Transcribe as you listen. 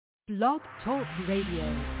Blog Talk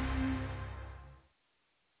Radio.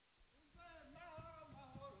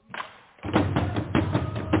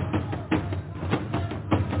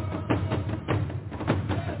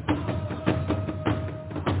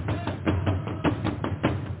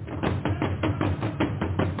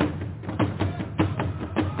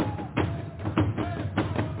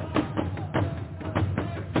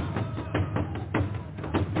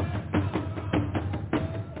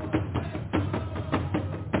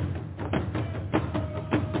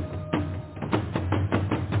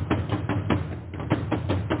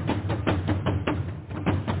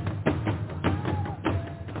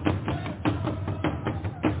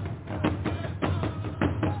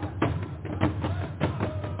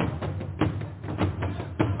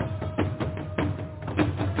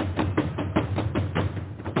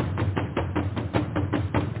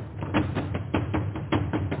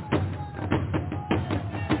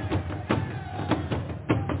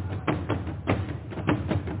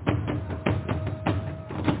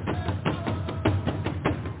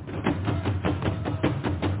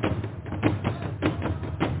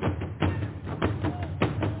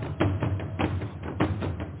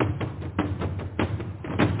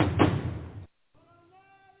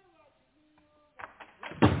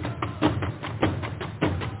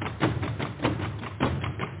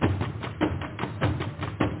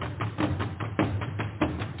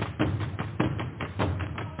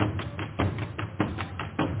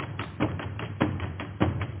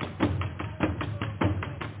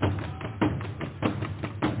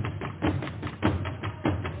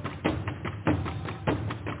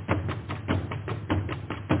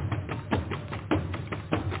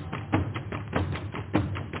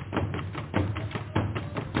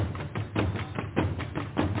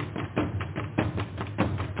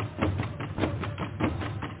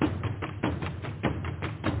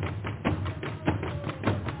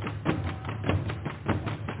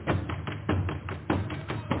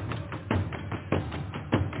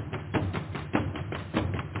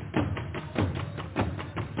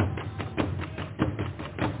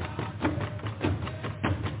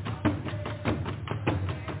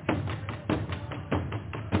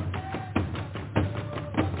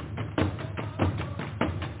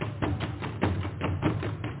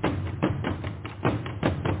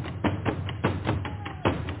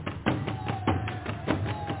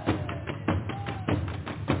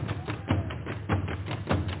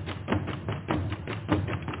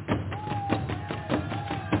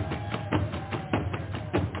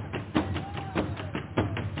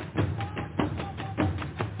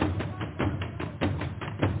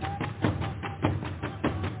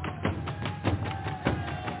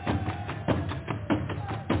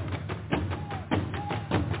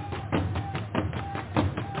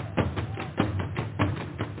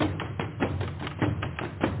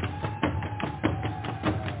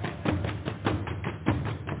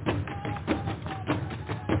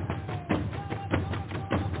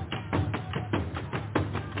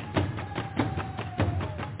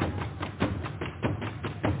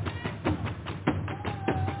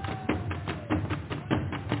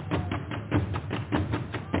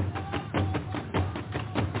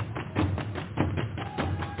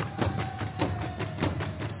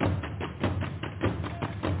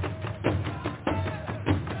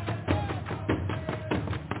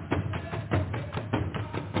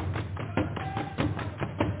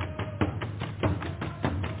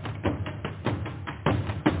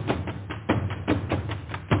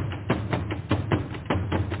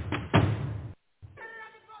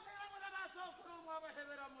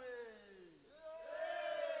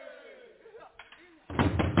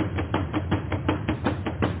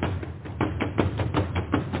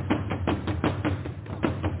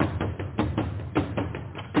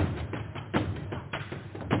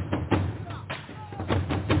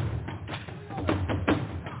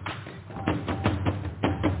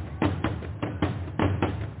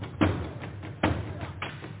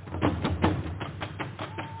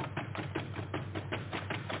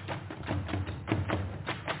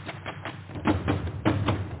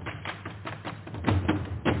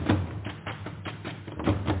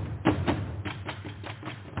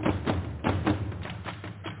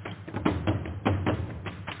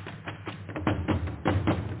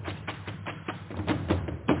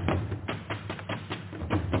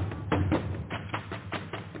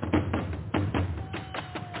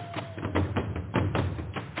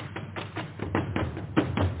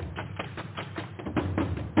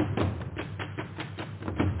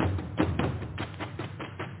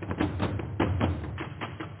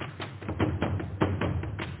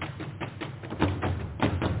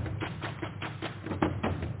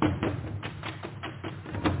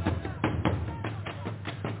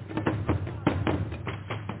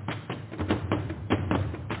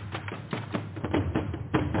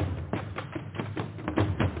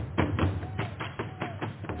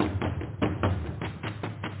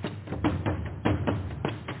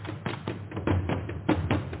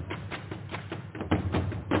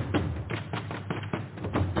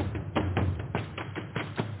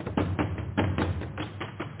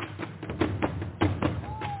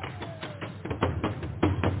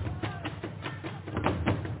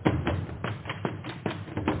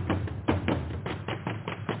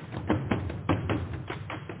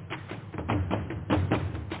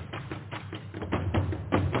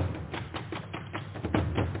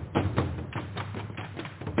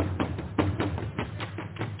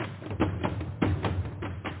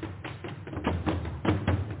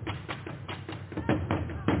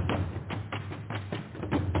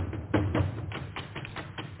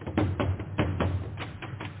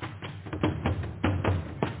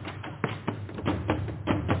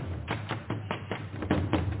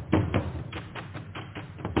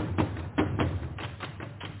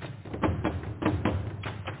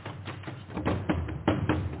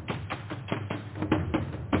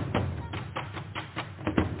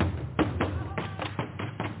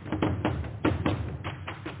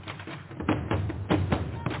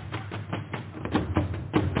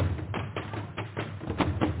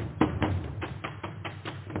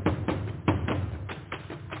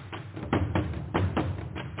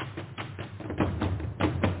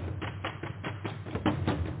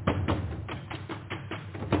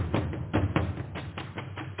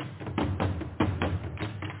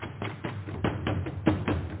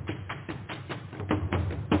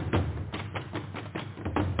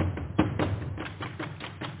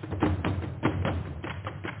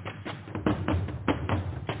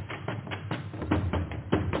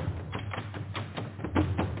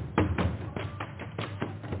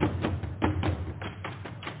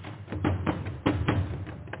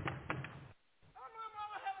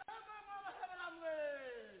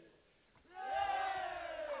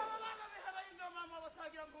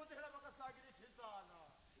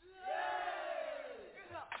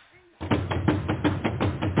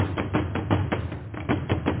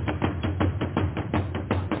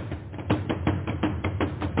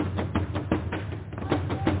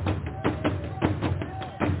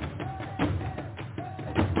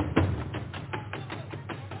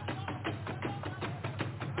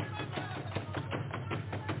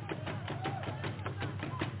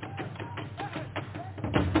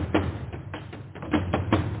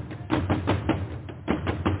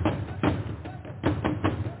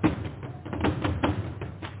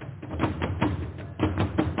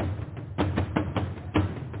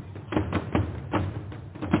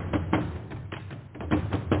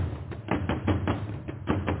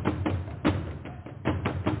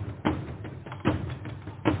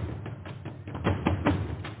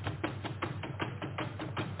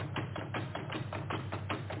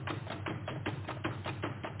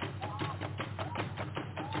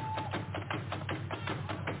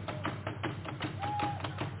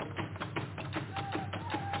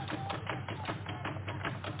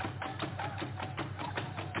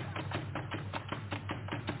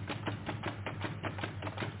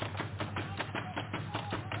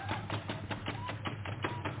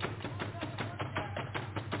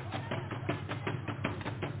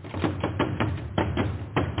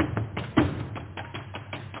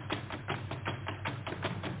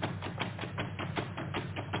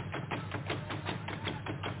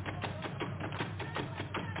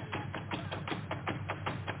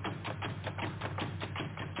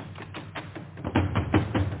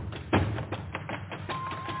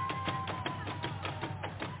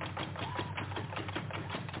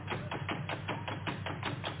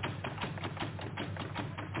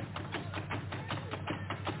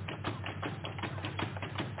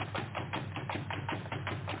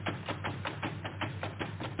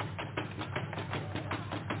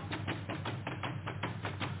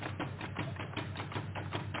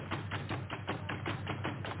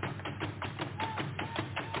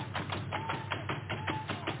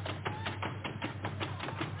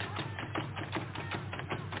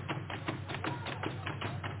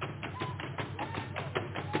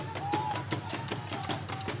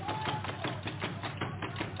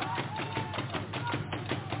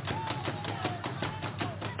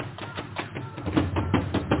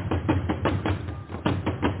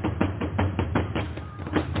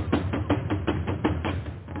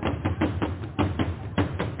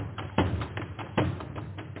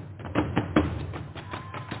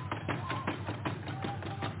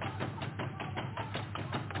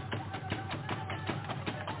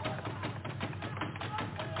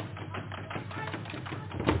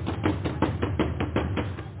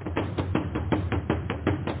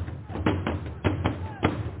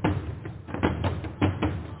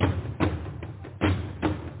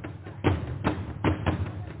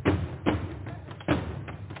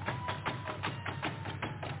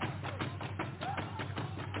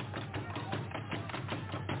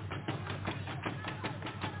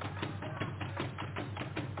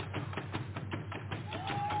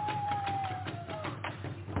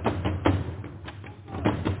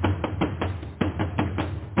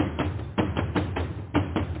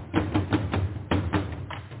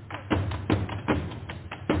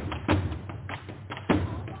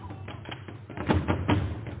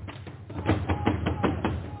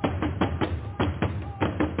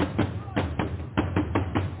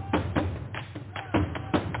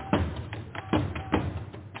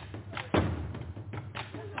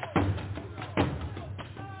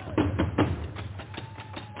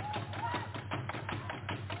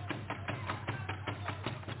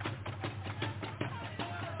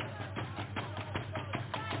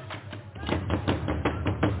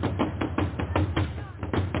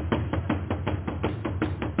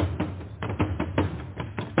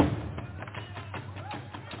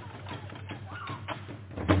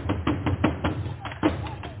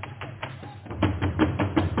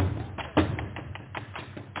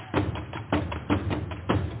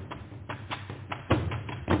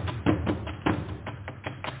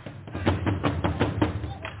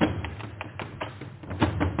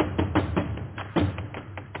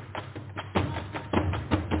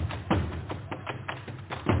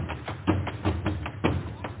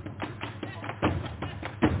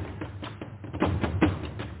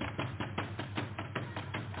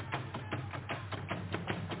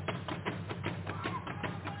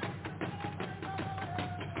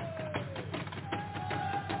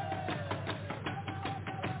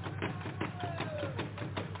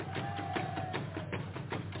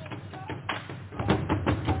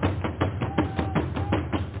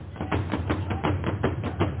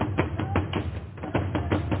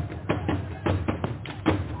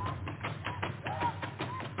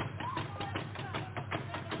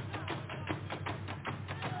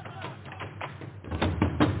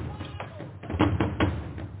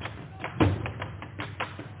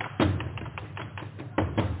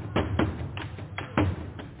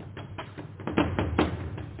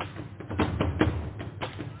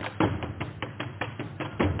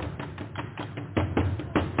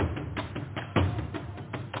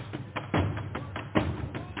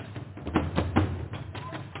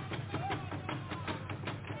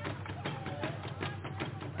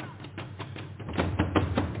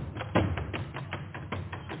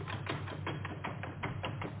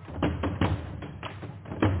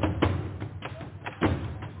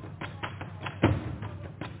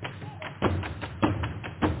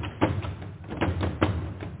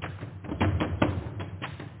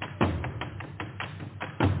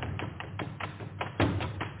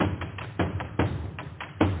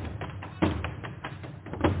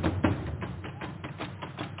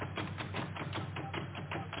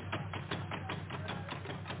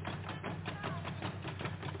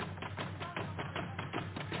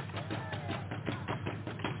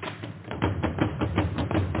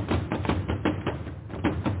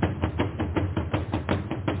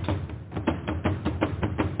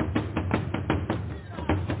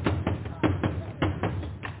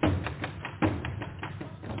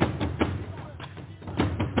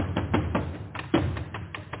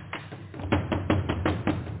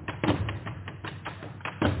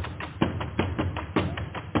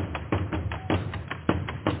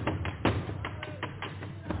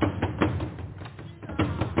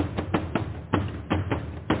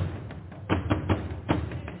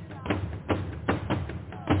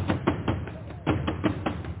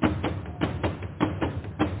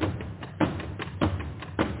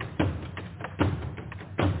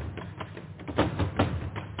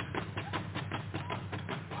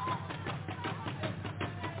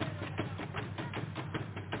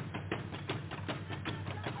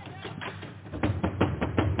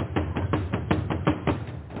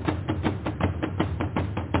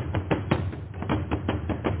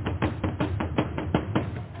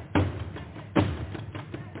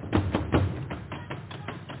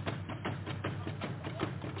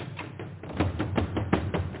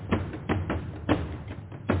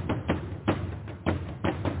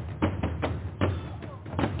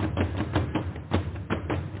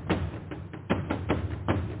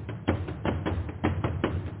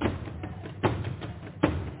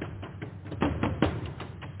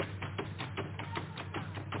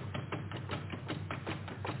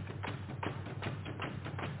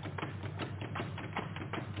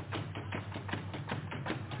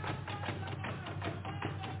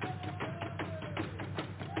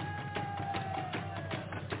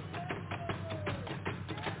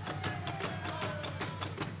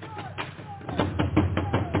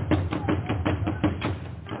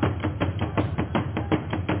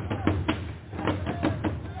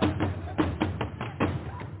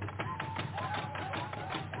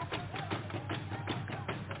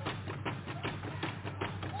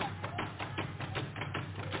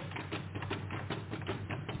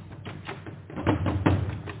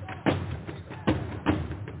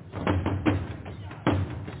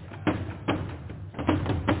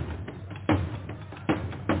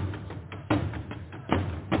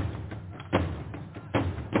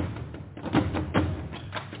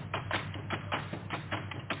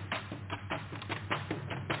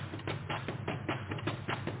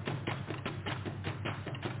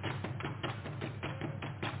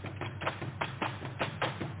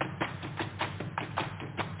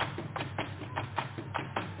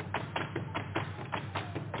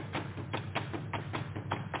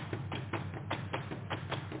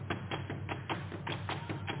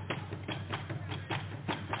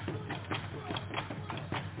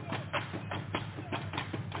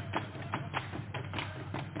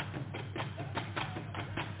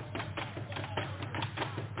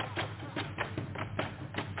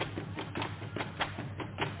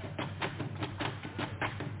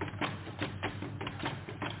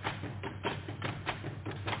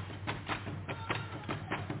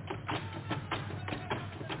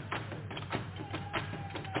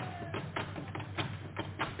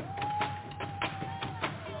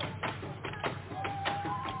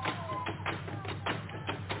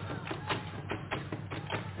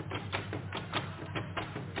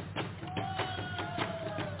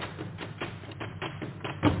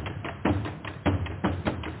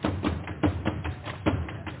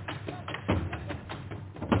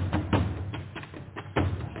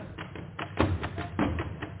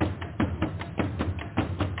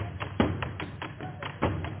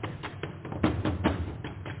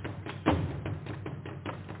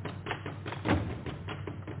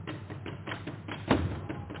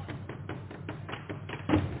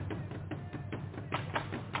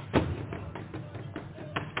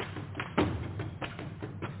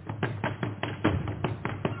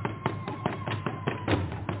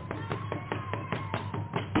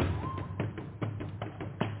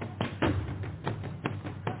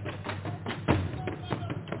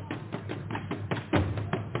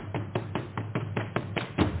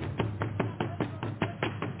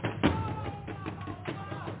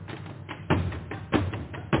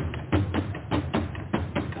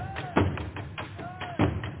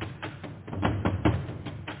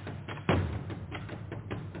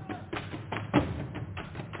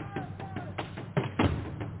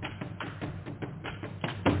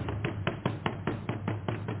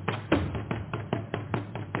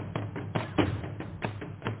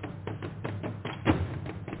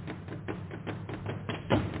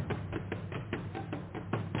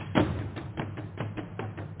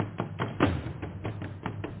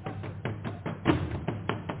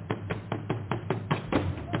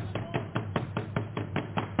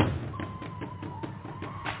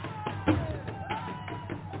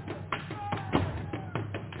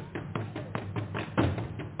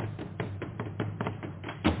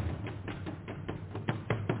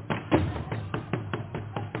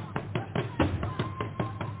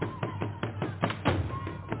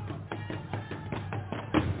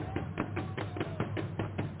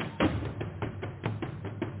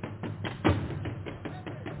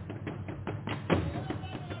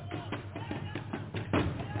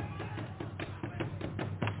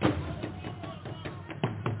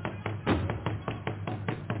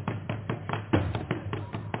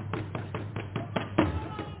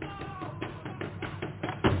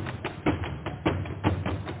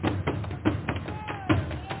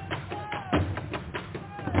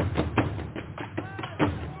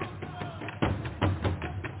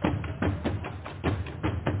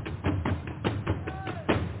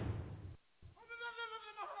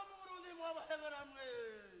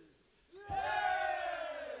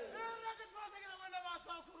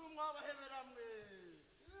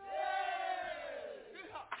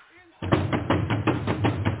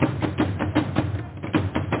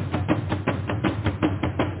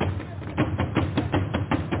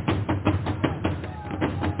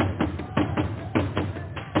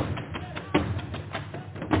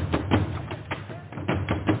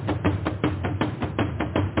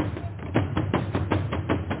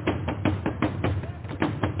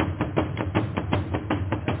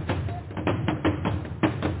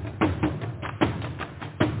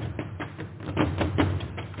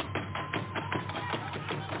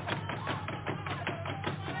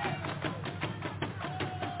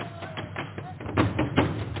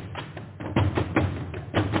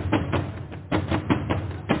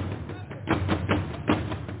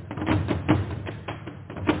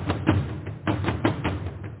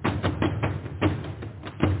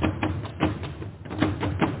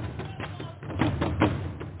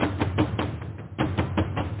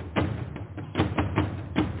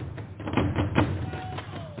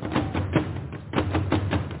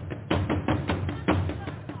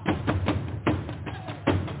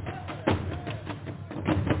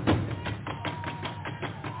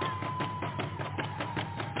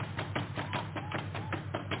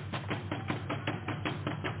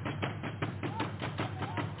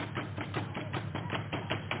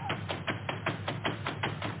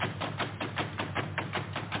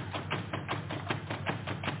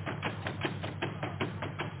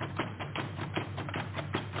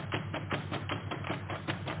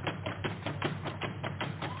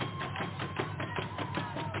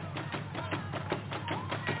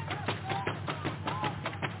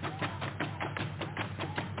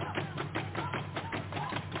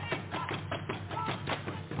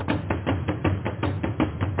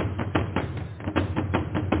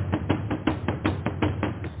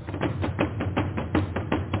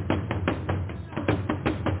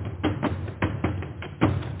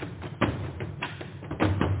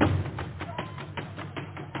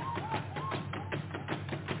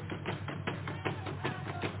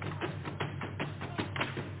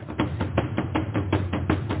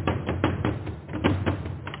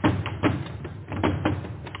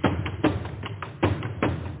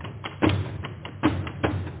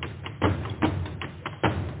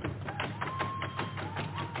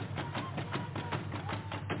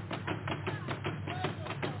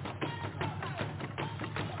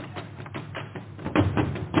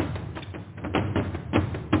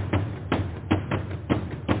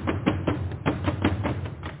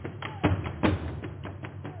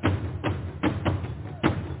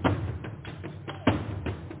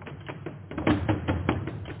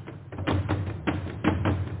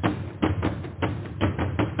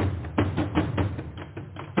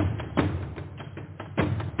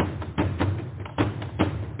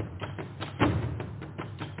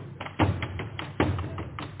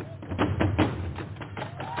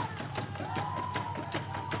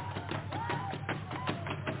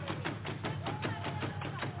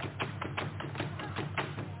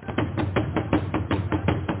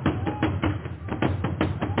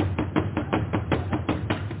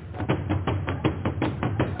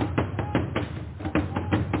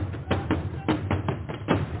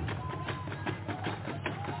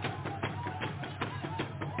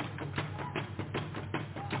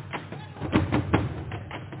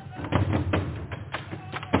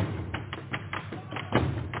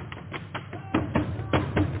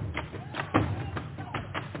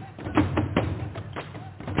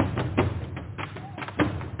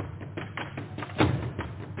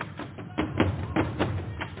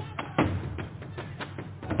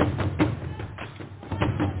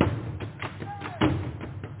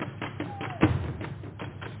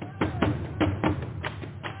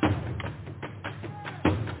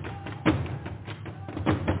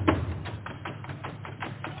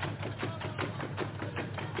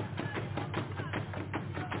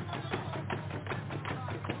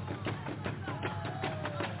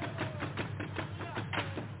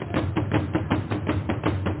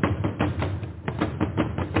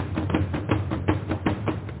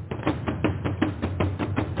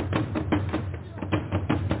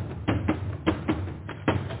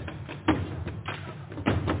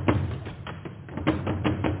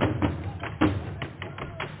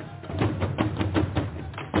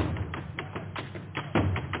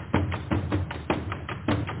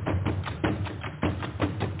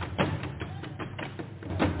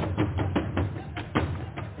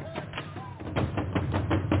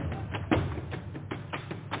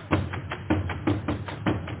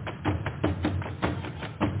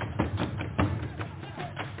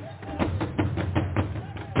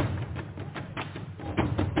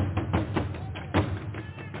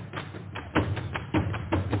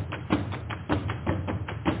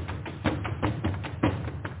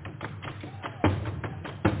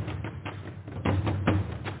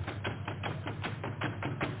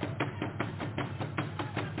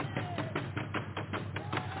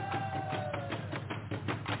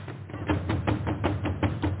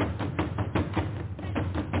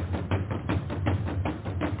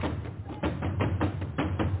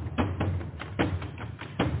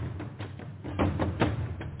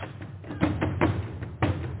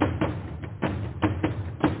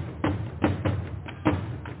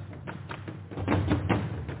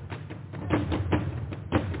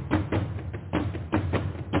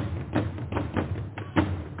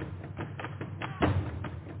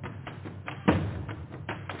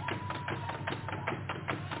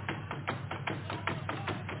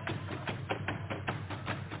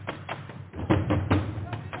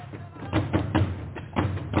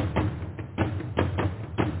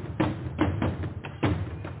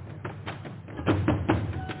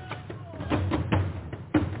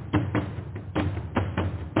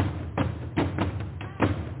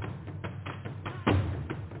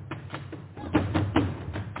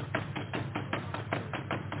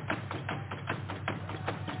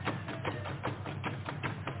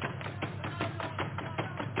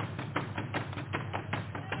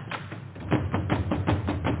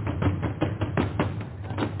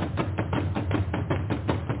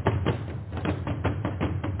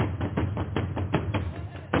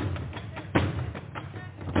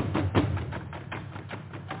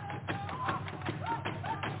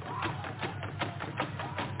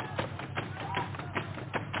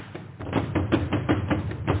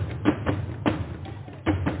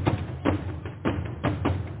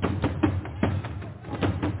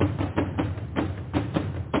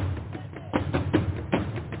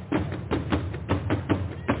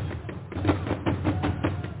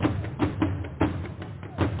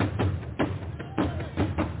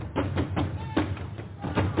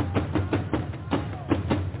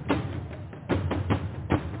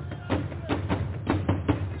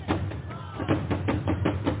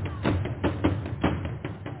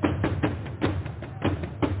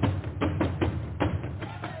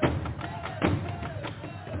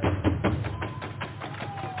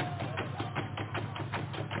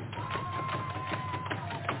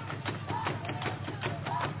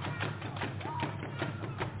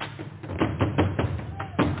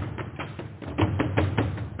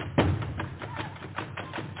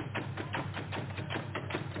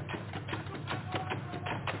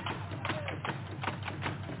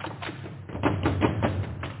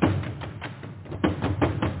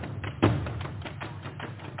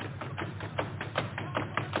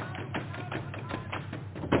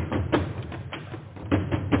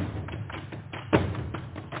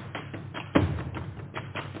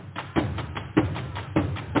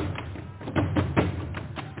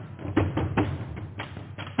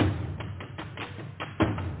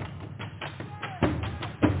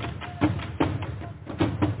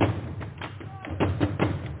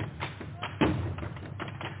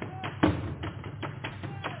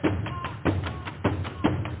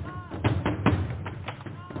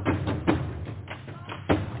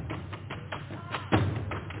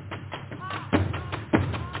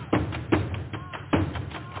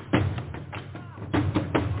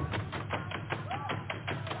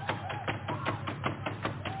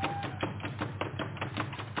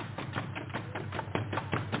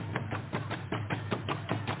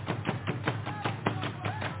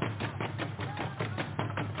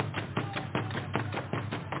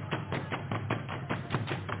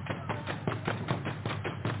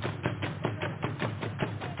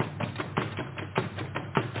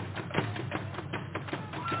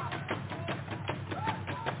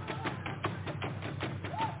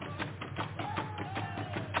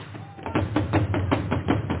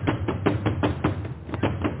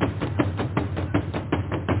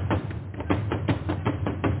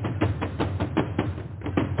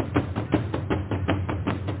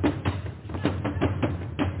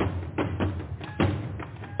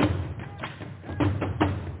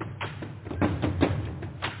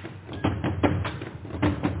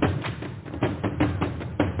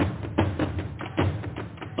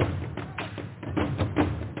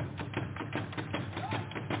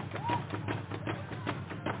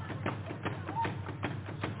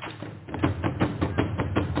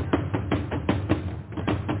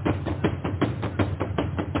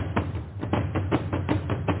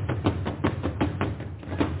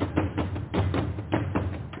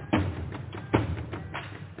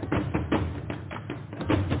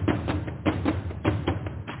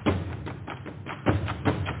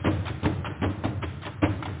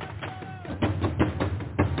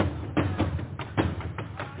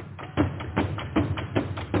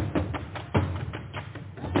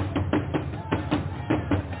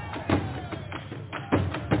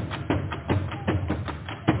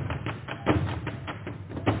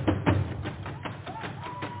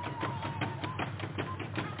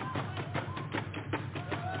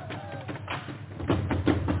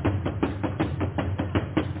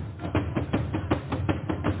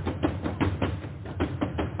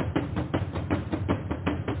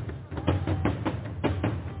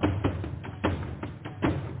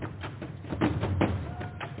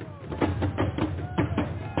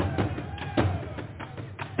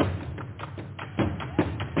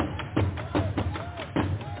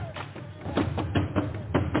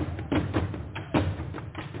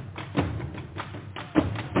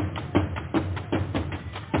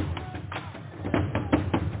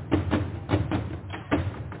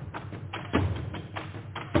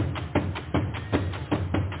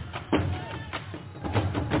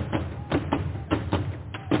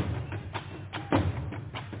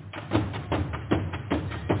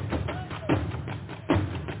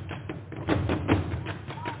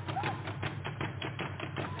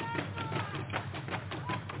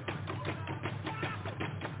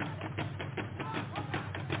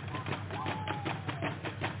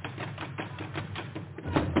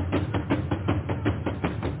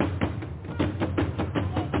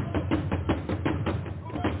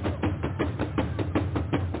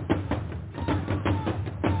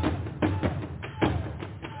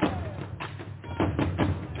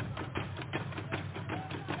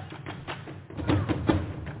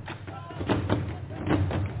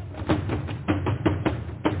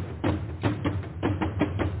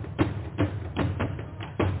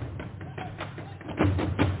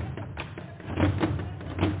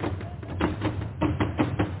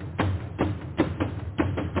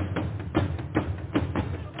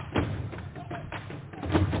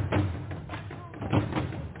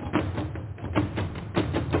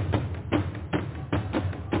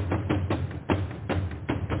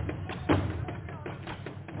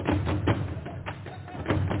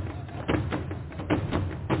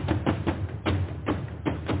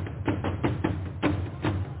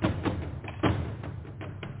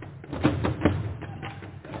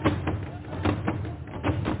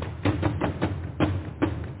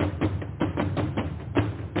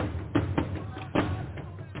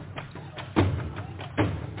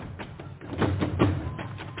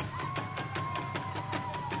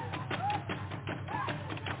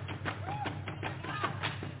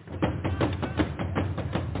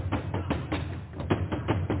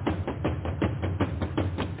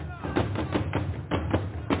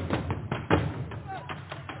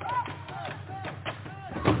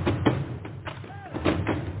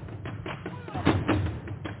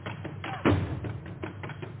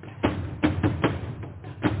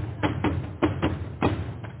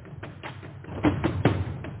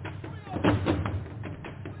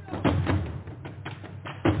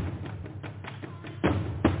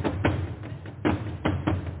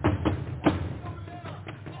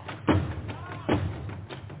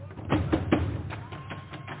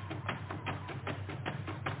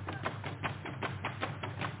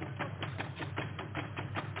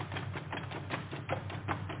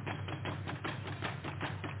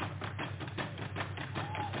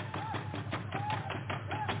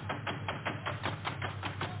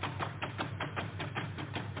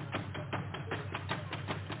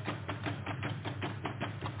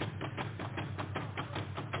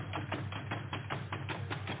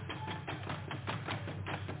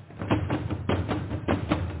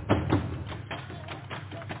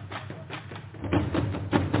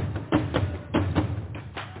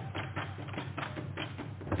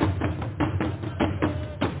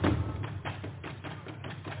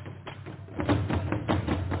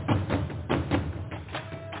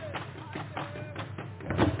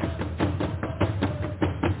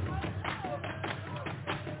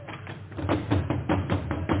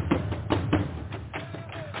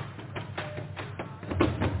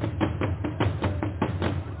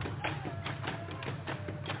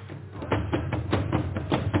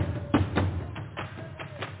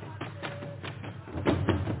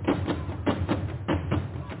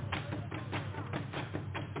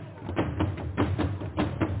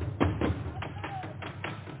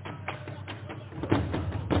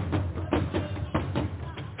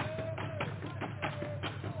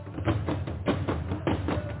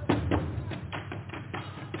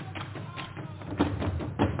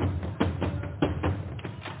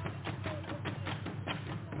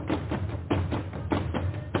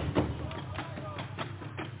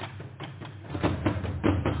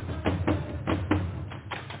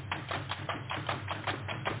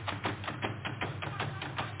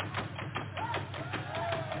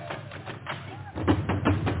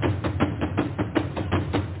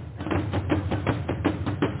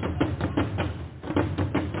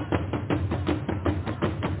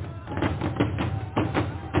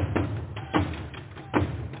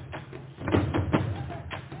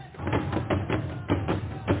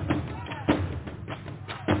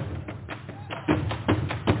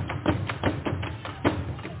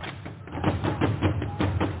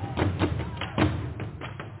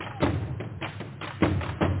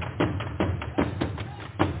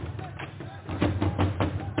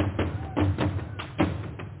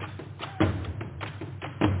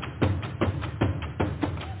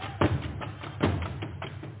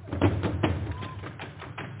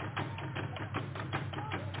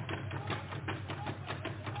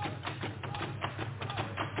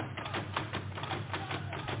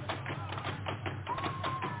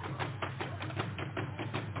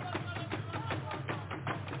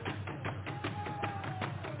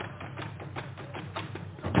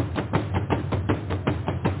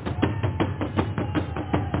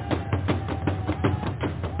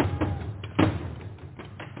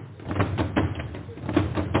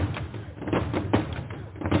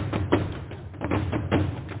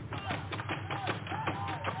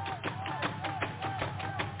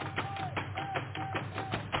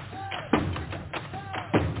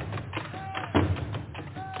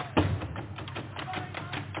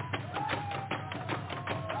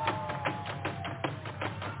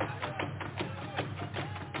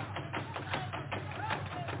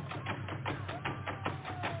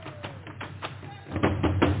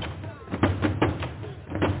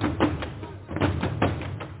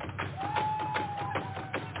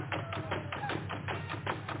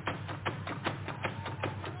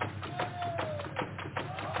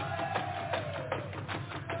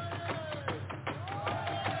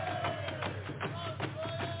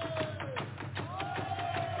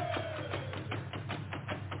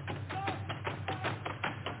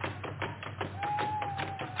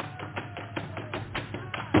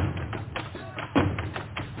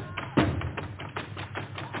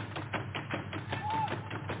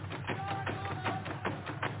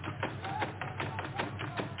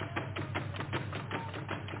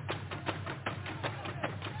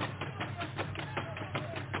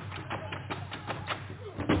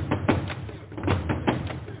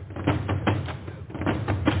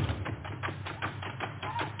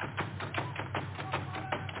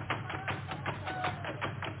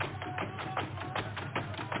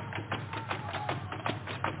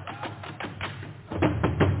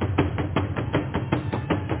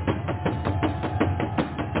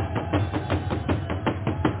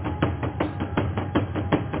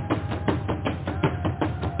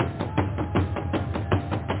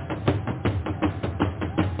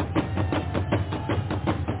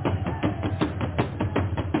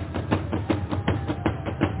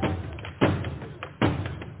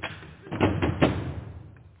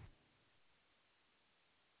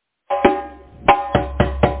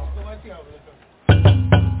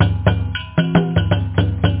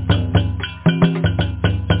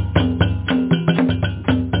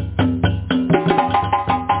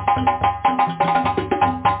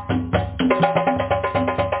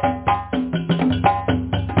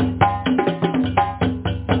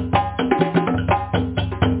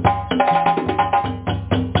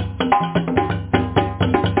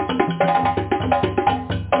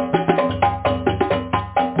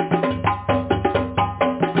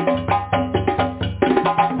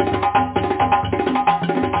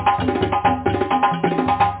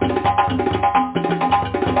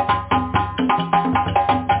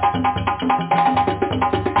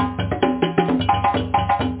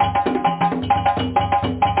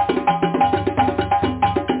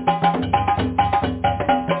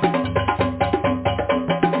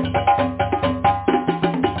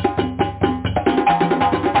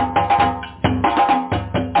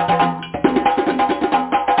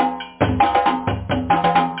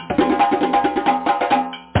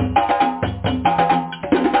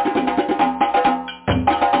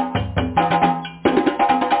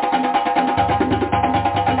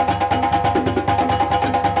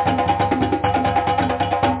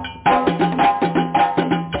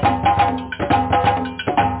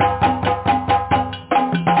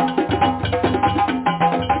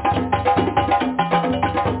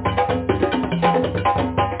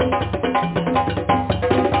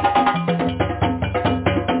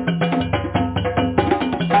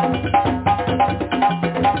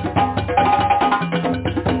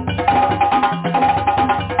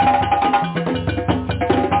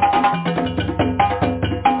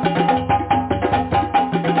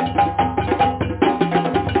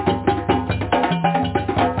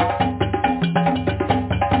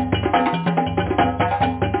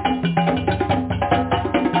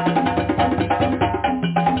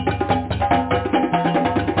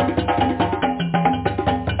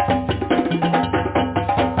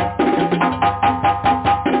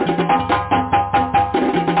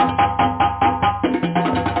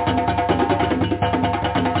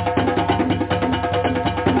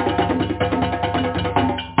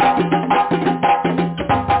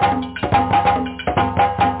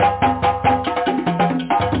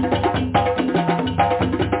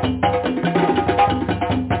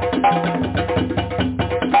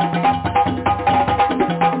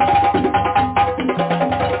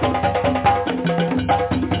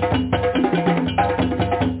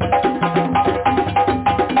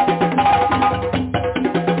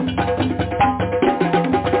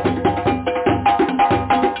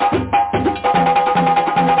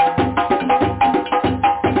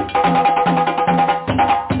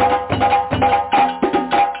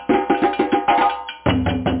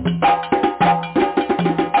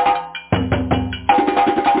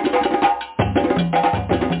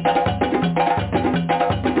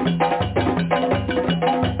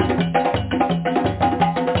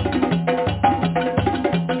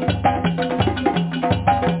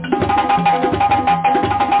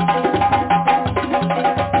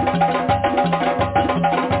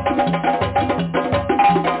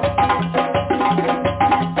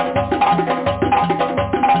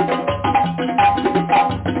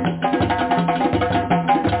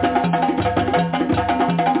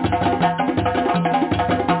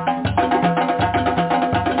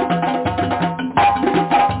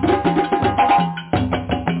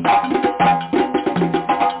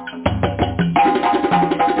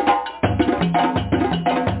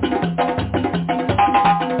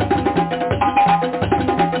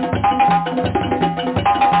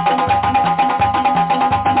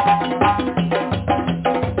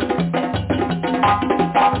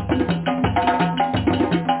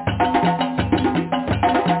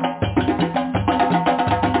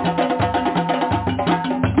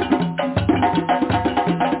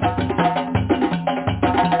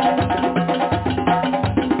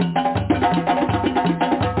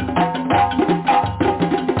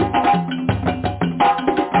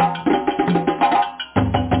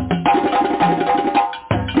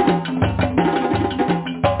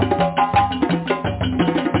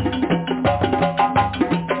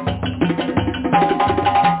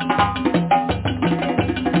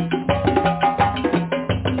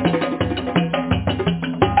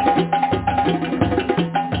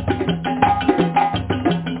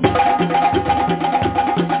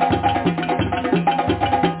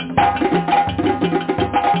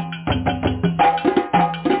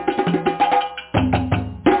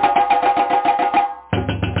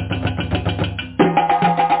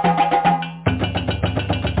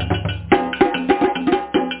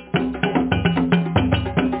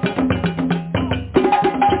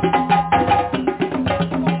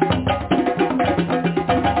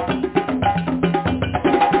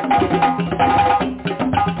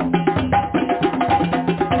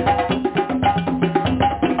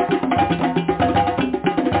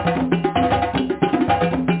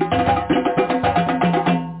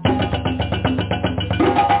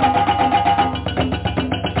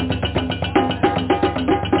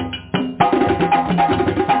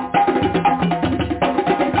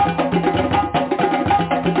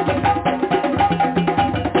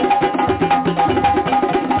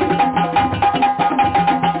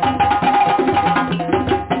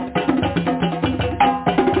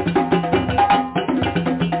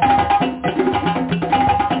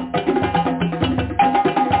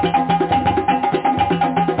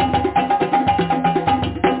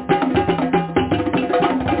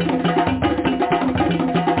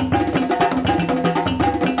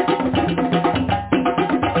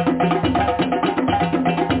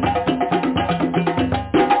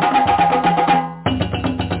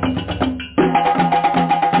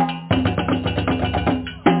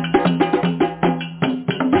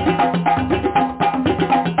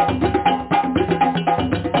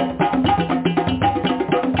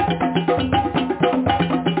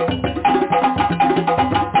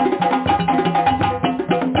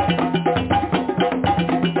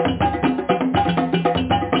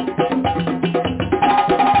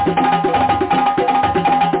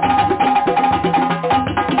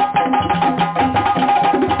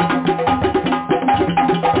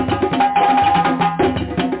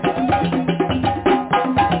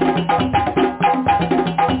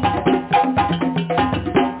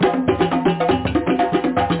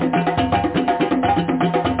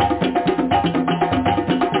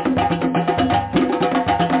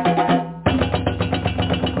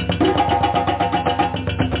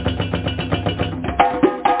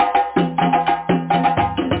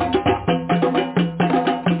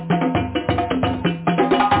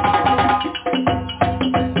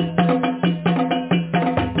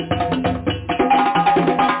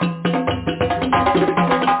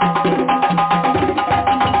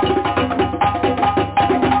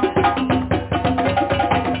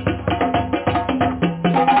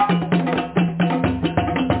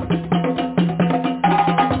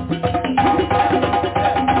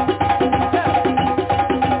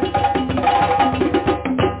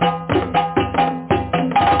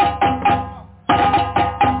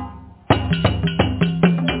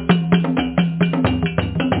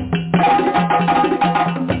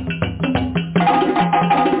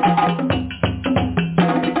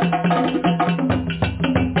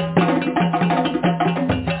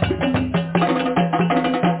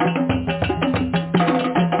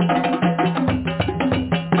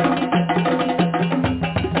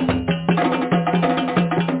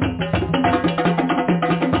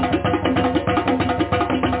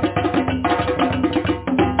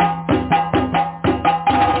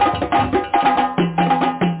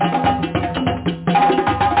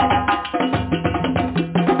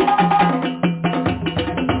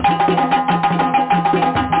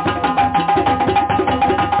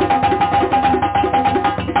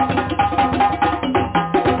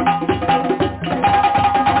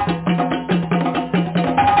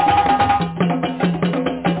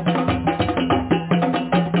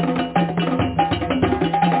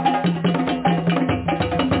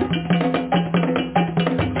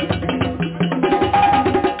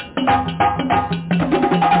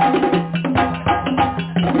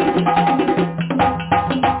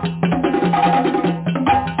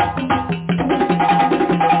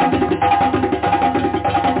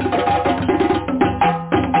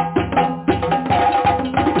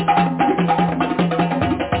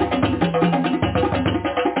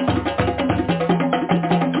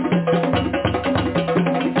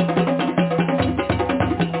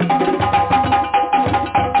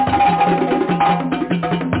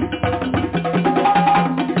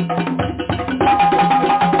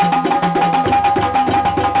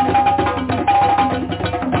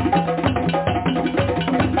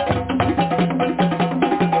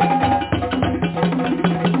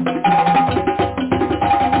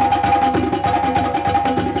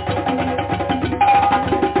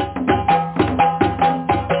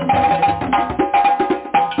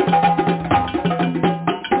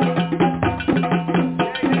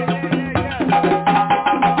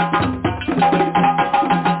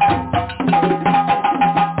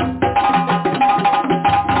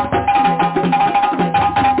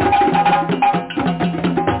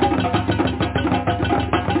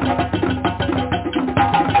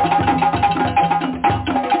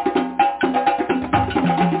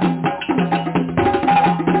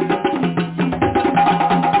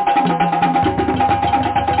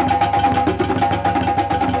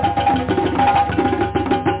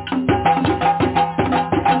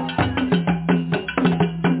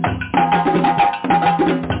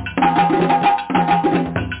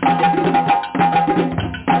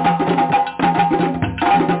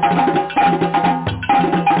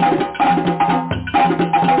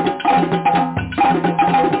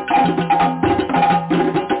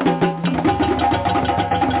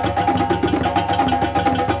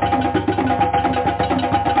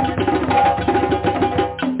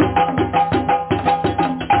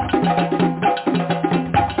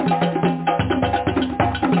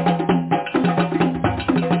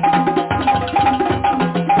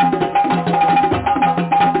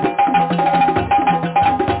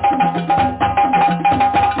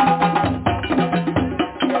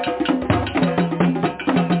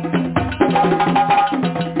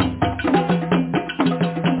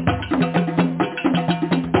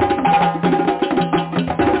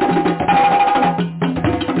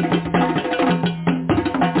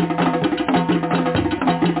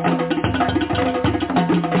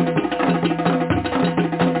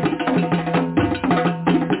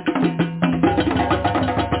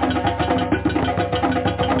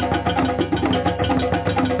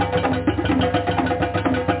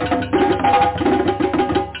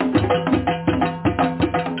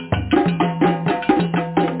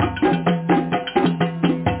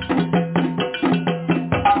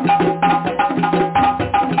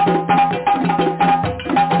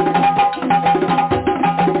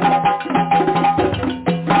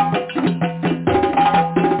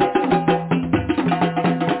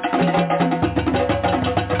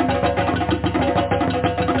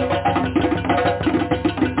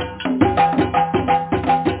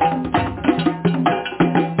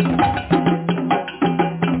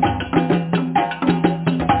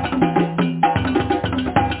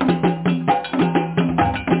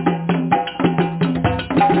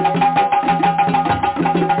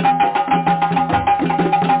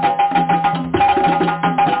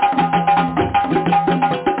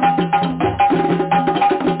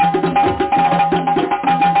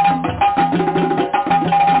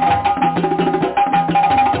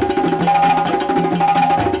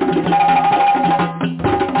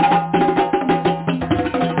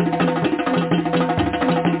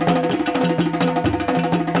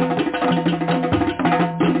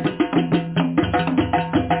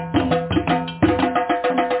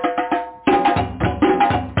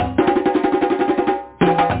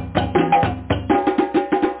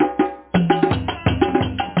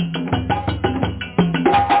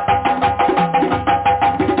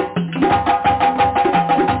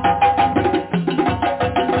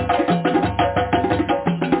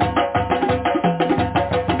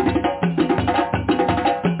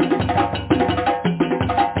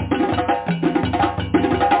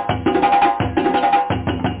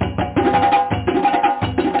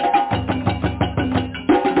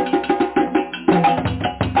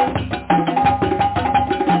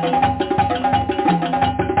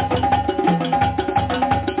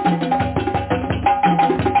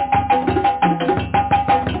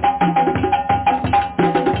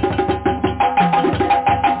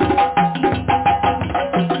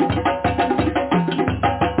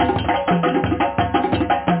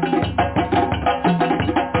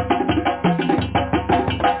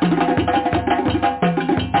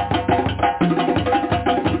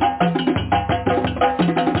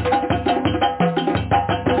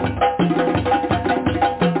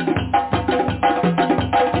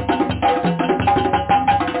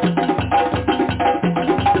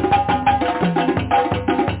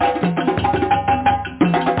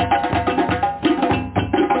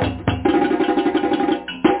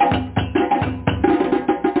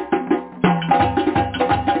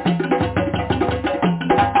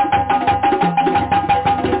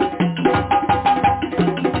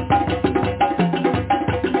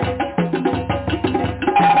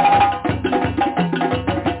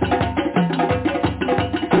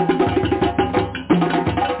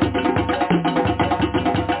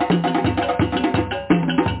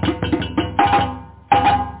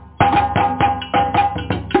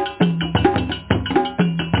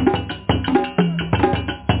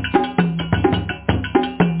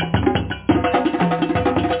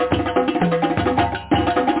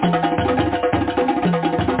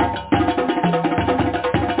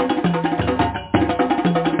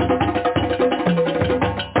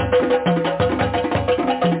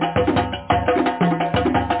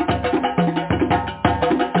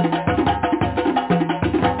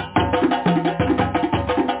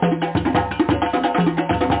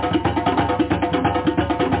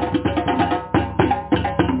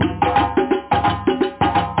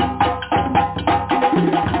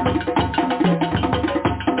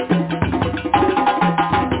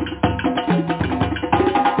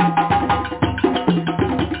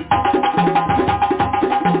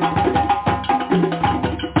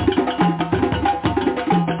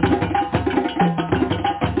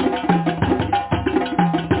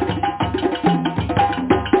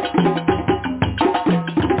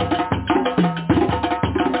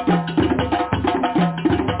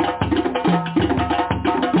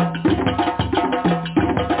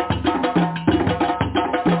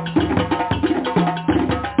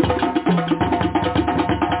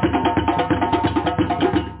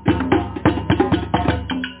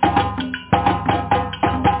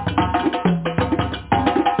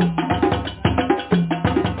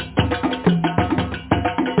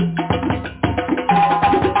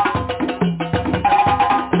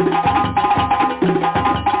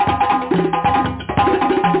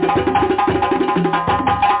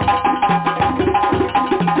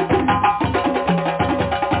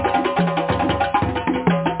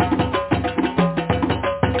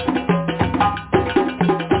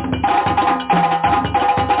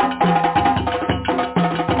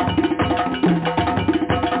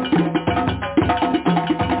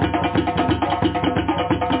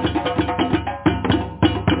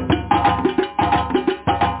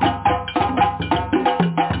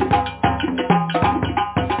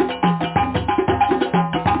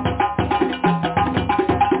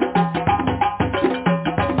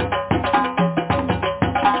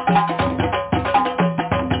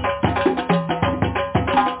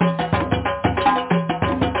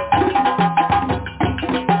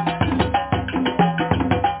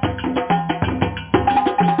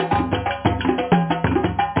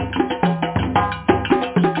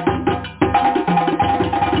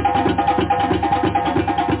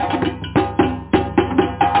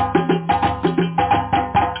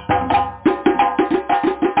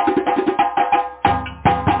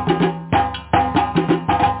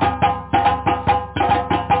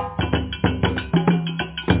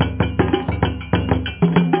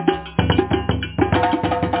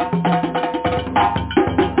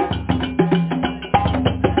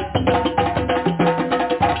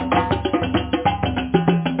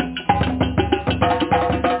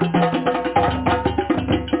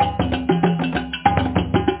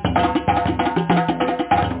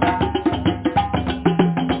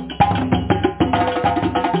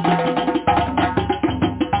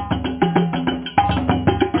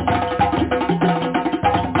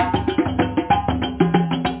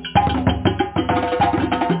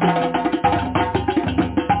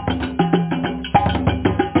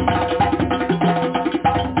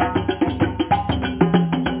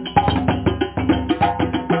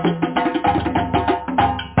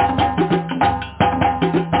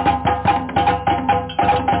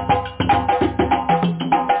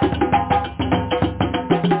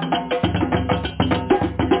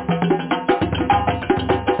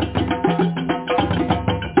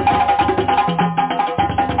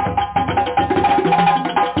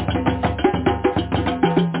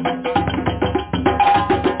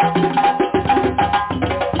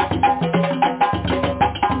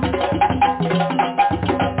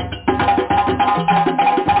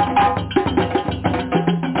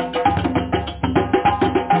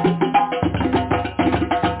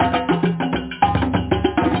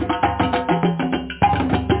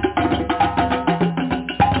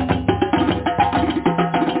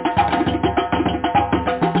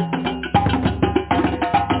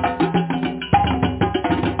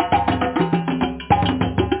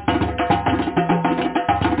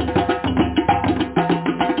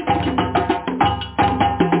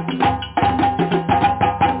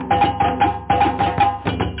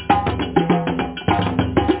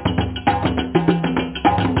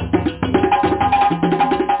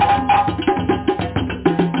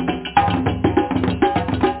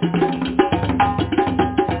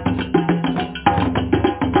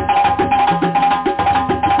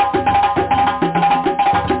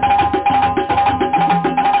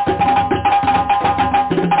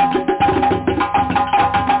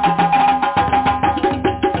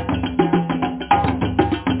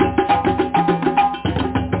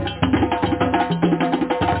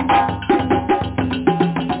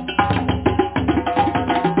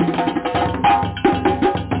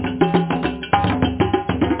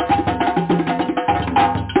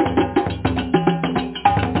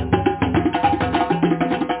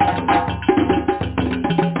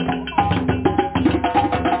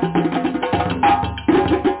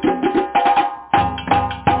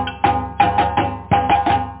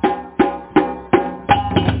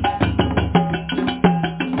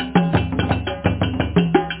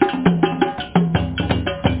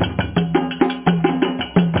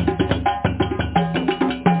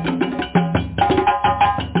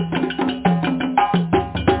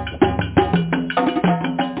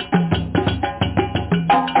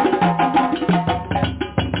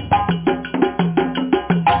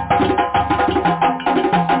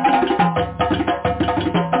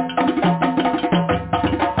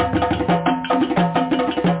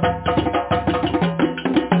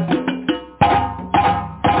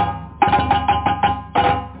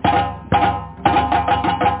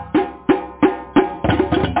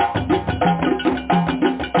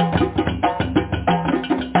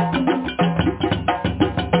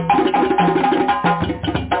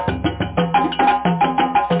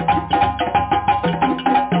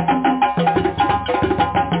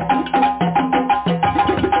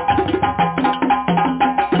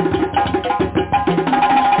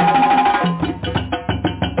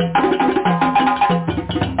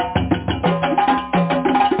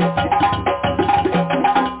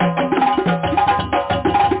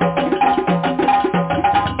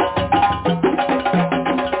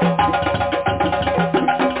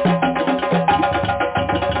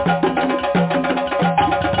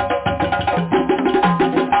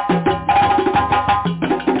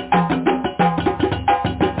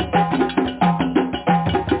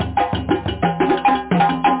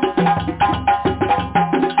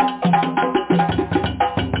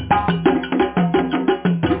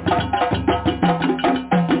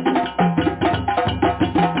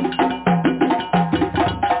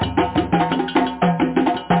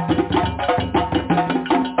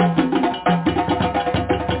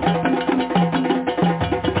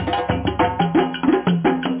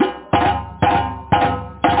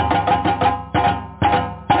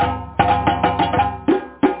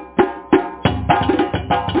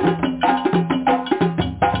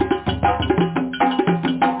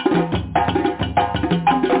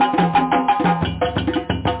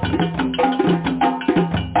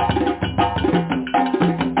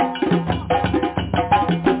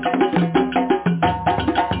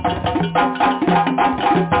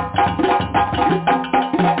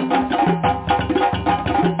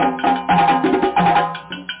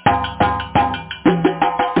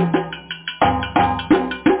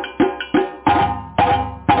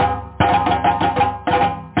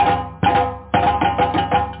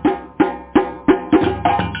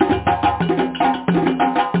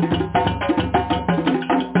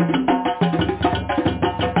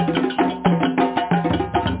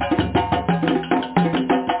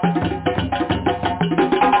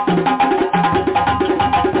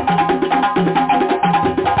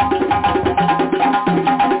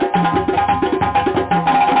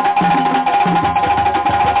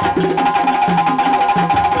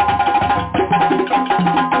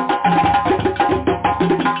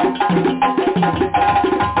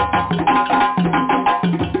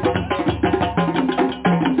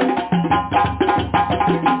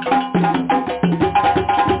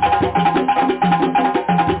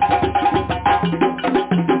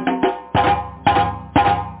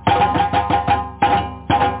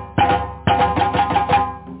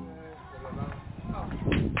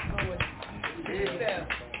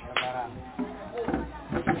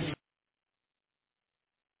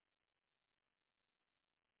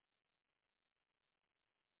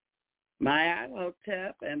 My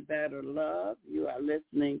Hotep and Better Love. You are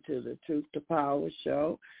listening to the Truth to Power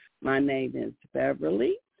show. My name is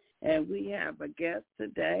Beverly, and we have a guest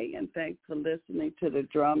today, and thanks for listening to the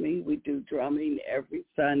drumming. We do drumming every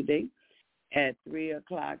Sunday at 3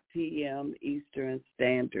 o'clock p.m. Eastern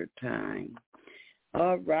Standard Time.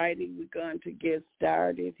 All righty, we're going to get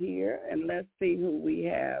started here, and let's see who we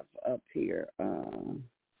have up here.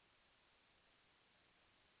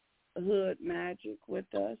 Hood Magic with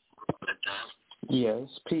us. Yes,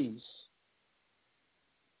 peace.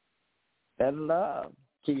 Better love.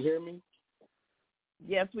 Can you hear me?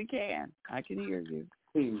 Yes, we can. I can hear you.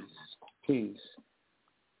 Peace.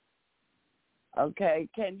 Okay,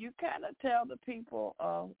 can you kind of tell the people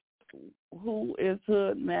who is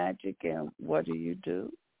Hood Magic and what do you do?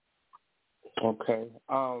 Okay.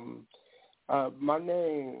 My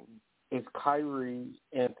name is Kyrie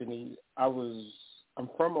Anthony. I'm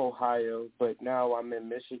from Ohio, but now I'm in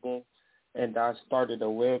Michigan, and I started a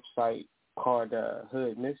website called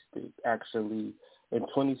Hood Mystic, actually, in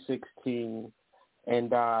 2016,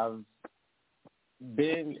 and I've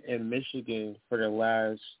been in Michigan for the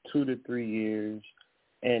last 2 to 3 years,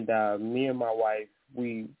 and me and my wife,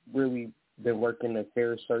 we really been working the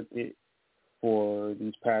fair circuit for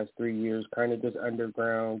these past 3 years, kind of just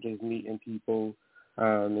underground, just meeting people,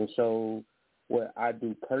 and so what I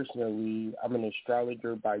do personally, I'm an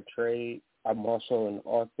astrologer by trade. I'm also an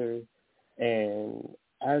author. And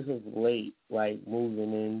as of late, like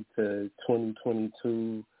moving into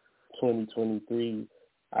 2022, 2023,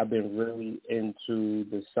 I've been really into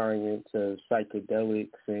the science of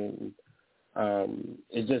psychedelics. And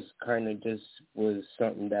it just kind of just was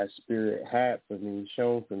something that Spirit had for me,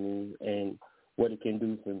 shown for me, and what it can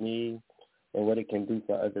do for me and what it can do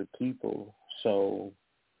for other people. So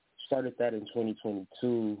started that in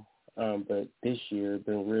 2022, but this year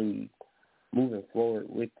been really moving forward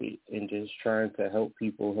with it and just trying to help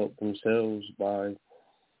people help themselves by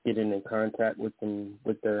getting in contact with them,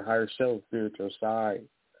 with their higher self, spiritual side,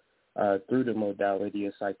 through the modality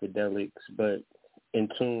of psychedelics, but in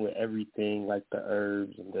tune with everything like the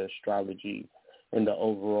herbs and the astrology and the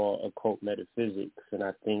overall occult metaphysics. And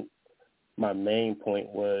I think my main point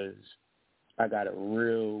was I got a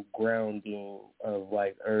real grounding of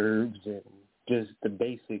like herbs and just the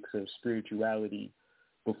basics of spirituality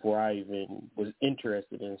before I even was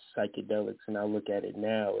interested in psychedelics. And I look at it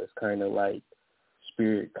now as kind of like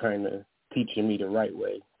Spirit kind of teaching me the right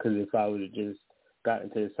way. Because if I would have just gotten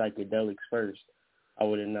to the psychedelics first, I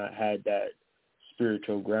would have not had that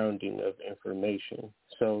spiritual grounding of information.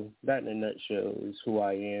 So that in a nutshell is who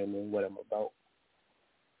I am and what I'm about.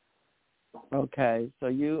 Okay, so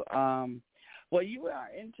you well, you are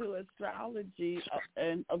into astrology,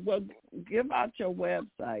 and well, give out your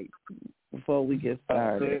website before we get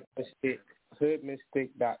started.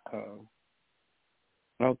 Hoodmystic.com.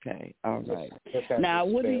 Okay, all right. Now,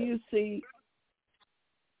 what do you see?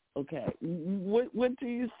 Okay, what do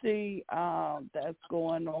you see that's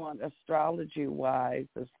going on astrology-wise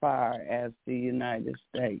as far as the United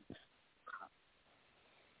States?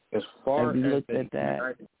 As far have you as looked the at that?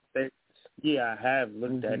 United States, yeah, I have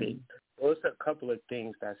looked at it. Well, it's a couple of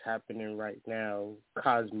things that's happening right now.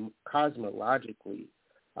 Cosmologically,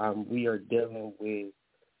 we are dealing with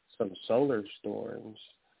some solar storms.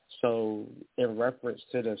 So in reference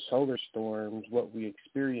to the solar storms, what we're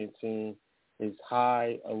experiencing is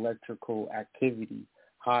high electrical activity,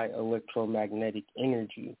 high electromagnetic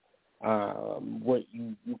energy. What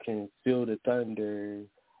you can feel the thunder,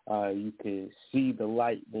 you can see the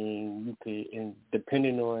lightning, you could, and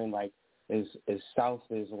depending on like as south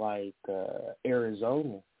as like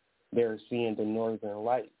Arizona, they're seeing the northern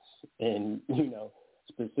lights, and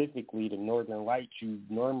specifically the northern lights, you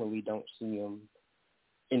normally don't see them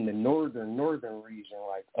in the northern region,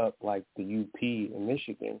 like up like the UP in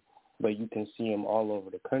Michigan, but you can see them all over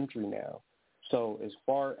the country now. So as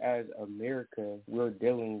far as America, we're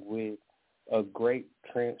dealing with a great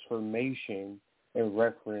transformation in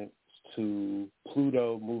reference to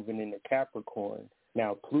Pluto moving into Capricorn.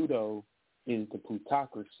 Now, Pluto is the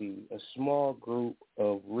plutocracy, a small group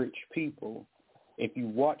of rich people. If you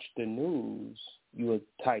watch the news, you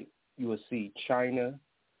will see China,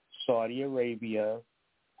 Saudi Arabia,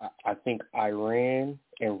 I think Iran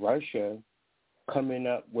and Russia coming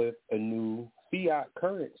up with a new fiat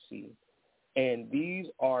currency. And these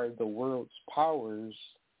are the world's powers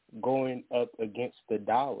going up against the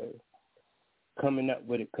dollar, coming up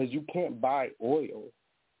with it, because you can't buy oil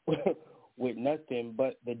with nothing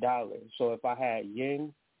but the dollar. So if I had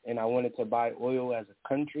yen and I wanted to buy oil as a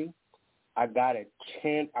country, I gotta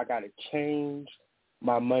change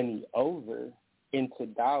my money over into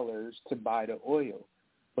dollars to buy the oil,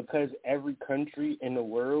 because every country in the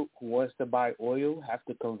world who wants to buy oil have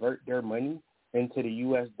to convert their money into the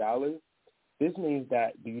U.S. dollar. This means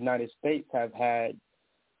that the United States have had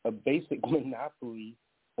a basic monopoly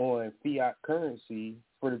on fiat currency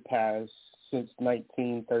for the past, since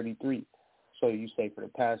 1933. So you say for the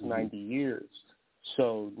past 90 years.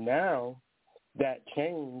 So now that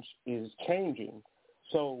change is changing.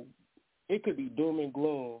 So it could be doom and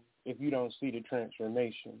gloom if you don't see the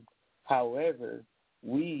transformation. However,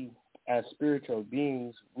 we as spiritual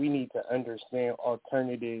beings, we need to understand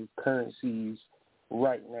alternative currencies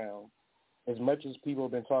right now. As much as people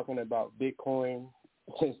have been talking about Bitcoin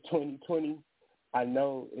since 2020, I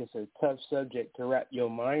know it's a tough subject to wrap your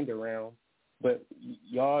mind around, but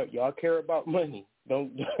y'all care about money.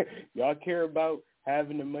 Don't y'all care about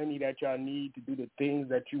having the money that y'all need to do the things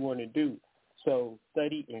that you want to do. So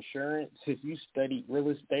study insurance. If you study real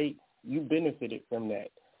estate, you benefited from that.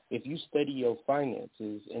 If you study your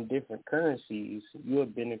finances in different currencies, you'll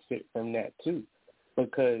benefit from that too.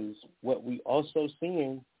 Because what we also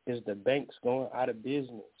seeing is the banks going out of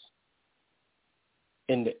business.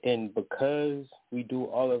 And because we do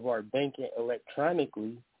all of our banking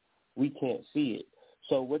electronically, we can't see it.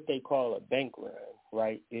 So what they call a bank run,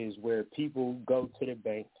 right, is where people go to the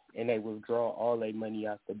bank and they withdraw all their money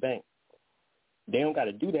out the bank. They don't got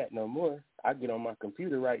to do that no more. I get on my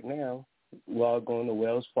computer right now, log on to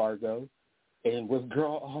Wells Fargo, and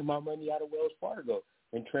withdraw all my money out of Wells Fargo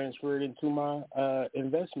and transfer it into my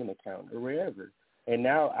investment account or wherever. And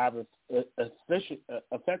now I've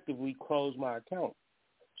effectively closed my account.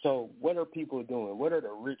 So what are people doing? What are the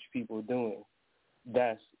rich people doing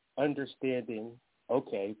that's understanding,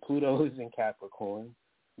 okay, Pluto is in Capricorn,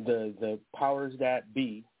 the powers that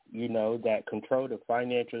be, you know, that control the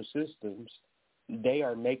financial systems, they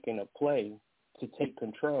are making a play to take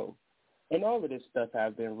control. And all of this stuff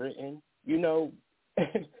have been written. You know,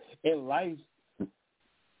 in life,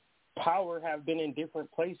 power have been in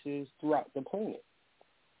different places throughout the planet.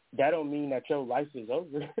 That don't mean that your life is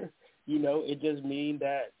over. You know, it just means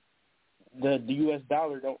that the U.S.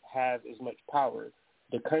 dollar don't have as much power.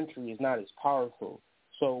 The country is not as powerful.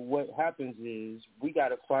 So what happens is we got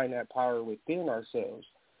to find that power within ourselves.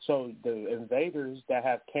 So the invaders that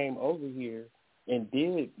have came over here and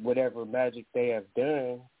did whatever magic they have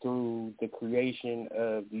done through the creation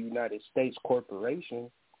of the United States Corporation,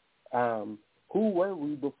 who were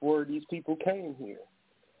we before these people came here?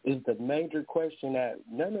 Is the major question that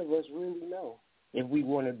none of us really know. If we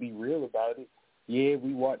want to be real about it, yeah,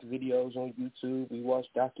 we watch videos on YouTube, we watch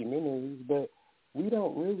documentaries, but we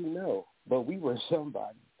don't really know. But we were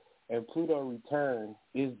somebody. And Pluto return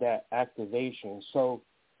is that activation. So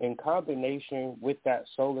in combination with that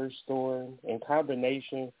solar storm, in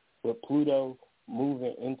combination with Pluto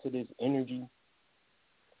moving into this energy,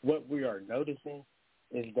 what we are noticing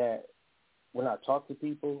is that when I talk to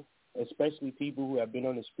people, especially people who have been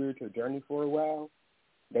on a spiritual journey for a while,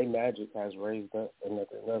 their magic has raised up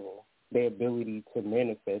another level. Their ability to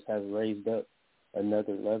manifest has raised up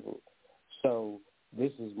another level. So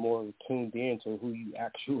this is more tuned in to who you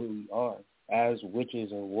actually are as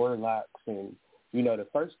witches and warlocks. And, you know, the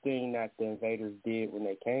first thing that the invaders did when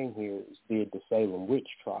they came here is did the Salem witch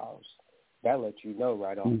trials. That lets you know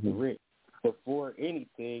right off the rip. Before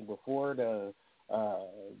anything, before the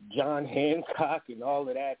John Hancock and all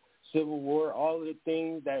of that Civil War, all of the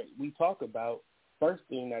things that we talk about, first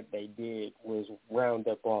thing that they did was round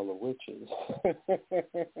up all the witches.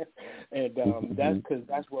 And that's because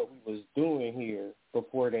that's what we was doing here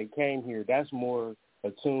before they came here. That's more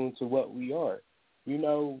attuned to what we are. You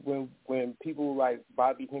know, when people like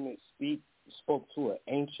Bobby Hemmett spoke to an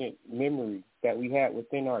ancient memory that we had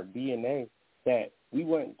within our DNA that we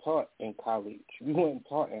weren't taught in college. We weren't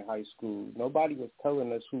taught in high school. Nobody was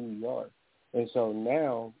telling us who we are. And so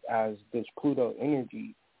now, as this Pluto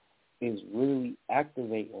energy is really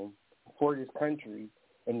activating for this country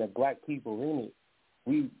and the black people in it,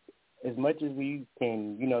 we, as much as we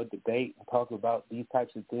can, you know, debate and talk about these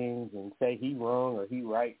types of things and say he wrong or he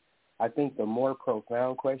right, I think the more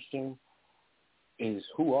profound question is,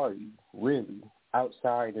 who are you really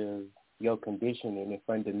outside of your conditioning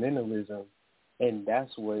and fundamentalism? And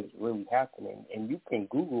that's what's really happening. And you can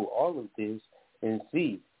Google all of this and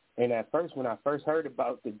see. And at first, when I first heard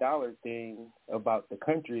about the dollar thing, about the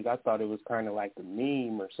countries, I thought it was kind of like a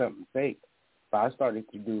meme or something fake. But I started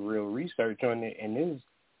to do real research on it, and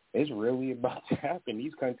it's really about to happen.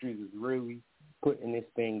 These countries is really putting this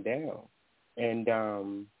thing down.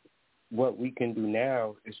 And what we can do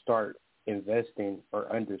now is start investing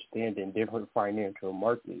or understanding different financial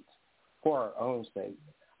markets for our own sake.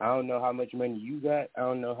 I don't know how much money you got. You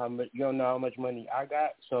don't know how much money I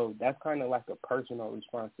got. So that's kind of like a personal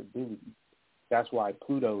responsibility. That's why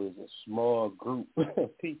Pluto is a small group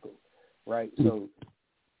of people, right? So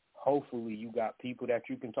hopefully you got people that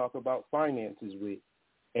you can talk about finances with,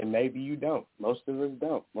 and maybe you don't. Most of us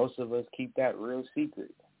don't. Most of us keep that real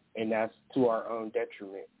secret, and that's to our own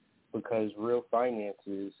detriment, because real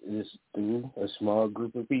finances is through a small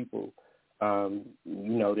group of people.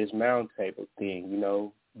 This mound table thing,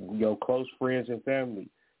 your close friends and family,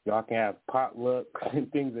 y'all can have potlucks and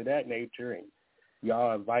things of that nature, and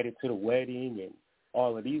y'all are invited to the wedding and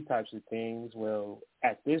all of these types of things. Well,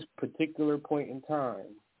 at this particular point in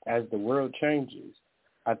time, as the world changes,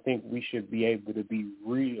 I think we should be able to be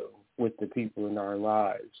real with the people in our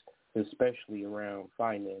lives, especially around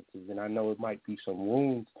finances. And I know it might be some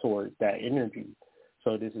wounds towards that energy,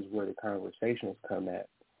 so this is where the conversations come at.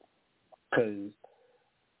 Because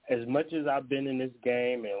as much as I've been in this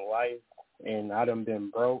game in life, and I done been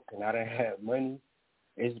broke and I done had money,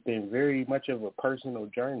 it's been very much of a personal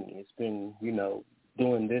journey. It's been,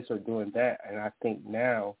 doing this or doing that. And I think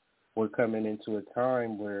now we're coming into a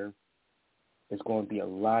time where it's going to be a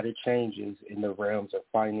lot of changes in the realms of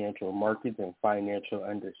financial markets and financial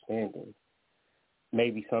understanding.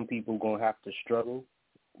 Maybe some people going to have to struggle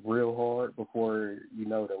real hard before,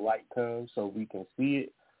 the light comes so we can see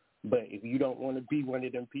it. But if you don't want to be one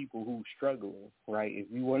of them people who's struggling, right, if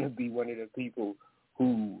you want to be one of the people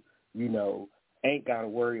who, ain't got to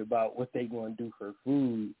worry about what they going to do for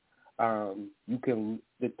food,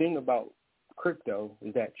 the thing about crypto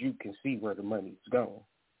is that you can see where the money's going.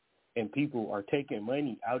 And people are taking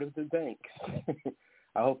money out of the banks.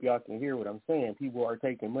 I hope y'all can hear what I'm saying. People are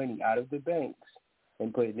taking money out of the banks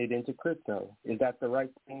and putting it into crypto. Is that the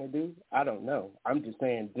right thing to do? I don't know. I'm just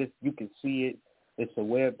saying this. You can see it. It's a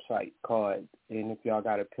website called, and if y'all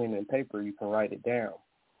got a pen and paper, you can write it down.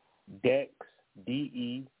 Dex,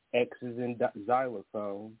 D-E-X is in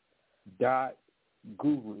xylophone,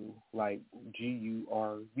 .guru, like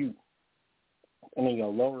G-U-R-U. And in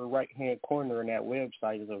your lower right-hand corner in that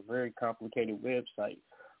website is a very complicated website,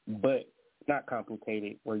 but not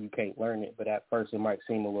complicated where you can't learn it, but at first it might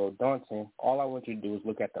seem a little daunting. All I want you to do is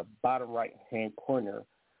look at the bottom right-hand corner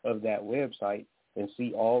of that website and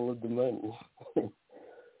see all of the money,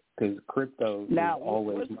 because crypto now, is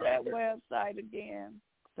always... Now, what's that website again?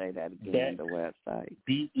 Say that again, the website.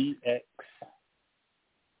 D-E-X.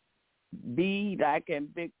 B like in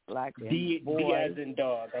big, like in D, boy. D as in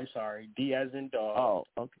dog. I'm sorry. D as in dog.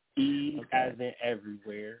 Oh, okay. E as in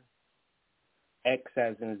everywhere. X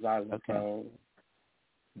as in xylophone.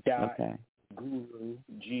 Dot. Guru.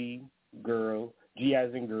 G. Girl. G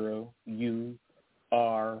as in girl. U.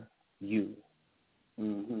 R. U.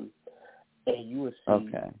 Mm-hmm. And you will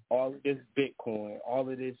see all of this Bitcoin, all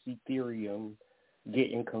of this Ethereum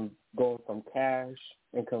going from cash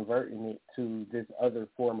and converting it to this other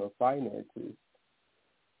form of finances.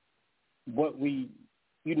 What we,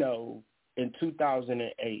 in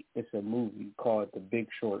 2008, it's a movie called The Big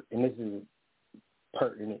Short, and this is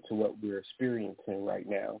pertinent to what we're experiencing right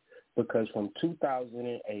now, because from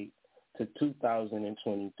 2008 to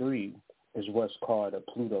 2023 is what's called a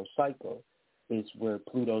Pluto cycle. It's where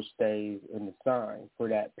Pluto stays in the sign for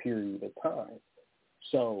that period of time.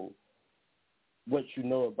 So what you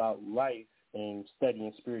know about life and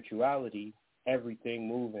studying spirituality, everything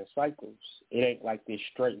moves in cycles. It ain't like this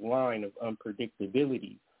straight line of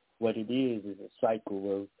unpredictability. What it is a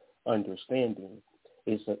cycle of understanding.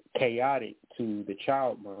 It's chaotic to the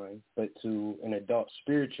child mind, but to an adult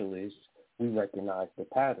spiritualist, we recognize the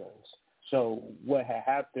patterns. So what had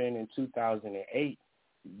happened in 2008,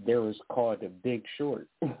 there was called the Big Short,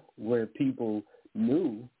 where people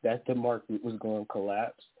knew that the market was going to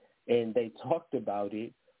collapse, and they talked about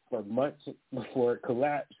it for months before it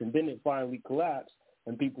collapsed, and then it finally collapsed,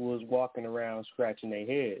 and people was walking around scratching their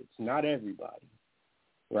heads. Not everybody,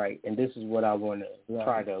 right? And this is what I want to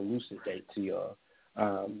try to elucidate to y'all.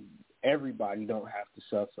 Everybody don't have to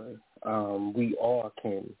suffer. We all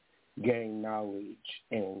can gain knowledge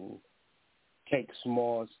and take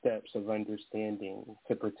small steps of understanding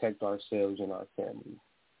to protect ourselves and our families.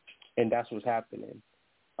 And that's what's happening.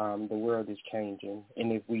 The world is changing.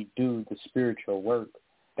 And if we do the spiritual work,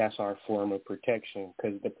 that's our form of protection,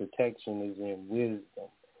 because the protection is in wisdom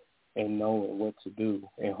and knowing what to do.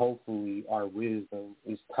 And hopefully our wisdom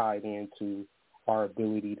is tied into our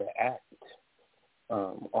ability to act,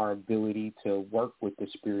 our ability to work with the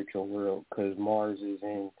spiritual world, because Mars is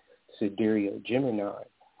in Sidereal Gemini.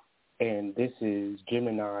 And this is,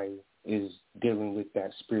 Gemini is dealing with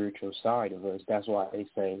that spiritual side of us. That's why they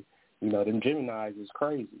say, them Geminis is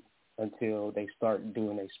crazy. until they start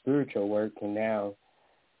doing their spiritual work. And now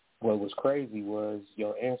what was crazy was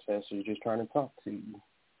your ancestors just trying to talk to you,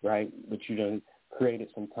 right? But you done created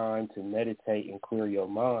some time to meditate and clear your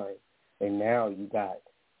mind, and now you got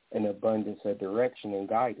an abundance of direction and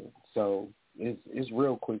guidance. So it's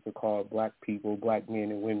real quick to call black people, black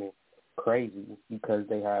men and women, crazy because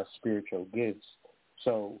they have spiritual gifts.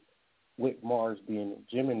 So with Mars being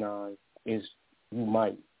a Gemini, is you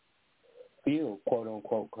might feel quote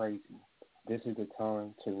unquote crazy. This is the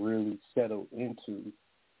time to really settle into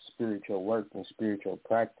spiritual work and spiritual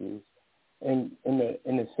practice. And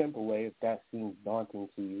in a simple way, if that seems daunting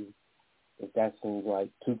to you, if that seems like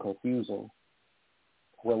too confusing,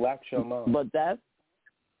 relax your mind. But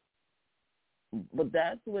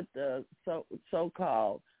that's what the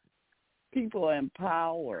so-called people in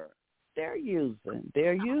power, they're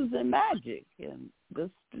using magic and the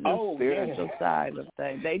spiritual side of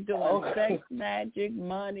things. They doing sex magic,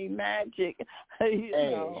 money magic, you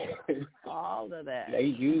know, all of that. They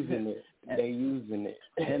using it.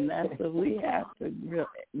 And that's what we have to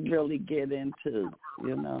really get into,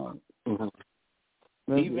 you know.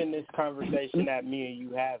 Mm-hmm. Even this conversation that me and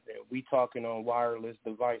you having, we talking on wireless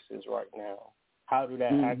devices right now. How do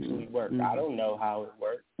that actually work? I don't know how it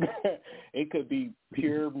works. It could be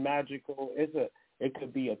pure magical. It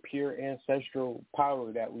could be a pure ancestral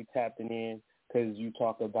power that we tapping in, because you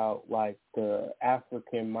talk about like the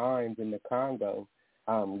African mines in the Congo.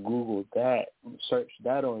 Google that, search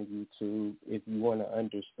that on YouTube if you want to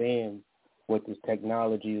understand what this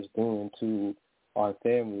technology is doing to our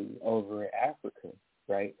family over in Africa,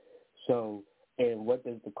 right? So, and what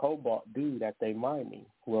does the cobalt do that they mining?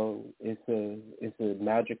 Well, it's a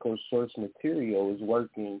magical source material. Is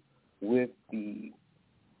working with the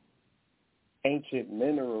ancient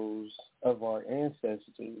minerals of our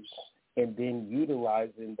ancestors, and then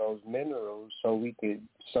utilizing those minerals so we could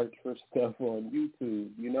search for stuff on YouTube,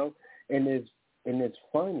 you know? And it's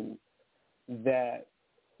funny that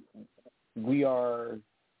we are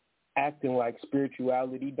acting like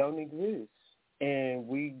spirituality don't exist. And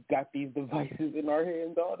we got these devices in our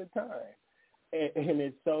hands all the time. And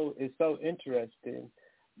it's so interesting.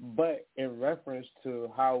 But in reference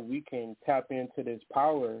to how we can tap into this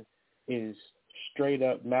power is straight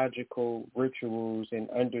up magical rituals and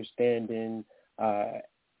understanding,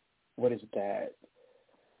 what is that?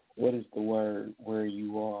 What is the word where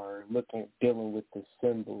you are dealing with the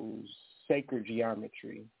symbols, sacred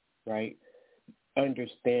geometry, right?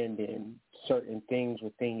 Understanding certain things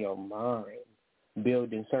within your mind,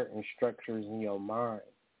 building certain structures in your mind.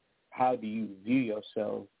 How do you view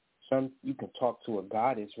yourself? You can talk to a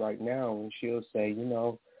goddess right now and she'll say, you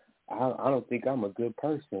know, I don't think I'm a good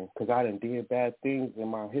person because I done did bad things in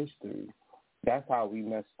my history. That's how we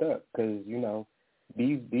messed up, because, you know,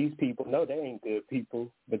 these people know they ain't good people,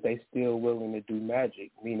 but they still willing to do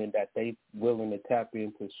magic, meaning that they willing to tap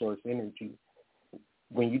into source energy.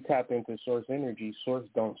 When you tap into source energy, source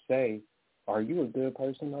don't say, are you a good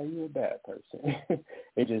person or are you a bad person?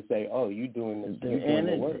 It just say, oh, you doing this, you doing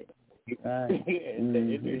the work. Right. The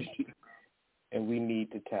energy. And we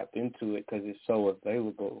need to tap into it because it's so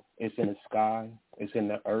available. It's in the sky, it's in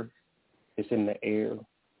the earth, it's in the air,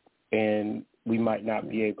 and we might not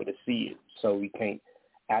be able to see it, so we can't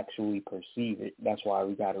actually perceive it. That's why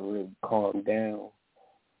we got to really calm down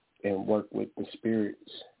and work with the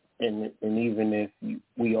spirits. And even if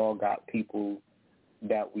we all got people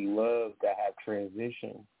that we love that have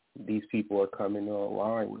transitioned, these people are coming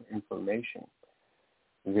online with information.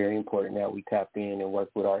 Very important that we tap in and work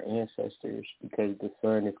with our ancestors, because the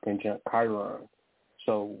sun is conjunct Chiron.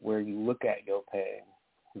 So where you look at your pain,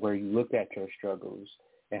 where you look at your struggles,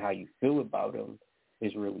 and how you feel about them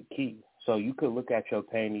is really key. So you could look at your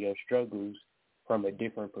pain and your struggles from a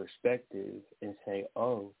different perspective and say,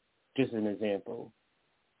 oh, just an example,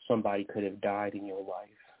 somebody could have died in your life,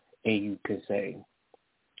 and you could say,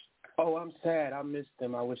 oh, I'm sad, I miss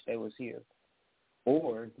them, I wish they was here.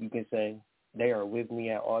 Or you can say, they are with me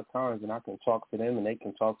at all times, and I can talk to them, and they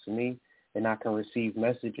can talk to me, and I can receive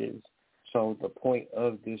messages. So the point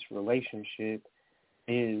of this relationship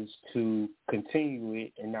is to continue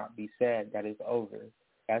it and not be sad that it's over.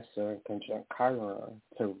 That's Sun conjunct Chiron,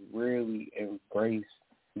 to really embrace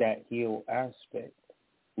that healed aspect,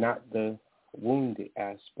 not the wounded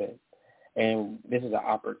aspect. And this is an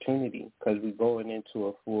opportunity, because we're going into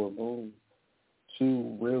a full moon,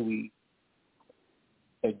 to really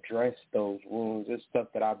address those wounds. It's stuff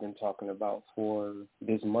that I've been talking about for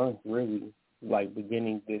this month, really, like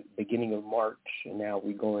beginning of March, and now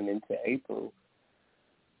we're going into April.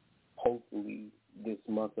 Hopefully this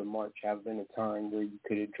month of March has been a time where you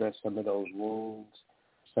could address some of those wounds,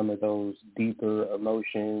 some of those deeper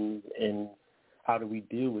emotions and how do we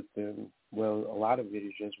deal with them? Well, a lot of it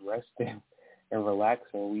is just resting and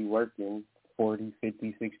relaxing. We working 40,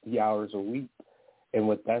 50, 60 hours a week. And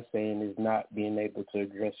what that's saying is not being able to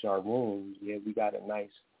address our wounds. Yeah, we got a nice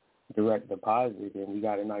direct deposit and we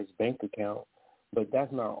got a nice bank account, but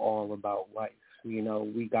that's not all about life. You know,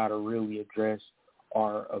 we got to really address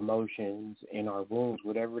our emotions and our wounds,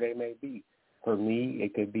 whatever they may be. For me,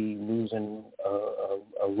 it could be losing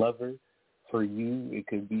a lover. For you, it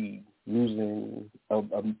could be losing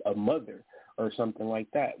a mother or something like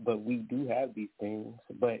that. But we do have these things.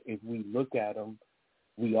 But if we look at them,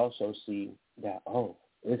 we also see that, oh,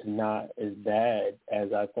 it's not as bad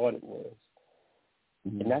as I thought it was.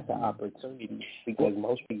 And that's an opportunity because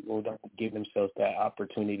most people don't give themselves that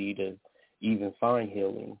opportunity to even find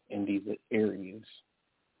healing in these areas.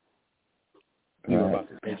 Right.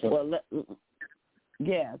 Well,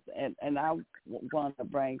 yes, and I want to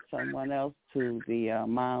bring someone else to the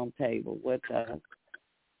round table with us.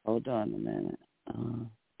 Hold on a minute.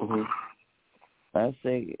 Let's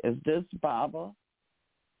see. Is this Baba?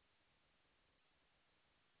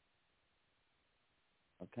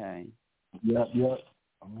 Okay. Yep.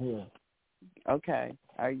 I'm here. Okay.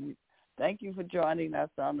 Thank you for joining us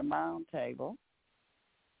on the round table.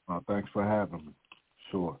 Thanks for having me.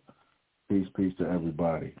 Sure. Peace to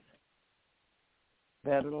everybody.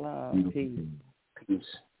 Better love. Beautiful. Peace.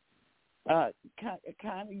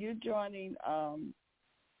 Connie, you're joining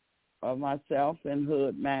myself and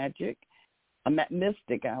Hood Magic.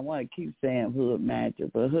 Mystic. I want to keep saying Hood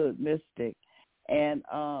Magic, but Hood Mystic. And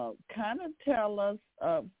kind of tell us,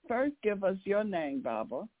 first give us your name,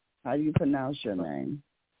 Baba. How do you pronounce your name?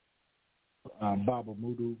 Baba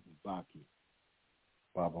Moudo Baqi.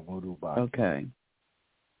 Baba Moudo Baqi. Okay.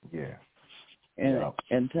 Yeah.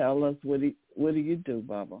 And tell us, what do you do,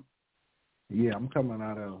 Baba? Yeah, I'm coming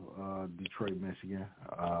out of Detroit, Michigan.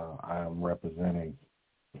 I am representing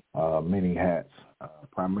many hats,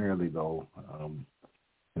 primarily, though,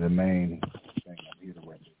 the main thing I'm here to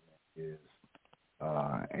represent is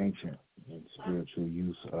ancient and spiritual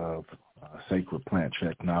use of sacred plant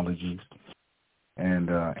technologies and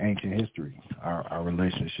ancient history, our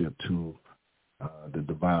relationship to the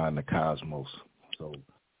divine, the cosmos. So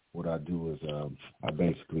what I do is I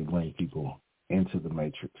basically bring people into the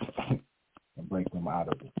matrix and break them out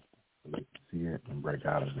of it so they can see it and break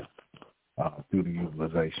out of it through the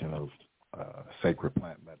utilization of sacred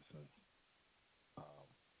plant medicine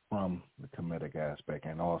from the comedic aspect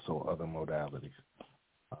and also other modalities.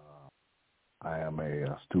 I am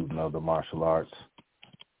a student of the martial arts.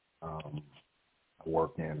 I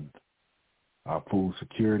work in food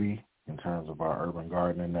security in terms of our urban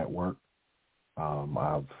gardening network.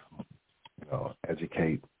 I've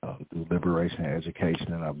educate through liberation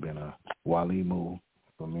education. I've been a walimu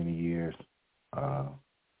for many years.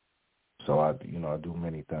 So I do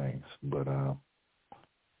many things, but I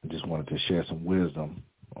just wanted to share some wisdom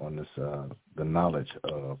on this, the knowledge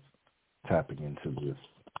of tapping into this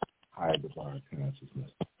higher divine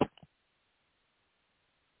consciousness.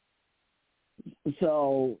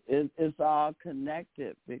 So it's all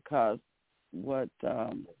connected because what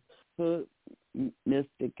Hood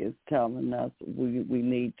Mystic is telling us, we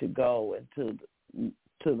need to go into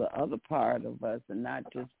the other part of us and not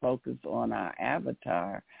just focus on our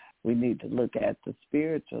avatar. We need to look at the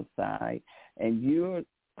spiritual side. And you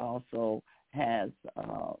also has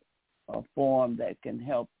a form that can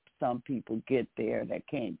help some people get there that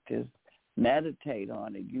can't just meditate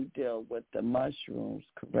on it. You deal with the mushrooms,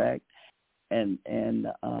 correct? And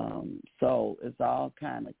so it's all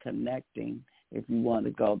kind of connecting if you want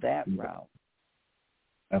to go that route.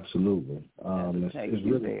 Absolutely. It's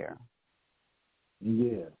really there.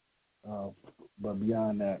 Yeah. But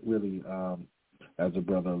beyond that, really, as a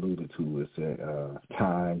brother alluded to, it's a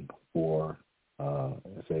time for,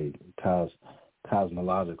 it's a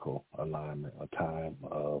cosmological alignment, a time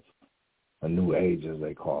of a new age, as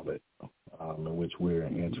they call it, in which we're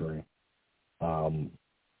entering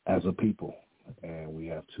as a people. And we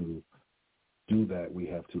have to do that. We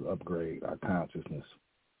have to upgrade our consciousness.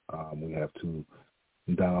 We have to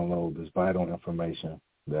download this vital information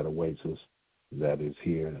that awaits us, that is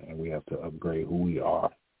here, and we have to upgrade who we are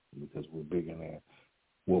because we're bigger than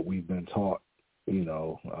what we've been taught. We've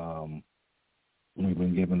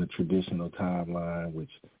been given the traditional timeline, which,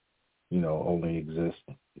 only exists,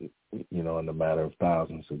 in a matter of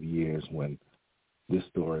thousands of years when this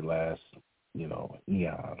story lasts,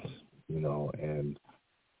 eons, and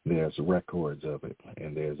there's records of it,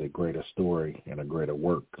 and there's a greater story and a greater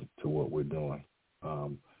work to what we're doing,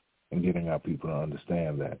 and getting our people to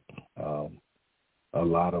understand that. a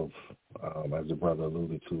lot of, as the brother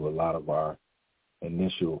alluded to, a lot of our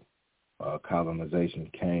initial colonization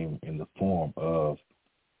came in the form of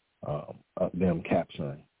them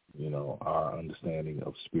capturing, our understanding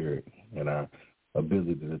of spirit and our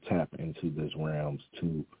ability to tap into these realms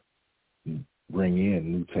to bring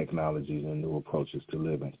in new technologies and new approaches to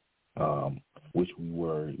living, which we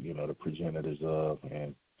were, the progenitors of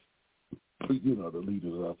and, the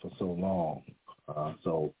leaders of for so long.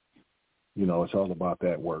 So, it's all about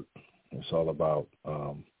that work. It's all about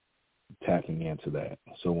tapping into that.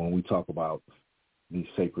 So when we talk about these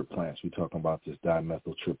sacred plants, we're talking about this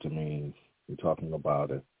dimethyltryptamine. We're talking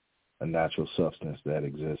about a natural substance that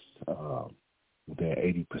exists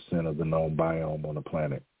within 80% of the known biome on the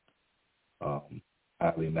planet.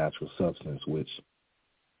 Highly natural substance, which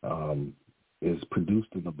is produced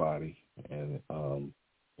in the body and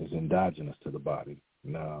is endogenous to the body.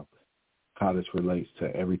 Now, how this relates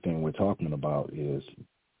to everything we're talking about is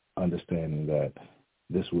understanding that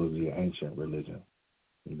this was the ancient religion.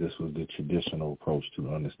 This was the traditional approach to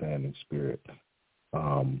understanding spirit.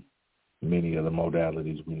 Many of the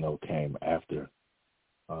modalities we know came after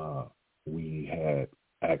we had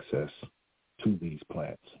access to these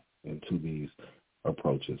plants and to these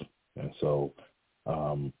approaches. And so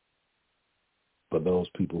for those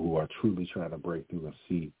people who are truly trying to break through and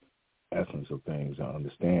see essence of things and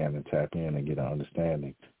understand and tap in and get an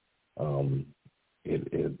understanding,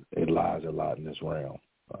 it lies a lot in this realm.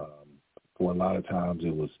 For a lot of times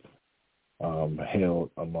it was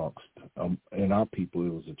held amongst, in our people,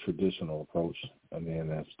 it was a traditional approach. And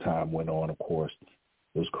then as time went on, of course,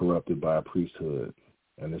 it was corrupted by a priesthood.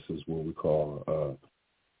 And this is what we call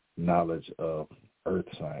knowledge of earth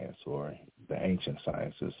science or the ancient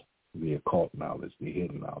sciences, the occult knowledge, the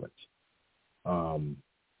hidden knowledge.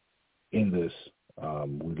 In this,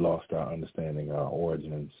 we lost our understanding, our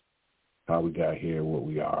origins, how we got here, what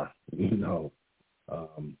we are, and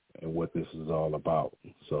what this is all about.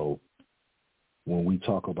 So when we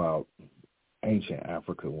talk about ancient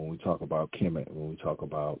Africa, when we talk about Kemet, when we talk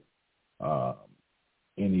about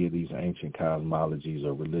any of these ancient cosmologies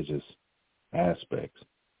or religious aspects,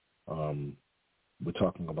 we're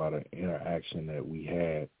talking about an interaction that we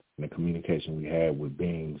had and the communication we had with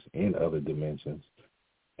beings in other dimensions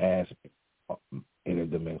as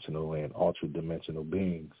interdimensional and ultra-dimensional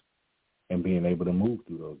beings, and being able to move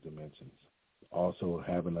through those dimensions. Also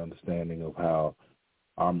have an understanding of how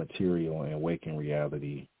our material and waking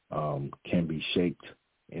reality can be shaped,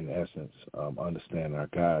 in essence, understanding our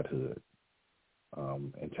godhood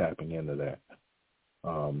and tapping into that.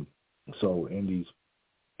 So in these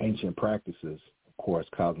ancient practices, of course,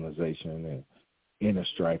 colonization and inner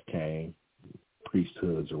strife came,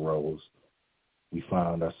 priesthoods arose. We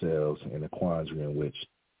found ourselves in a quandary in which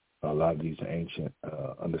a lot of these ancient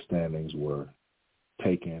understandings were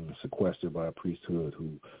taken, sequestered by a priesthood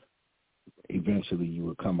who eventually you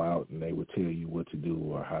would come out and they would tell you what to do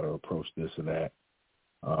or how to approach this or that.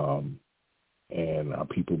 And our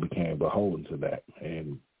people became beholden to that,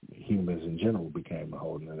 and humans in general became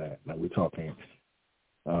beholden to that. Now we're talking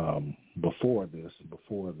before this,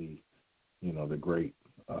 before the, the great,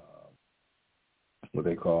 what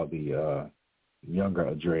they call the Younger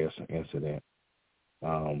Andreas incident.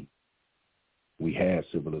 We had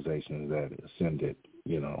civilizations that ascended,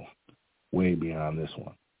 way beyond this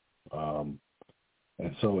one.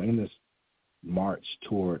 And so in this march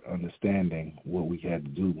toward understanding what we had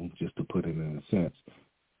to do, just to put it in a sense,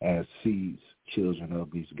 as seeds, children of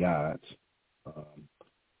these gods,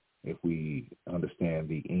 if we understand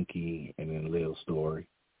the Enki and Enlil story,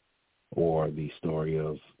 or the story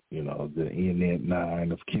of, the Enid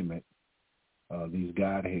Nine of Kemet, these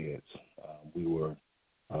godheads, we were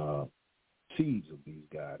seeds of these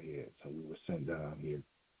godheads, and we were sent down here,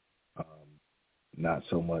 not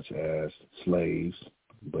so much as slaves,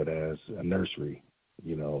 but as a nursery,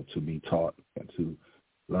 to be taught and to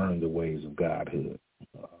learn the ways of godhood.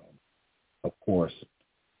 Of course,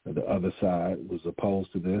 the other side was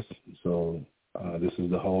opposed to this, so this is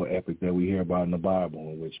the whole epic that we hear about in the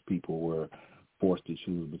Bible, in which people were forced to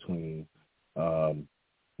choose between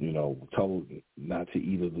told not to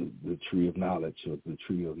eat of the tree of knowledge, or the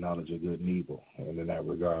tree of knowledge of good and evil. And in that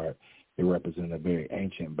regard, it represented a very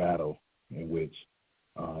ancient battle in which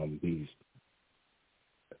these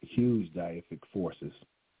huge deific forces,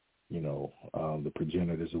 the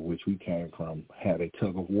progenitors of which we came from, had a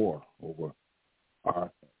tug of war over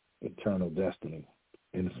our eternal destiny.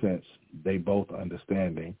 In a sense, they both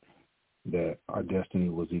understanding that our destiny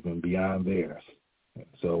was even beyond theirs.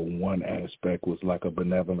 So one aspect was like a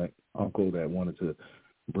benevolent uncle that wanted to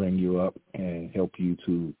bring you up and help you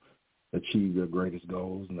to achieve your greatest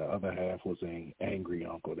goals, and the other half was an angry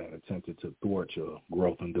uncle that attempted to thwart your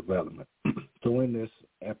growth and development. So in this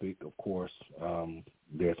epic, of course,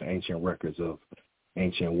 there's ancient records of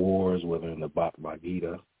ancient wars, whether in the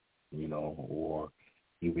Baqi, or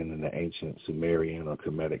even in the ancient Sumerian or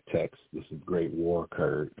Kemetic texts. This great war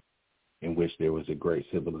occurred in which there was a great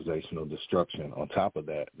civilizational destruction. On top of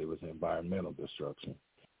that, there was environmental destruction,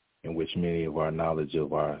 in which many of our knowledge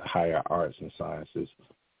of our higher arts and sciences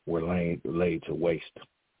were laid to waste.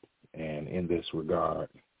 And in this regard,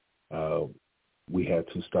 we had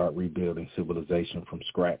to start rebuilding civilization from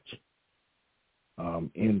scratch.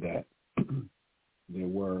 In that, there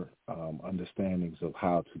were understandings of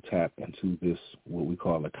how to tap into this, what we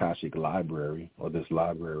call Akashic library, or this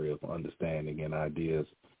library of understanding and ideas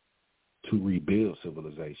to rebuild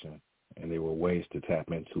civilization. And there were ways to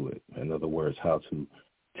tap into it. In other words, how to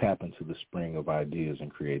tap into the spring of ideas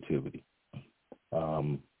and creativity.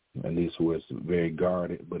 And this was very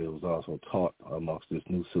guarded, but it was also taught amongst this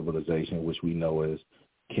new civilization, which we know as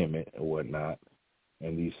Kemet or whatnot,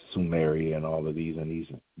 and these Sumeria and all of these, and these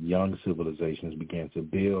young civilizations began to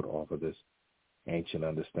build off of this ancient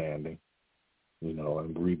understanding,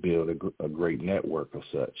 and rebuild a great network of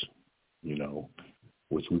such,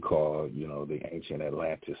 which we call, the ancient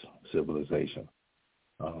Atlantis civilization.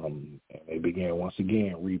 And they began once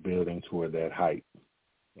again rebuilding toward that height.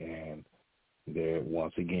 And there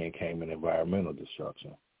once again came an environmental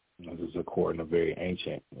destruction. This is according to very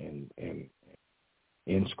ancient and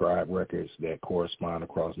inscribed records that correspond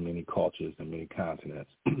across many cultures and many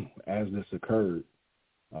continents. As this occurred,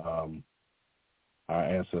 our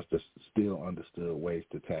ancestors still understood ways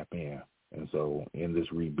to tap in. And so in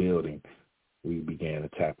this rebuilding, we began to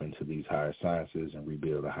tap into these higher sciences and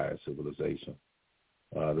rebuild a higher civilization.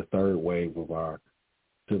 The third wave of our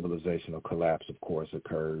civilizational collapse, of course,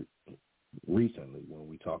 occurred recently when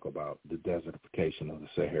we talk about the desertification of the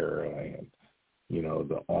Sahara and,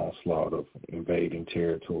 the onslaught of invading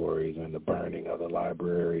territories and the burning of the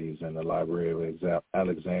libraries and the Library of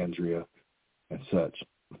Alexandria and such.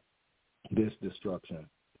 This destruction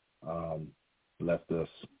left us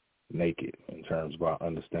naked in terms of our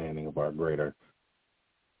understanding of our greater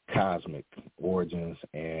cosmic origins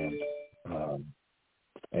and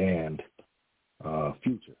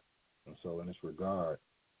future. And so in this regard,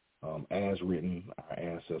 as written, our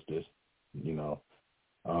ancestors,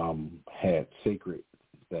 had sacred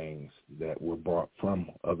things that were brought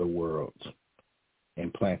from other worlds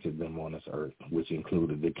and planted them on this earth, which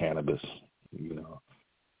included the cannabis,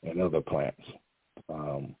 and other plants,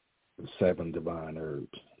 7 divine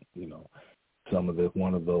herbs,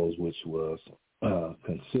 one of those which was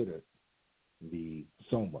considered the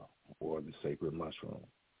soma, or the sacred mushroom.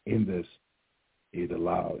 In this, it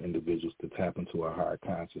allowed individuals to tap into a higher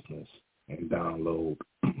consciousness and download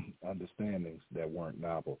understandings that weren't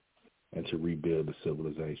novel and to rebuild the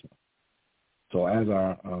civilization. So as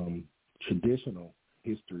our traditional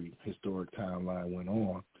historic timeline went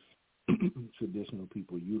on, traditional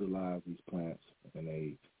people utilized these plants and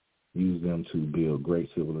they used them to build great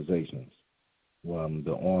civilizations.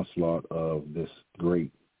 The onslaught of this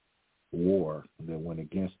great war that went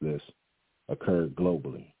against this occurred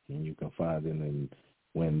globally, and you can find it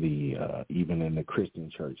when even in the Christian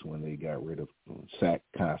church, when they got rid of sacked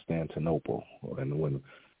Constantinople, and when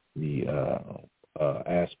the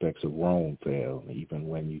aspects of Rome fell, even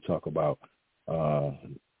when you talk about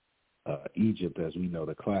Egypt, as we know,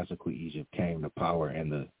 the classical Egypt came to power,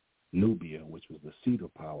 and the Nubia, which was the seat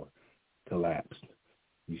of power, collapsed.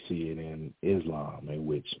 You see it in Islam, in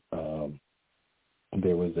which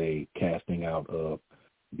there was a casting out of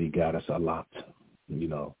the goddess Alat.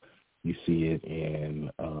 You see it in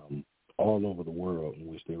all over the world, in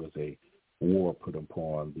which there was a war put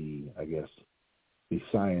upon the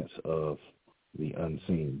science of the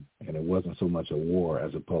unseen. And it wasn't so much a war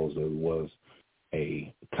as opposed to it was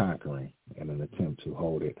a conquering and an attempt to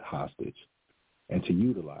hold it hostage and to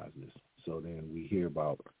utilize this. So then we hear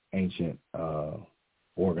about ancient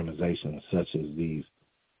organizations such as these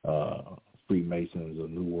Freemasons or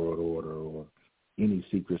New World Order, or any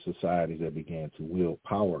secret societies that began to wield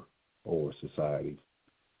power over society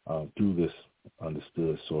through this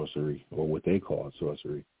understood sorcery, or what they call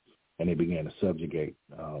sorcery, and they began to subjugate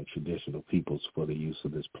traditional peoples for the use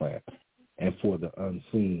of this plant and for the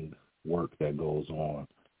unseen work that goes on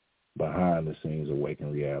behind the scenes of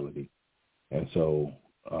waking reality. And so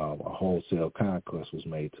a wholesale conquest was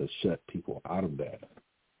made to shut people out of that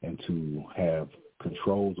and to have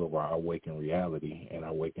controls over our waking reality and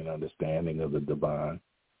our waking understanding of the divine.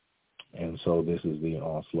 And so this is the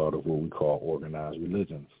onslaught of what we call organized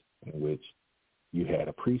religions, in which You had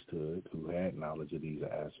a priesthood who had knowledge of these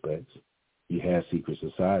aspects. You had secret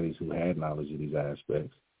societies who had knowledge of these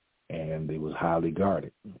aspects, and it was highly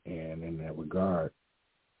guarded. And in that regard,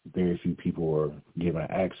 very few people were given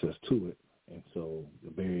access to it. And so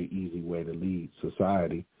a very easy way to lead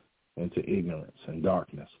society into ignorance and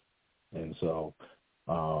darkness. And so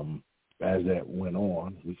as that went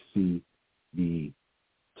on, we see the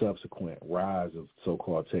subsequent rise of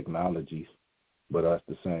so-called technologies, but at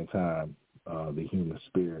the same time, the human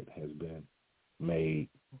spirit has been made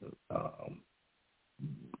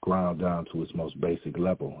ground down to its most basic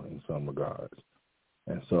level in some regards.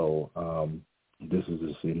 And so this is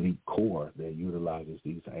this elite core that utilizes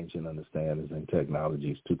these ancient understandings and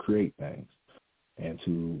technologies to create things and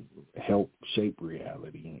to help shape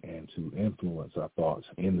reality and to influence our thoughts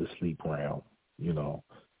in the sleep realm, you know.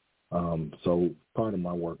 So part of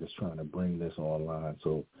my work is trying to bring this online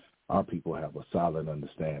so our people have a solid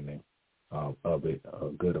understanding of it, a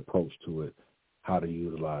good approach to it, how to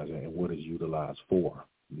utilize it, and what it's utilized for.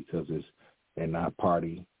 Because they're not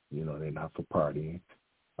party, you know, they're not for partying.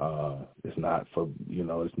 It's not for, you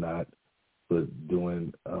know, it's not for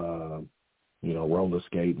doing, you know, roller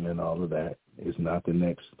skating and all of that. It's not the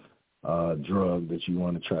next drug that you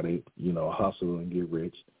want to try to, you know, hustle and get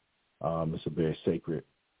rich. It's a very sacred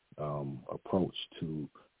approach to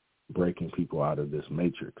breaking people out of this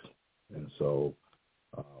matrix. And so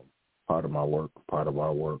part of my work, part of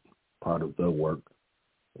our work, part of the work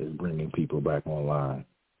is bringing people back online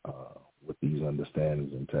with these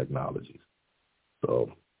understandings and technologies.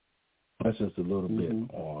 So that's just a little bit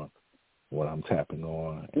on what I'm tapping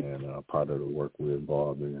on and part of the work we're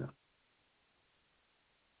involved in.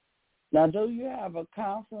 Now, do you have a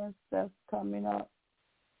conference that's coming up?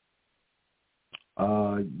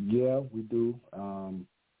 Yeah, we do.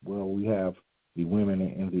 Well, we have the Women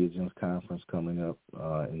in Entheogens Conference coming up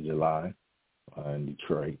in July in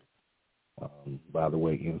Detroit. By the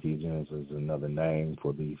way, entheogens is another name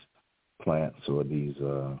for these plants or these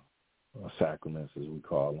sacraments, as we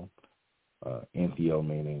call them. Entheo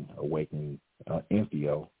meaning awakening,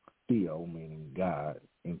 entheo, theo meaning God,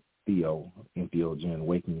 entheogen,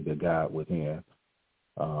 awakening the God within.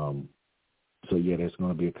 So yeah, there's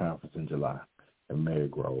going to be a conference in July in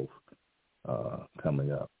Marygrove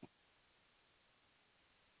coming up.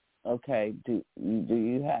 Okay. Do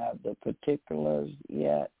you have the particulars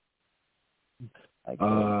yet? Like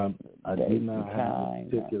I do not have time,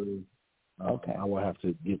 the particulars. Okay. I will have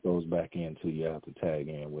to get those back into you. I have to tag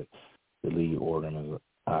in with the lead organizer,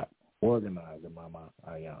 Mama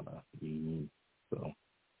Ayana. So,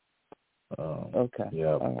 okay.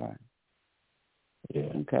 Yeah. All right.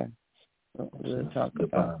 Yeah. Okay. We'll talk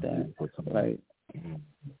about that. Right.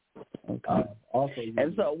 Okay. Also,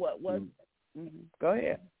 and so what? Go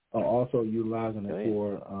ahead. Also utilizing it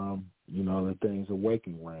for, you know, the things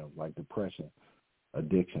awakening realms like depression,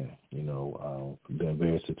 addiction. You know, been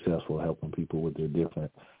very successful helping people with their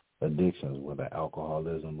different addictions, whether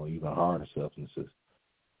alcoholism or even harder substances.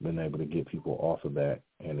 Been able to get people off of that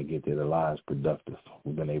and to get their lives productive.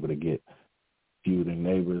 We've been able to get feuding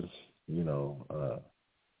neighbors, you know,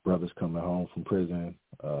 brothers coming home from prison,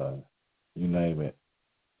 you name it,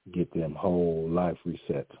 get them whole life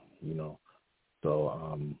reset, you know.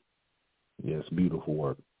 So, yeah, it's beautiful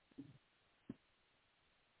work.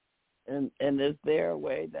 And is there a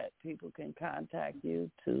way that people can contact you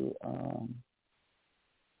to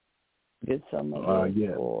get some of this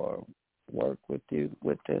or work with you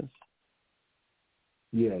with this?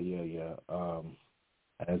 Yeah.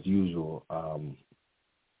 As usual,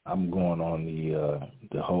 I'm going on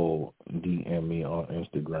the whole DM me on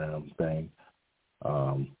Instagram thing.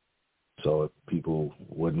 So if people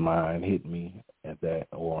wouldn't mind, hit me at that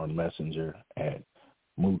or on Messenger at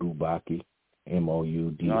Moudo Baqi,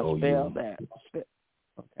 Moudou. Now spell that.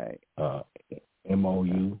 Okay.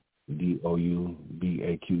 Moudou Baqui. Moudou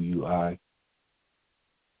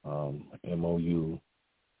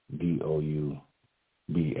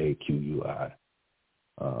Baqui.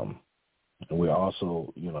 And we're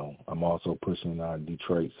also, you know, I'm also pushing our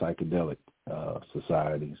Detroit Psychedelic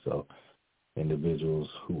Society. So individuals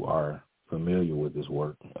who are familiar with this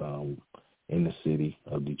work in the city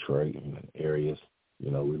of Detroit and areas,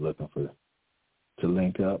 you know, we're looking to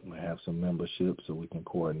link up and have some membership so we can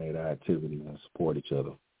coordinate our activities and support each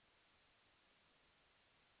other.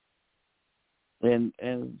 And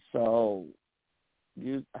so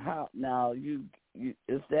is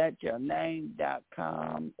that your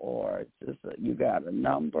name.com or is this you got a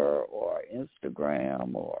number or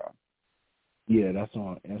Instagram or? Yeah, that's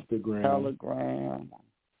on Instagram, Telegram,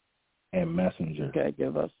 and Messenger. Okay,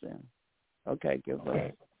 give us them. Okay, give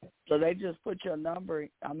us. So they just put your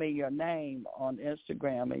your name on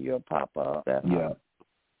Instagram, and you'll pop up. Yeah.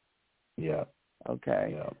 Yeah.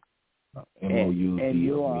 Okay. Yeah.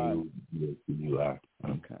 MOUDUI.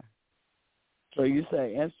 Okay. So you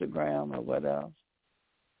say Instagram or what else?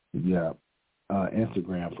 Yeah.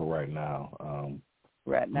 Instagram for right now.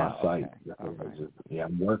 Right now. My site. Okay.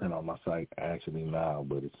 I'm working on my site actually now,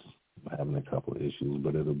 but it's having a couple of issues,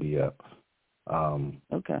 but it'll be up.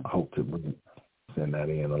 Okay. I hope to send that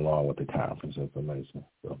in along with the conference information.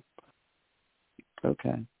 So.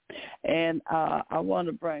 Okay. And I want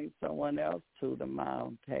to bring someone else to the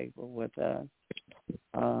round table with us.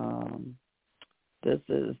 This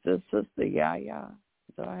is Sister Yaya.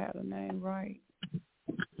 Do I have the name right?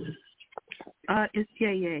 It's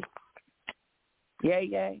Yaya.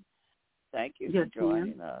 Yaya. Thank you for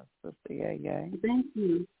joining us, Sister Yaya. Thank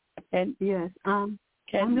you. And yes, I'm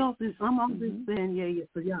always saying Yaya.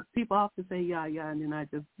 So people often say Yaya, and then I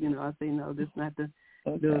just I say no, this is not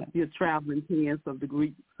your traveling pants of the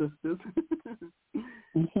Greek sisters.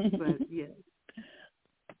 But yes.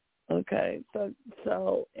 Okay,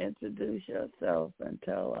 so introduce yourself and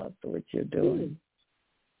tell us what you're doing.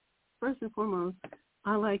 First and foremost,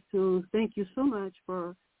 I'd like to thank you so much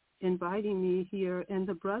for inviting me here, and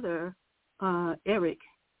the brother, Eric,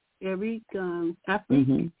 he's the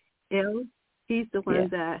one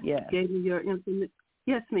that gave me your information.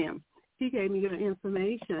 Yes, ma'am. He gave me your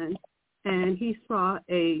information, and he saw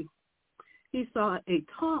a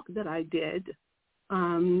talk that I did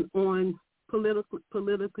on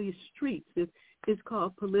Politically Streets. It's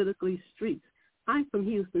called Politically Streets. I'm from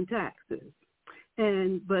Houston, Texas.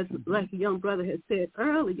 But like a young brother had said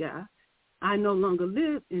earlier, I no longer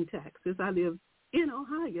live in Texas. I live in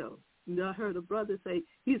Ohio. I heard a brother say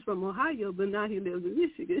he's from Ohio, but now he lives in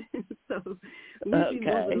Michigan. So we be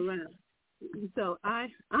moving around. So I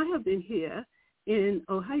have been here in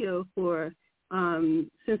Ohio for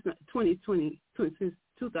since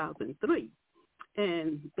 2003.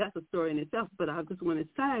 And that's a story in itself, but I just want to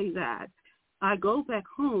say that I go back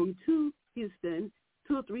home to Houston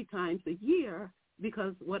 2 or 3 times a year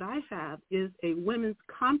because what I have is a women's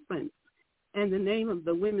conference, and the name of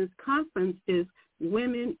the women's conference is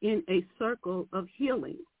Women in a Circle of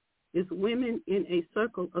Healing. It's Women in a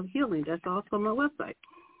Circle of Healing. That's also on my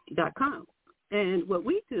website.com. And what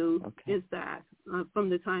we do is that from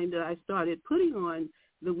the time that I started putting on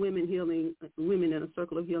the Women in a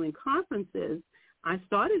Circle of Healing conferences, I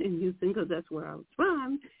started in Houston because that's where I was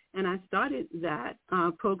from, and I started that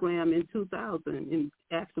program in 2000,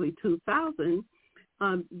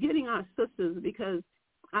 getting our sisters, because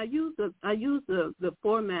I use the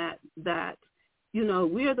format that,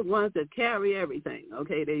 we're the ones that carry everything,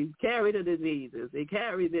 okay? They carry the diseases. They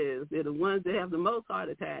carry this. They're the ones that have the most heart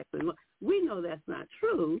attacks. And we know that's not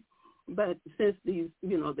true, but since these,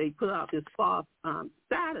 they put out this false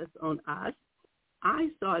status on us,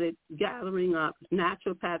 I started gathering up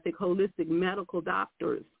naturopathic, holistic medical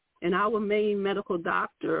doctors. And our main medical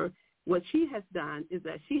doctor, what she has done is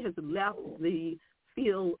that she has left the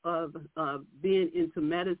field of being into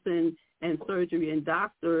medicine and surgery and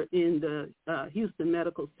doctor in the Houston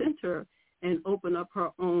Medical Center and opened up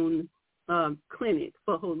her own clinic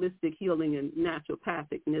for holistic healing and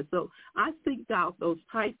naturopathicness. So I seeked out those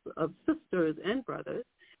types of sisters and brothers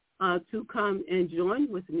to come and join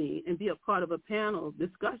with me and be a part of a panel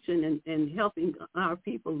discussion and helping our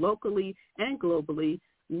people locally and globally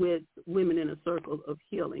with Women in a Circle of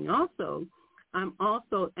Healing. Also, I'm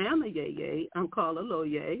also a Yeye. I'm called a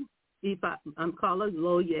Loye. I'm called a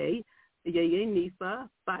Loye. Yeye Nifa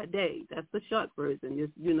Fade. That's the short version.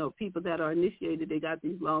 It's, people that are initiated, they got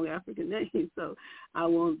these long African names, so I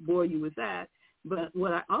won't bore you with that. But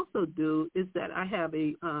what I also do is that I have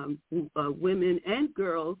a women and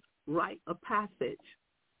girls rite of passage.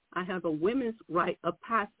 I have a women's rite of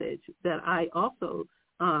passage that I also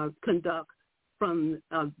conduct from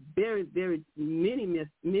very, very many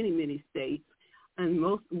states, and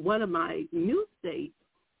one of my new states,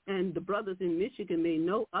 and the brothers in Michigan may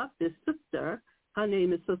know of this sister. Her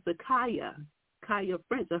name is Sister Kaya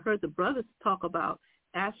French. I heard the brothers talk about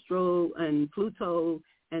Astro and Pluto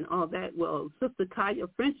and all that. Well, Sister Kaya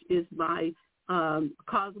French is my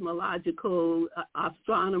cosmological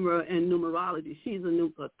astronomer and numerologist. She's a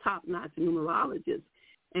top-notch numerologist,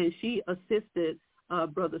 and she assisted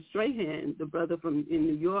Brother Strahan, the brother in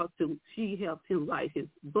New York. She helped him write his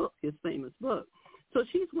book, his famous book. So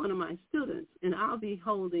she's one of my students, and I'll be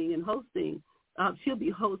hosting, she'll be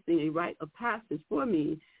hosting a rite of passage for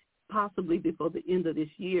me, possibly before the end of this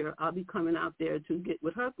year. I'll be coming out there to get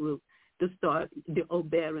with her group to start the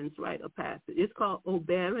Oberon's Rite of Passage. It's called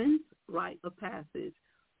Oberon's Rite of Passage.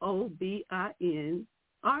 Obinrin,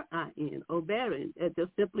 Oberin. It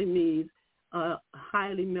just simply means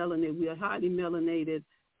highly melanated. We are highly melanated,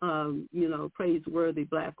 praiseworthy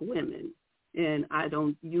black women. And I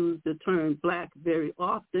don't use the term black very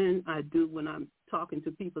often. I do when I'm talking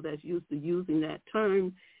to people that's used to using that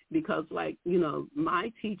term because,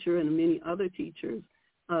 my teacher and many other teachers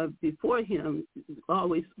before him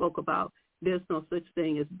always spoke about there's no such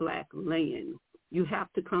thing as black land. You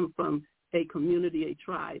have to come from a community, a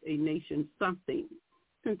tribe, a nation, something.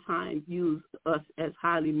 Sometimes use us as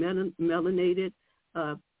highly melanated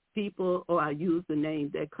people, or I use the name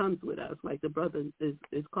that comes with us, like the brother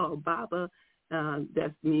is called Baba.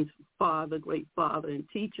 That means father, great father, and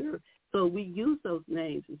teacher. So we use those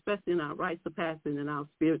names, especially in our rites of passage and in our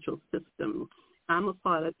spiritual system. I'm a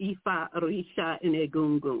part of Ifa, Orisha, and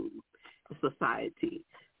Egungun society.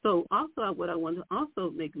 So also what I want to also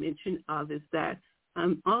make mention of is that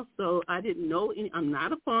I didn't know I'm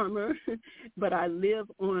not a farmer, but I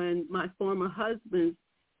live on my former husband's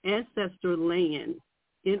ancestor land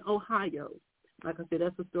in Ohio. Like I said,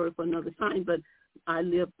 that's a story for another time, but I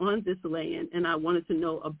live on this land, and I wanted to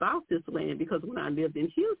know about this land because when I lived in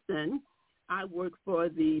Houston, I worked for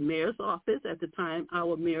the mayor's office. At the time,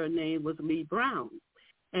 our mayor name was Lee Brown,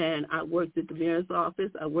 and I worked at the mayor's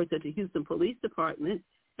office. I worked at the Houston Police Department,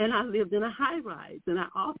 and I lived in a high-rise. And I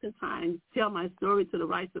oftentimes tell my story to the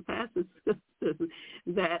rites of passage sisters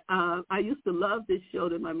that I used to love this show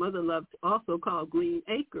that my mother loved, also called Green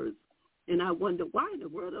Acres. And I wondered, why in the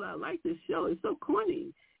world did I like this show? It's so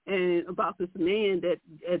corny. And about this man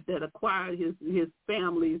that acquired his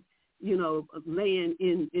family's, land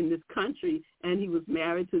in this country, and he was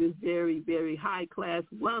married to this very, very high-class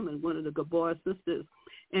woman, one of the Gabor sisters,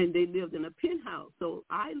 and they lived in a penthouse. So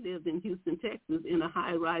I lived in Houston, Texas, in a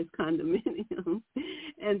high-rise condominium.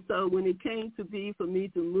 And so when it came to be for me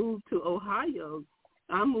to move to Ohio,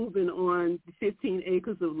 I'm moving on 15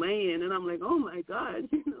 acres of land, and I'm like, oh, my God,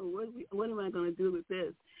 what am I going to do with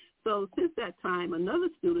this? So since that time, another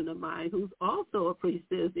student of mine who's also a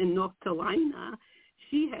priestess in North Carolina,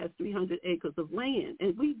 she has 300 acres of land,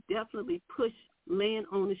 and we definitely push land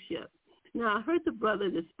ownership. Now, I heard the brother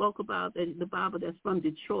that spoke about the Bible that's from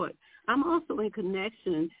Detroit. I'm also in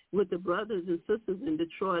connection with the brothers and sisters in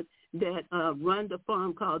Detroit that run the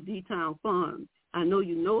farm called D-Town Farm. I know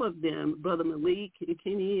you know of them, Brother Malik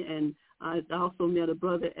Kinney, and I also met a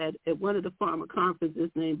brother at one of the farmer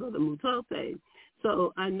conferences named Brother Moudo.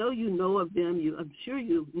 So I know you know of them. I'm sure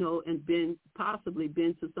you know and possibly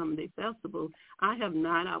been to some of their festivals. I have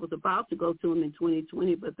not. I was about to go to them in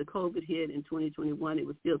 2020, but the COVID hit in 2021. It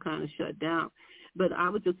was still kind of shut down. But I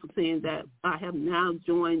was just saying that I have now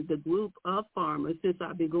joined the group of farmers since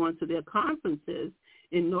I've been going to their conferences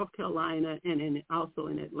in North Carolina and also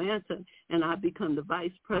in Atlanta, and I've become the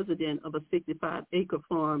vice president of a 65-acre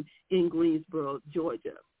farm in Greensboro,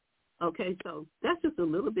 Georgia. Okay, so that's just a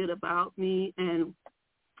little bit about me, and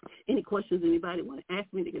any questions anybody want to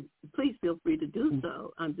ask me, they can, please feel free to do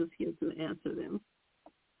so. I'm just here to answer them.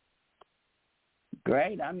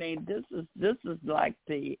 Great. I mean, this is like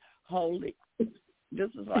the Holy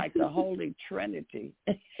Trinity.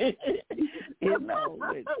 With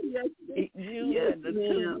you and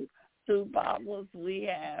the two Bibles we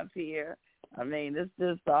have here. I mean, it's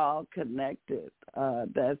just all connected.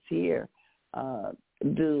 That's here.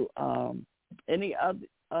 Do any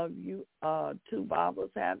of you two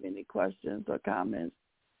Bibles have any questions or comments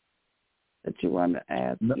that you want to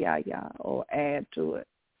ask or add to it?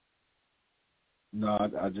 No,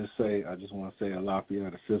 I just want to say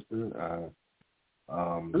Alafia, the sister.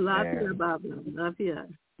 Alafia, Baba. Alafia.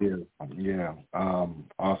 Yeah.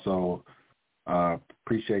 Also,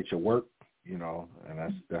 appreciate your work, and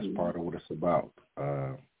that's part of what it's about,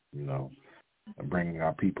 bringing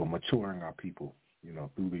our people, maturing our people,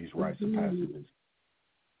 through these rites and passages.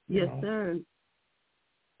 Yes, sir.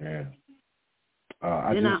 Yeah.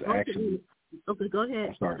 Okay, go ahead.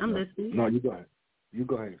 I'm sorry. I'm listening. No, you go ahead. You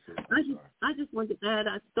go ahead, sis. I just wanted to add,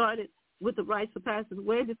 I started with the rites of passage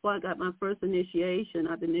way before I got my first initiation.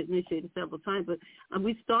 I've been initiated several times, but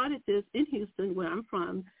we started this in Houston, where I'm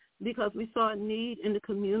from, because we saw a need in the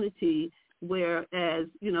community. Whereas,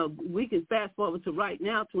 we can fast forward to right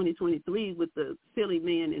now, 2023, with the silly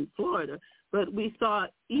man in Florida. But we saw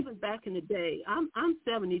even back in the day. I'm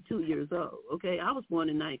 72 years old. Okay, I was born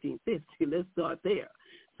in 1950. Let's start there.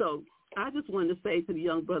 So I just wanted to say to the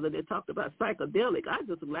young brother that talked about psychedelic, I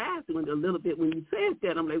just laughed a little bit when you said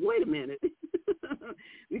that. I'm like, wait a minute,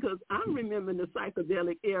 because I'm remembering the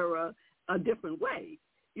psychedelic era a different way.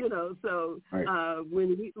 So right.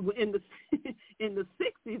 When in the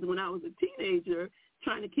 60s, when I was a teenager,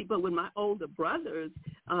 trying to keep up with my older brothers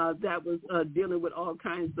that was dealing with all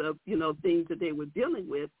kinds of, things that they were dealing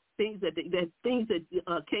with, things that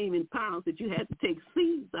came in pounds that you had to take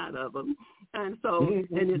seeds out of them. And so, and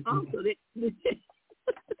then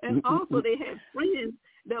also they had friends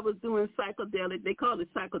that was doing psychedelic. They called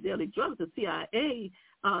it psychedelic drugs. The CIA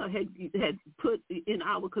had put in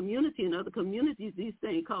our community and other communities these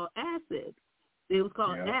things called acid. It was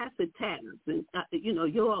called acid tabs. And,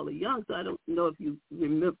 you all are young, so I don't know if you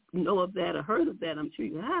know of that or heard of that. I'm sure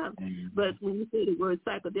you have. Mm-hmm. But when you say the word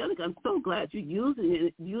psychedelic, I'm so glad you're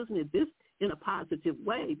using it this in a positive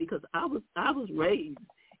way, because I was raised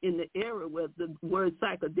in the era where the word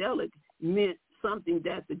psychedelic meant something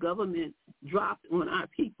that the government dropped on our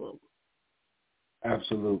people.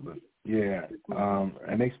 Absolutely. Yeah.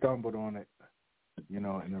 And they stumbled on it, in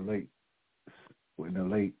the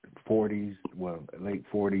late 40s,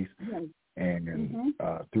 and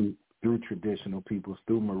through traditional peoples,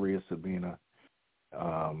 through Maria Sabina,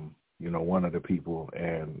 one of the people,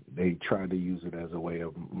 and they tried to use it as a way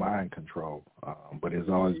of mind control. But it's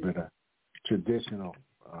always been a traditional,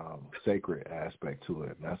 sacred aspect to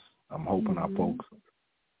it. And I'm hoping our folks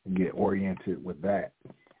get oriented with that,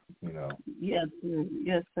 Yes, sir.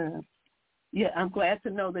 Yes, sir. Yeah, I'm glad to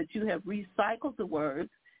know that you have recycled the word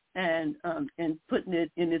and putting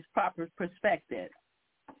it in its proper perspective.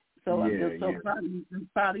 So I'm just so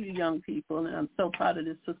proud of you young people, and I'm so proud of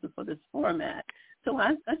this sister for this format. So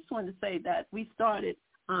I just wanted to say that we started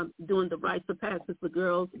doing the Rites of Passage for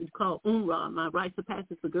Girls. It's called UMRA. My Rites of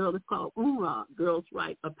Passage for Girls is called UMRA, Girls'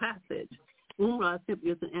 Rite of Passage. UMRA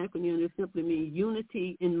simply is an acronym. It simply means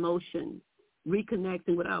Unity in Motion,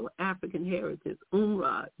 reconnecting with our African heritage.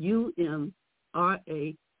 UMRA, UMRAH,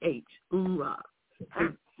 UMRA.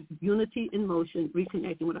 Unity in Motion,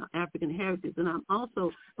 reconnecting with our African heritage. And I'm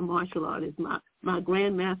also a martial artist. My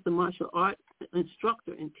grandmaster martial art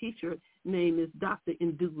instructor and teacher name is Dr.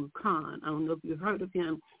 Ndugu Khan. I don't know if you've heard of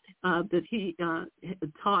him, but he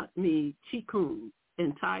taught me Qigong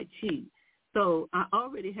and Tai Chi. So I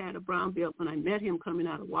already had a brown belt when I met him coming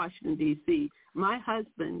out of Washington, D.C. My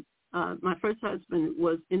husband, my first husband,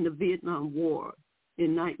 was in the Vietnam War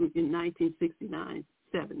in 1969-70.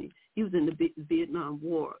 He was in the Vietnam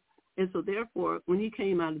War. And so, therefore, when he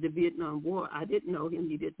came out of the Vietnam War, I didn't know him.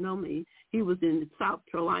 He didn't know me. He was in South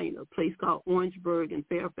Carolina, a place called Orangeburg in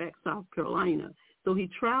Fairfax, South Carolina. So he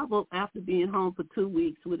traveled after being home for 2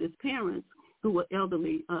 weeks with his parents, who were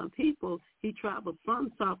elderly people. He traveled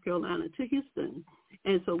from South Carolina to Houston.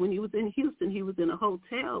 And so when he was in Houston, he was in a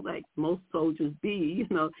hotel like most soldiers be,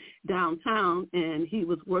 downtown, and he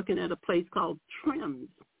was working at a place called TRIMS,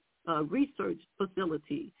 research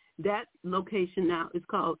facility. That location now is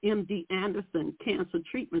called MD Anderson Cancer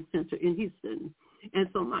Treatment Center in Houston. And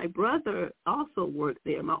so my brother also worked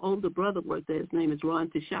there. My older brother worked there. His name is Ron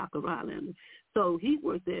Tashaka Rylander. So he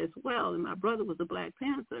worked there as well, and my brother was a Black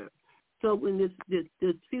Panther. So when this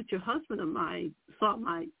future husband of mine saw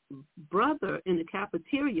my brother in the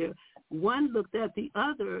cafeteria, one looked at the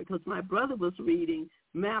other because my brother was reading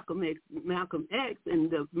Malcolm X,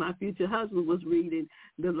 and my future husband was reading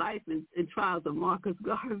The Life and Trials of Marcus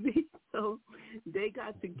Garvey. So they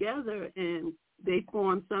got together and they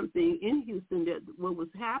formed something in Houston. That what was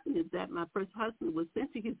happening is that my first husband was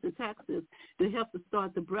sent to Houston, Texas, to help to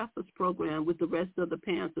start the breakfast program with the rest of the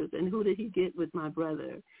Panthers. And who did he get with my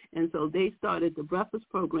brother? And so they started the breakfast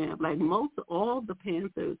program. Like all the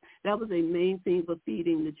Panthers, that was a main thing for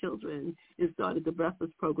feeding the children, and started the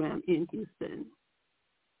breakfast program in Houston.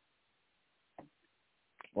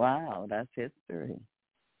 Wow, that's history.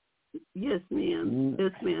 Yes, ma'am.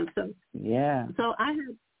 Yes, ma'am. So yeah. So I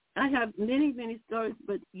have many, many stories,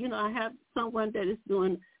 but, I have someone that is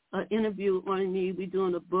doing an interview on me. We're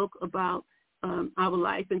doing a book about our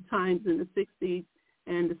life and times in the 60s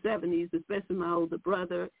and the 70s, especially my older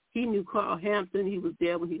brother. He knew Carl Hampton. He was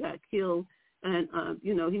there when he got killed. And,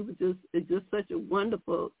 he was just such a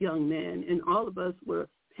wonderful young man. And all of us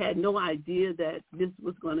had no idea that this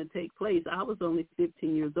was going to take place. I was only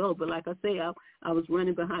 15 years old, but like I say, I was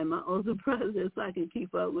running behind my older brother so I can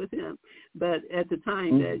keep up with him. But at the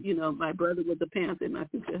time that, my brother was a Panther, my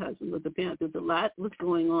future husband was a Panther, a lot was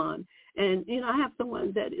going on. And, I have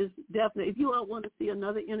someone that is definitely, if you all want to see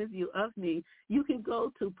another interview of me, you can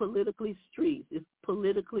go to Politically Streets. It's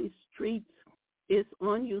Politically Streets. It's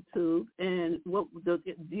on YouTube, and what the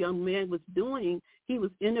young man was doing, he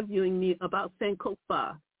was interviewing me about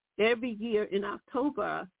Sankofa. Every year in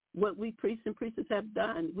October, what we priests and priestesses have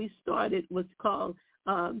done, we started what's called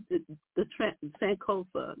the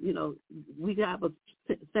Sankofa. We have a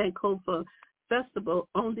Sankofa festival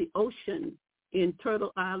on the ocean in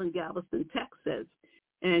Turtle Island, Galveston, Texas.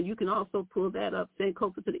 And you can also pull that up.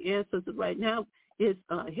 Sankofa to the Ancestors right now is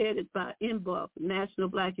headed by NBUF, National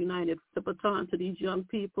Black United, the baton to these young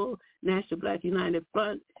people, National Black United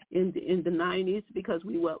Front in the 90s, because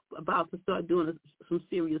we were about to start doing some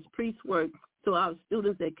serious priest work. So our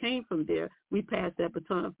students that came from there, we passed that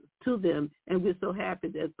baton to them, and we're so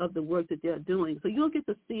happy of the work that they're doing. So you'll get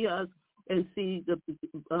to see us and see the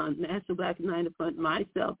National Black United Front,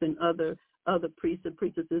 myself, and other priests and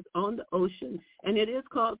priestesses on the ocean. And it is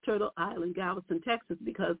called Turtle Island, Galveston, Texas,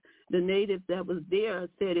 because the natives that was there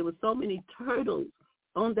said there were so many turtles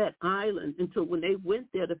on that island until when they went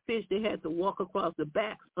there to fish, they had to walk across the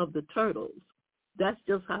backs of the turtles. That's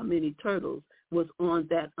just how many turtles was on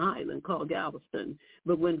that island called Galveston.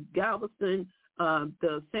 But when Galveston,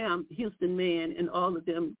 the Sam Houston man and all of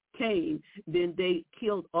them came, then they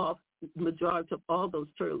killed off the majority of all those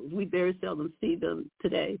turtles. We very seldom see them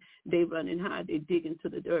today. They run and hide. They dig into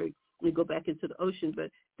the dirt and go back into the ocean. But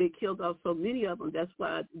they killed off so many of them. That's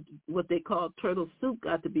why what they call turtle soup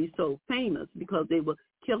got to be so famous, because they were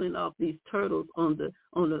killing off these turtles on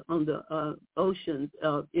the oceans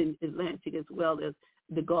in Atlantic as well as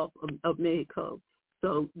the Gulf of Mexico.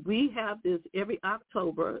 So we have this every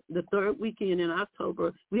October, the third weekend in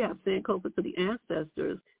October. We have Sankofa to the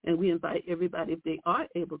Ancestors, and we invite everybody, if they are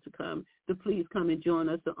able to come, to please come and join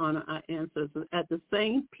us to honor our ancestors. At the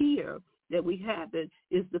same pier that we have it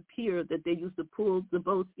is the pier that they used to pull the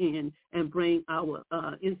boats in and bring our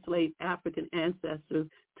enslaved African ancestors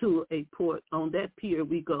to a port. On that pier,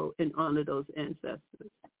 we go and honor those ancestors.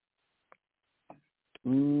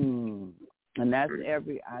 And that's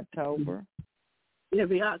every October?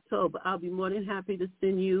 Every October. I'll be more than happy to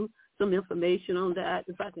send you some information on that.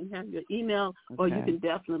 If I can have your email, or you can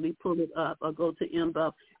definitely pull it up or go to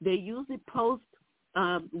MBUF. They usually post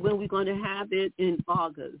when we're going to have it in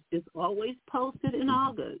August. It's always posted in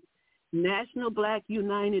August. National Black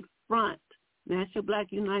United Front. National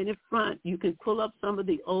Black United Front. You can pull up some of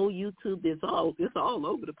the old YouTube. It's all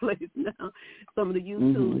over the place now. Some of the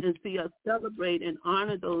YouTube and see us celebrate and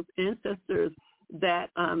honor those ancestors that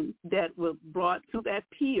were brought to that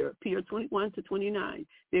pier 21 to 29.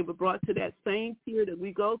 They were brought to that same pier that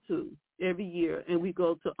we go to every year, and we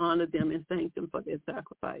go to honor them and thank them for their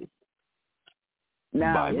sacrifice.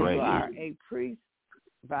 Now, you are a priest.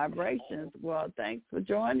 Vibrations. Well, thanks for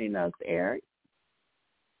joining us, Eric.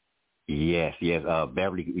 Yes.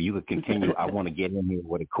 Beverly, you could continue. I want to get in here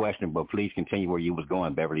with a question, but please continue where you was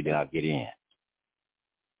going, Beverly, then I'll get in.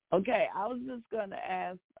 Okay, I was just going to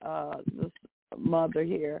ask this mother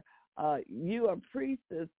here, you are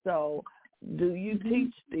priestess, so do you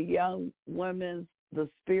teach the young women the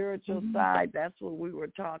spiritual side? That's what we were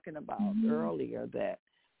talking about earlier, that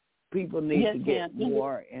people need to get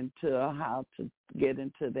more into how to get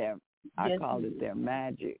into their, I call it their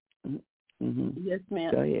magic. Yes,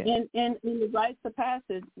 ma'am. Go ahead. And the Rites of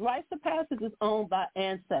Passage is owned by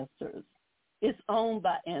ancestors. It's owned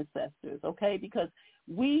by ancestors, okay? Because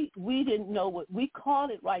we didn't know what we call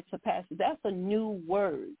it. Rites of Passage. That's a new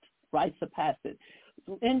word, Rites of Passage.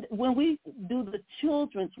 And when we do the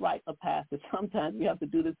children's rite of passage, sometimes we have to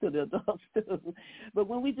do this to the adults too. But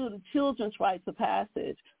when we do the children's rites of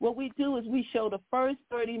passage, what we do is we show the first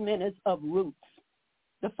 30 minutes of roots.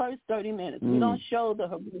 The first 30 minutes. We don't show the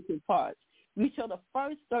horrific parts. We show the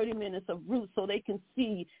first 30 minutes of roots so they can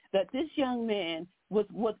see that this young man was,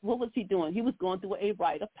 what was he doing? He was going through a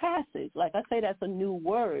rite of passage. Like I say, that's a new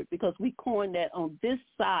word because we coined that on this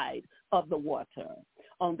side of the water.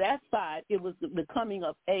 On that side, it was the coming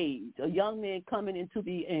of age, a young man coming in to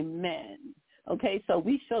be a man. Okay, so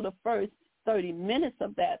we show the first 30 minutes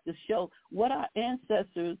of that to show what our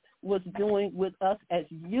ancestors was doing with us as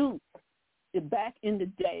youth back in the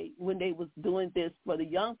day when they was doing this for the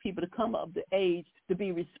young people to come of the age to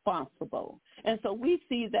be responsible. And so we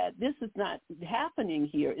see that this is not happening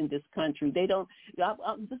here in this country. They don't,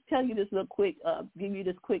 I'll just tell you this real quick, give you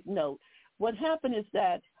this quick note. What happened is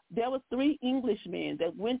that there were 3 Englishmen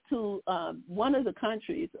that went to one of the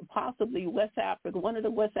countries, possibly West Africa, one of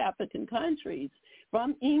the West African countries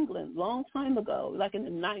from England long time ago, like in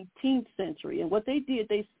the 19th century. And what they did,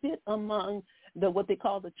 they sit among what they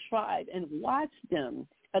call the tribe and watch them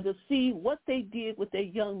to see what they did with their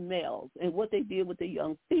young males and what they did with their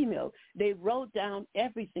young females. They wrote down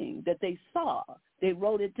everything that they saw. They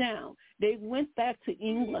wrote it down. They went back to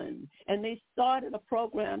England and they started a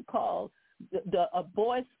program called the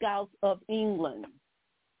Boy Scouts of England.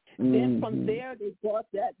 Then from there, they brought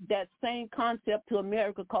that same concept to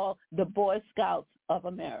America called the Boy Scouts of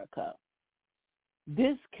America.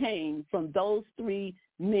 This came from those 3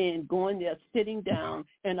 men going there, sitting down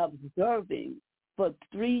and observing for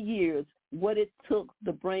 3 years what it took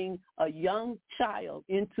to bring a young child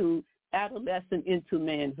into adolescent, into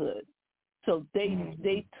manhood. So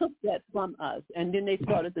they took that from us, and then they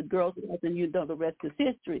started the Girl Scouts, and the rest is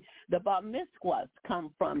history. The Bar Mitzvahs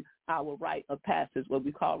come from our rite of passage, what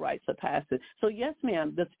we call rites of passage. So yes,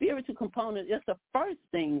 ma'am, the spiritual component is the first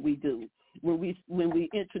thing we do when we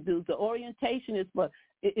introduce. The orientation is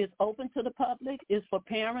it's open to the public. It's for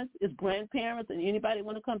parents, it's grandparents, and anybody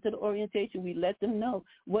want to come to the orientation, we let them know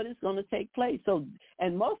what is going to take place. So,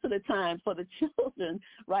 and most of the time for the children,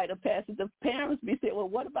 rite of passage, the parents be saying, well,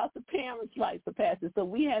 what about the parents' rite of passage? So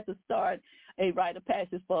we had to start a rite of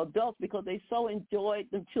passage for adults because they so enjoyed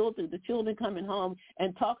the children coming home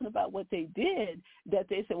and talking about what they did, that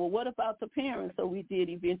they said, well, what about the parents? So we did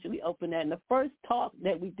eventually open that. And the first talk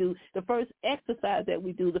that we do, the first exercise that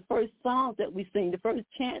we do, the first songs that we sing, the first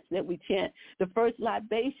chants that we chant, the first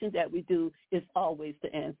libation that we do is always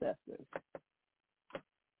the ancestors.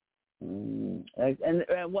 And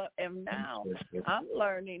now I'm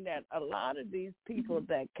learning that a lot of these people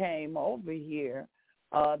that came over here,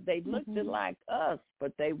 they looked like us,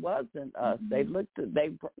 but they wasn't us. They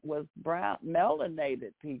was brown,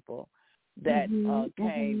 melanated people that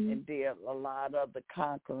came and did a lot of the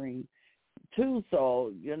conquering too.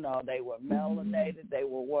 So, they were melanated. They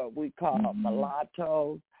were what we call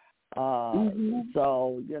mulattoes.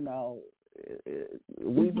 So,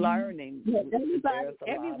 we're learning.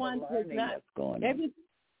 Everyone was not. That's going on.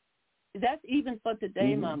 That's even for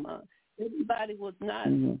today, Mama. Everybody was not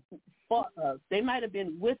for us. They might have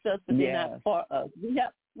been with us, but they're not for us.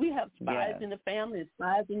 We have spies in the family and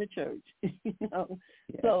spies in the church.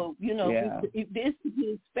 So this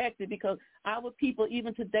is expected because our people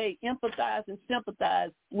even today empathize and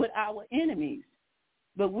sympathize with our enemies.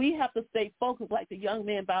 But we have to stay focused, like the young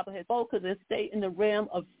man Bible has focused, and stay in the realm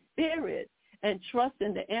of spirit and trust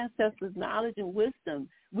in the ancestors' knowledge and wisdom.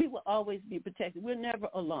 We will always be protected. We're never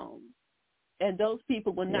alone. And those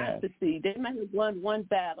people will not succeed. They might have won one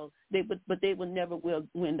battle, but they will never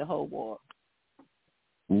win the whole war.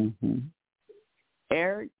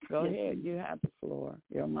 Eric, go ahead. You have the floor.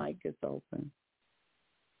 Your mic is open.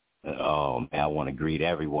 I want to greet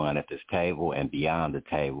everyone at this table and beyond the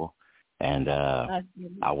table. And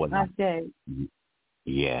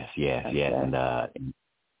Yes.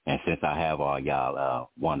 And since I have all y'all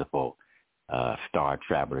wonderful star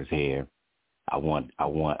travelers here, I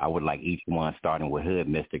would like each one, starting with Hood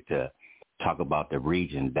Mystic, to talk about the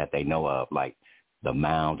region that they know of, like the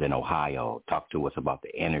mounds in Ohio. Talk to us about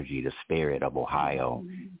the energy, the spirit of Ohio,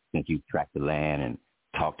 since you track the land, and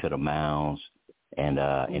talk to the mounds. And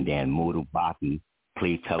then Moudo, Baqi,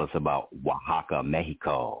 please tell us about Oaxaca,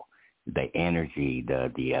 Mexico, the energy,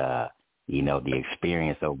 the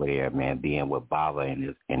experience over there, man, being with Baba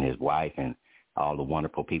and his wife and all the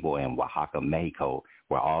wonderful people in Oaxaca, Mexico,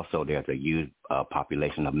 where also there's a huge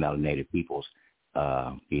population of melanated peoples,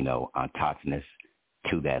 indigenous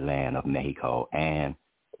to that land of Mexico. And,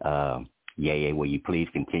 will you please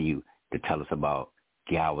continue to tell us about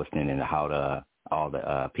Galveston and how all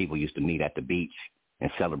the people used to meet at the beach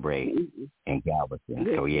and celebrate in Galveston.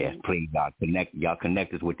 So, yes, please, y'all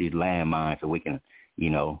connect us with these landmines so we can,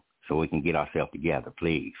 get ourselves together,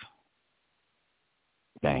 please.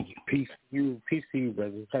 Thank you. Peace to you,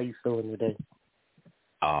 brother. How you feeling today?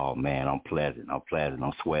 Oh, man, I'm pleasant. I'm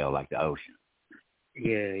swell like the ocean.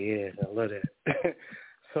 Yeah, I love that.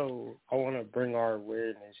 So I want to bring our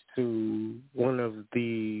awareness to one of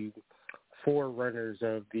the forerunners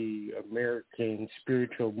of the American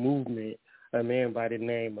spiritual movement, a man by the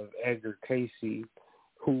name of Edgar Cayce,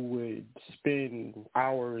 who would spend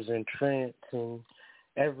hours in trance, and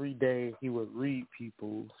every day he would read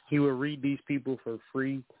people. He would read these people for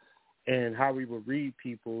free, and how he would read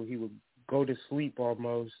people, he would go to sleep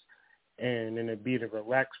almost, and then it'd be in a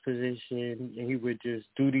relaxed position, and he would just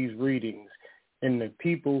do these readings. And the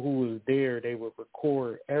people who was there, they would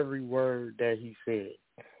record every word that he said.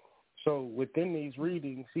 So within these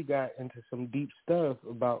readings, he got into some deep stuff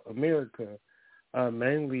about America,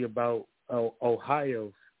 mainly about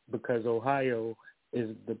Ohio, because Ohio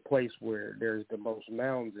is the place where there's the most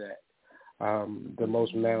mounds at, the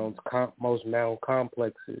most mound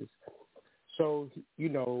complexes. So,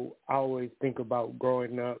 I always think about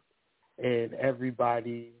growing up, and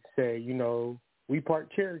everybody say, we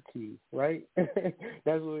part Cherokee, right?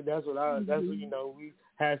 that's what we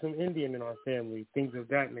had some Indian in our family, things of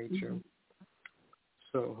that nature.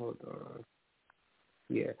 So hold on.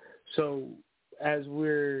 Yeah. So as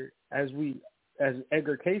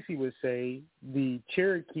Edgar Cayce would say, the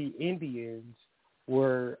Cherokee Indians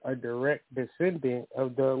were a direct descendant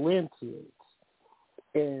of the Atlanteans.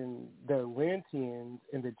 And the Atlanteans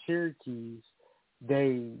and the Cherokees,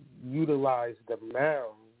 they utilize the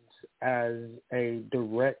mounds as a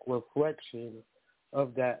direct reflection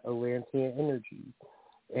of that Atlantean energy.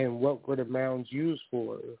 And what were the mounds used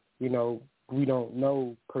for? You know, we don't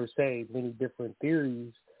know per se, many different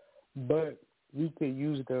theories, but we could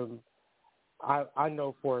use them. I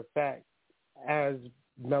know for a fact, as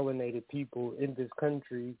melanated people in this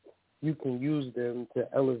country, you can use them to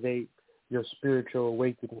elevate your spiritual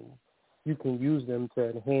awakening. You can use them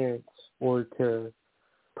to enhance or to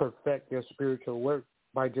perfect your spiritual work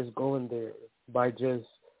by just going there, by just,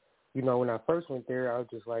 you know, when I first went there, I was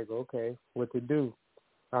just like, okay, what to do?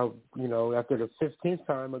 You know, after the 15th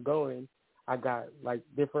time of going, I got like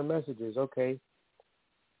different messages. Okay,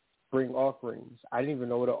 bring offerings. I didn't even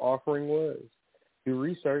know what an offering was. Do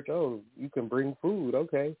research. Oh, you can bring food.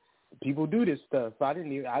 Okay, people do this stuff. I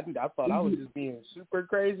thought I was just being super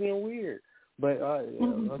crazy and weird. But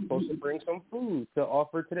I'm supposed to bring some food to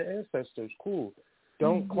offer to the ancestors. Cool.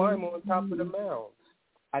 Don't climb on top of the mounds.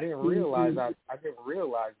 I didn't realize that.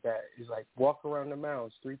 It's like walk around the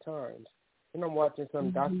mounds 3 times. And I'm watching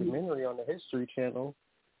some documentary on the History Channel.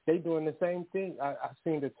 They doing the same thing. I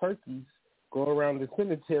seen the turkeys go around the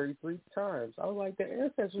cemetery 3 times. I was like, the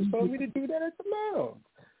ancestors told me to do that at the mound.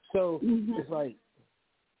 So it's like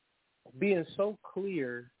being so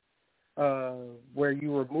clear where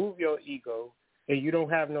you remove your ego and you don't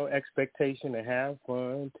have no expectation to have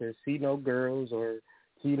fun, to see no girls or,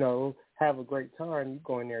 you know, have a great time. You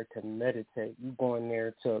go in there to meditate. You go in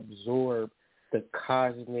there to absorb the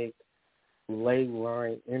cosmic ley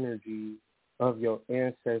line energy of your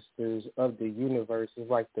ancestors, of the universe.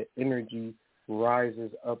 It's like the energy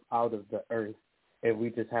rises up out of the earth, and we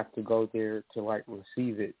just have to go there to, like,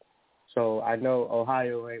 receive it. So I know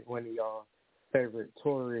Ohio ain't one of y'all favorite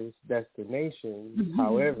tourist destinations.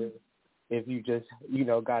 However, if you just, you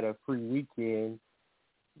know, got a free weekend,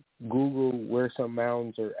 Google where some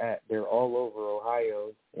mounds are at. They're all over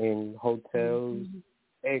Ohio in hotels,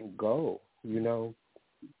 and go, you know.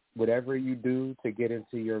 Whatever you do to get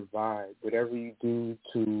into your vibe, whatever you do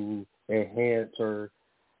to enhance or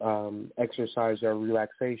exercise your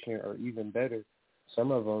relaxation, or even better,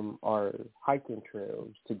 some of them are hiking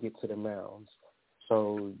trails to get to the mounds.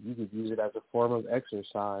 So you could use it as a form of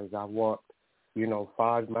exercise. I walked,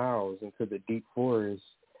 5 miles into the deep forest.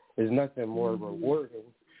 There's nothing more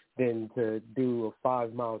rewarding than to do a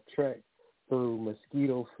 5-mile trek through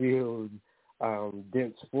mosquito-filled,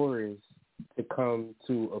 dense forest to come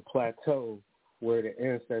to a plateau where the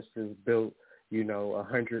ancestors built, a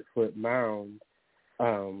 100-foot mound.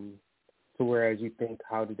 To whereas you think,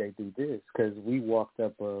 how did they do this? Because we walked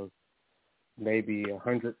up a maybe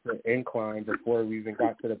 100-foot incline before we even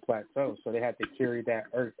got to the plateau. So they had to carry that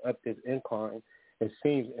earth up this incline. It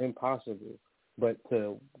seems impossible, but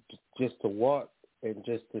just to walk and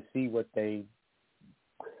just to see what they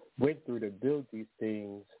went through to build these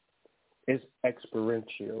things, it's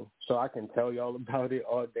experiential. So I can tell y'all about it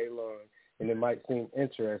all day long, and it might seem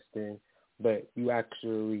interesting, but you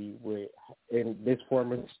actually would, in this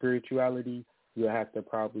form of spirituality, you have to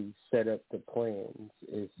probably set up the plans.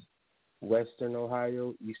 It's Western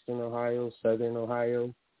Ohio, Eastern Ohio, Southern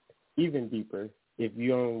Ohio, even deeper. If you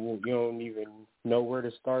don't even know where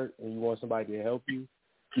to start and you want somebody to help you,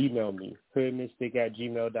 email me,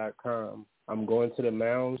 hoodmystic@gmail.com. I'm going to the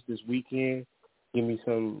mounds this weekend. I'm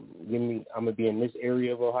gonna be in this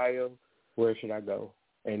area of Ohio. Where should I go?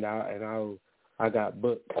 And I got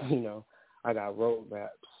books, I got road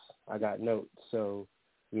maps, I got notes. So,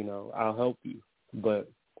 I'll help you.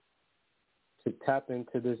 But to tap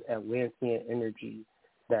into this Atlantean energy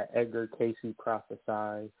that Edgar Casey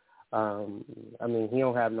prophesied, he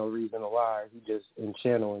don't have no reason to lie. He just in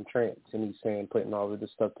channel and trance, and he's saying putting all of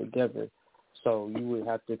this stuff together. So you would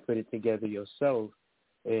have to put it together yourself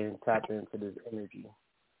and tap into this energy.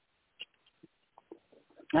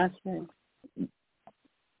 That's right.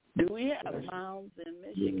 Do we have mounds in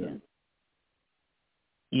Michigan?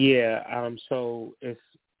 Yeah. So it's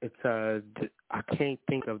I can't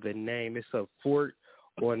think of the name. It's a fort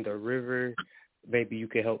on the river. Maybe you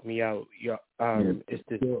can help me out. It's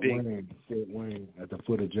this Fort big Wayne at the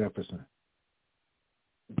foot of Jefferson.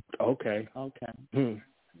 Okay.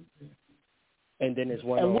 And then there's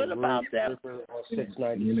one and on what about that? River on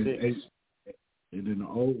 696. And then the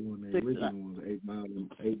old one, the original one was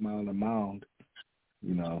 8 mile a mound.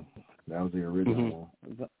 That was the original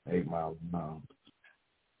one. 8 mile mound.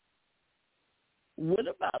 What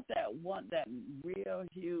about that one, that real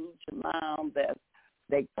huge mound that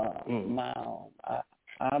they call mound?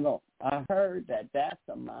 I heard that that's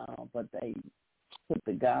a mound, but they put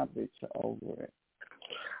the garbage over it.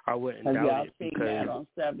 I wouldn't Have doubt y'all it seen because that on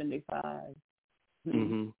 75?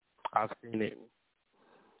 I've seen it.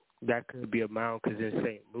 that could be a mound because in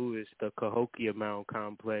St. Louis, the Cahokia Mound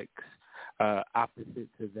Complex, opposite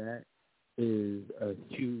to that, is a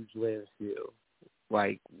huge landfill,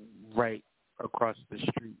 like right across the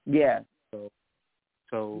street. Yeah.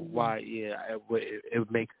 So why? Yeah,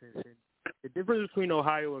 it makes sense. And the difference between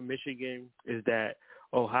Ohio and Michigan is that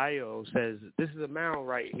Ohio says this is a mound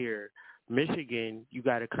right here. Michigan, you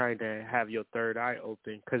got to kind of have your third eye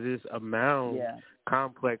open because it's a mound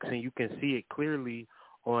complex, and you can see it clearly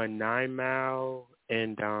on 9 Mile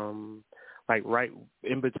and like right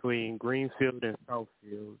in between Greenfield and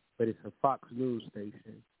Southfield. But it's a Fox News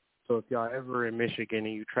station. So if y'all ever in Michigan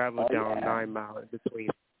and you travel down 9 Mile in between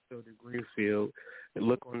Southfield and Greenfield, and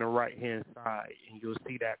look on the right-hand side, and you'll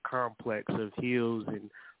see that complex of hills and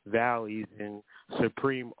valleys and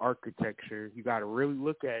supreme architecture. You got to really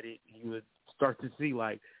look at it, and you would start to see,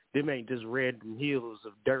 like, them ain't just random hills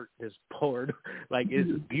of dirt that's poured. Like, it's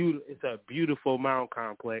a beautiful mound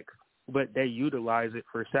complex, but they utilize it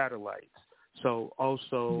for satellites. So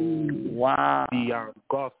also the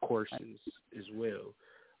golf courses as well.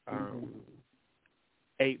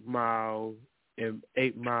 8 Mile and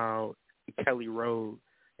 8 Mile Kelly Road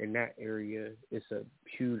in that area. It's a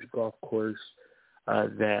huge golf course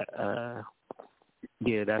that's a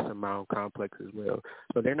mound complex as well.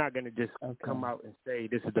 So they're not going to just come out and say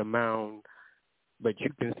this is the mound, but you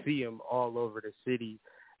can see them all over the city.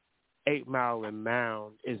 8 Mile and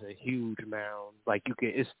Mound is a huge mound. Like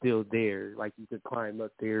it's still there. Like you could climb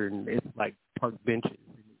up there, and it's like park benches.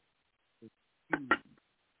 It's huge.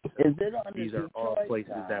 Is it on These the are all Detroit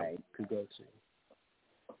places side? that we could go to.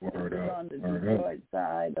 Is it on the Detroit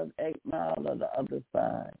side of 8 Mile or the other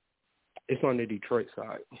side? It's on the Detroit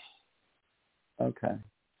side. Okay.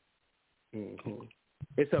 Mm-hmm.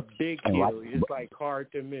 It's a big hill. It's like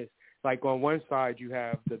hard to miss. Like on one side you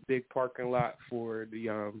have the big parking lot for the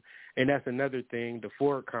and that's another thing, the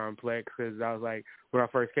Ford complex. Because I was like, when I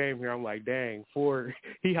first came here, I'm like, dang, Ford,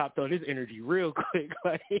 he hopped on his energy real quick.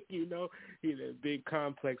 Like, you know, he's a big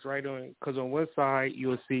complex right on. Because on one side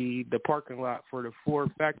you'll see the parking lot for the Ford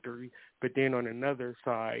factory, but then on another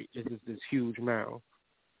side is just this huge mound.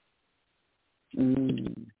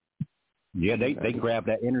 Yeah, they grabbed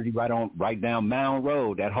that energy right down Mound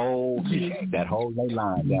Road. That whole lane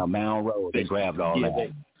line down Mound Road. They grabbed all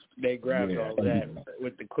that. They grabbed all that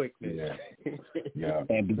with the quickness. Yeah.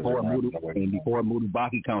 And before Moudo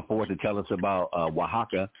Baqi come forward to tell us about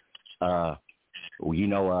Oaxaca,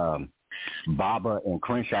 Baba and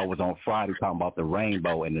Crenshaw was on Friday talking about the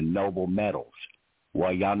rainbow and the noble metals.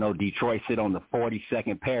 Well, y'all know Detroit sit on the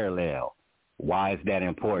 42nd parallel. Why is that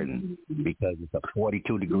important? Because it's a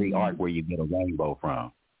 42-degree arc where you get a rainbow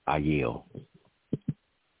from. I yield.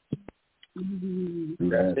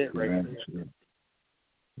 That's correct.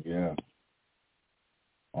 Yeah.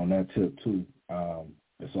 On that tip, too,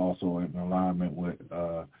 it's also in alignment with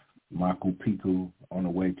Machu Picchu on the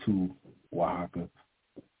way to Oaxaca.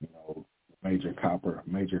 You know, major copper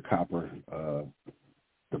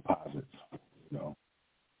deposits, you know.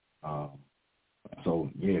 So,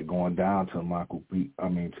 yeah, going down to to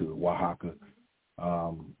Oaxaca,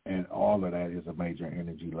 and all of that is a major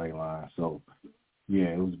energy ley line. So,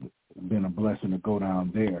 yeah, it's been a blessing to go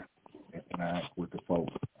down there and interact with the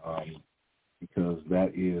folks, because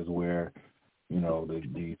that is where, you know,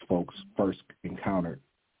 these folks first encountered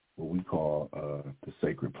what we call the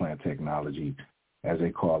sacred plant technology, as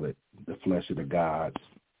they call it, the flesh of the gods,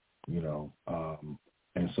 you know.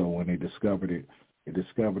 And so when they discovered it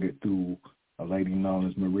through a lady known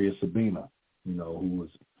as Maria Sabina, you know, who was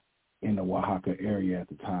in the Oaxaca area at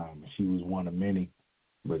the time. She was one of many,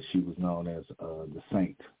 but she was known as the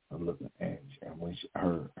Saint. And when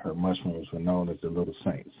her mushrooms were known as the Little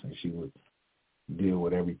Saints, and she would deal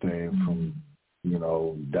with everything from, you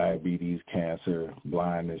know, diabetes, cancer,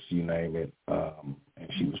 blindness, you name it. And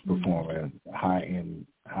she was performing high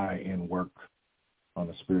end work on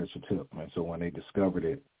a spiritual tip. And so when they discovered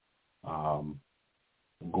it,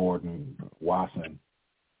 Gordon Wasson,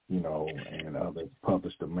 you know, and others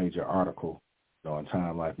published a major article, you know, in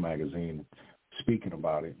Time Life magazine speaking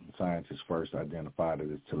about it. Scientists first identified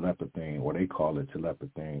it as telepathy, or they call it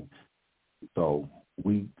telepathy. So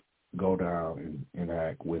we go down and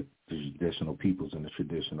interact with the traditional peoples in the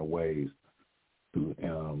traditional ways to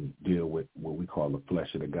deal with what we call the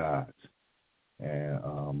flesh of the gods.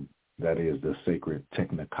 And that is the sacred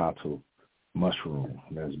Technicatal mushroom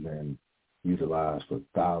that's been utilized for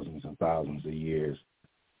thousands and thousands of years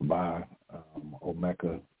by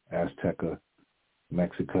Olmeca, Azteca,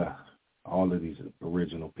 Mexica, all of these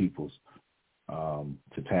original peoples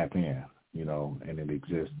to tap in, you know, and it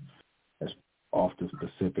exists as off the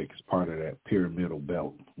specifics, part of that pyramidal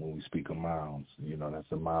belt when we speak of mounds.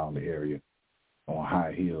 That's a mound area on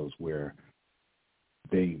high hills where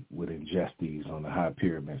they would ingest these on the high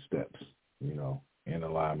pyramid steps, in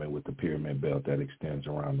alignment with the pyramid belt that extends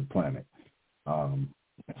around the planet.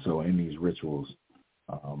 So in these rituals,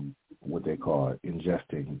 what they call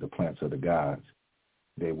ingesting the plants of the gods,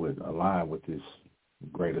 they would align with this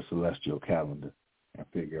greater celestial calendar and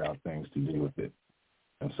figure out things to do with it.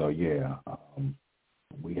 And so,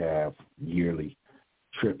 we have yearly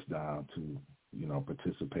trips down to,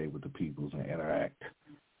 participate with the peoples and interact,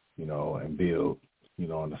 and build,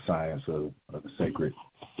 on the science of the sacred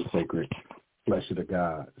flesh of the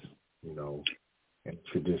gods, in a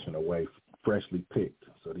traditional way, freshly picked.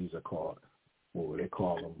 So these are called, they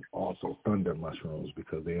call them also thunder mushrooms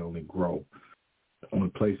because they only grow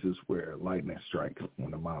on places where lightning strikes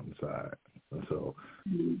on the mountainside. And so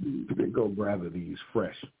they go gather these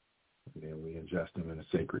fresh, and then we ingest them in the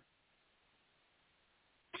sacred.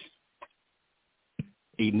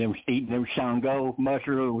 Eating them Shango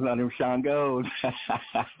mushrooms, not them Shangos.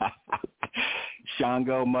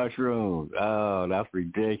 Shango mushrooms. Oh, that's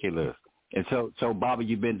ridiculous. And so Bobby,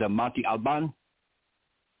 you've been to Monte Alban?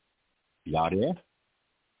 Y'all there?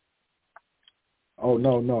 Oh,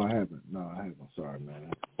 no, I haven't. Sorry,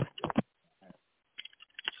 man.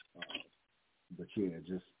 But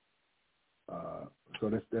just so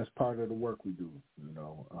that's part of the work we do,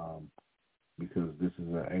 because this is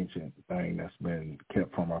an ancient thing that's been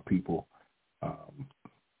kept from our people.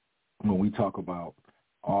 When we talk about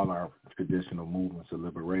all our traditional movements of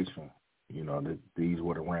liberation, these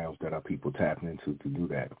were the realms that our people tapped into to do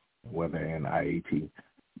that, whether in IAT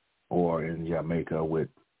or in Jamaica with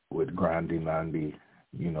Grandi Nandi,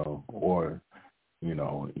 or,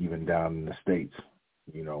 even down in the States,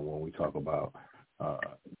 when we talk about,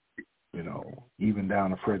 even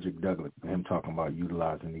down to Frederick Douglass, him talking about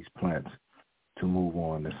utilizing these plants to move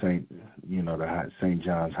on the St.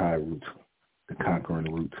 John's High route, the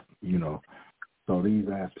conquering route, So these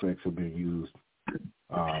aspects have been used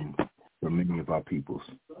for many of our peoples.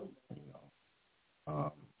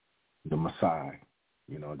 The Maasai,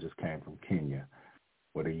 just came from Kenya,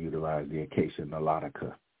 where they utilize the Acacia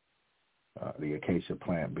nilotica, the acacia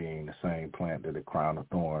plant being the same plant that the crown of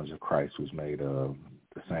thorns of Christ was made of,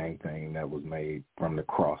 the same thing that was made from the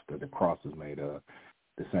cross that the cross is made of,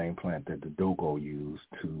 the same plant that the Dogo used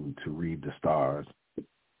to read the stars.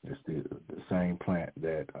 It's the same plant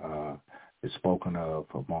that is spoken of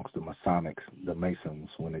amongst the Masonics, the Masons,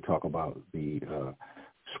 when they talk about the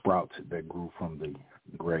sprouts that grew from the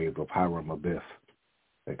grave of Hiram Abiff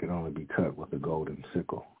that could only be cut with a golden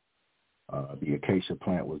sickle. The acacia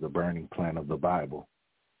plant was the burning plant of the Bible,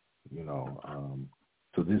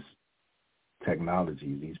 So this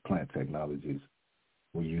technology, these plant technologies,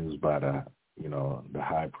 were used by the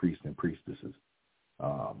high priests and priestesses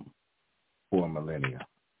for millennia,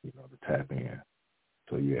 to tap in.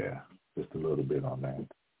 So just a little bit on that.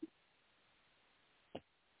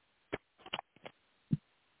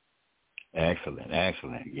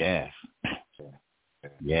 Excellent. Yes.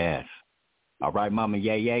 Yes. All right, Mama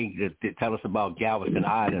Yay, tell us about Galveston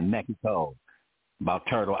Island, Mexico, about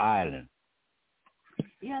Turtle Island.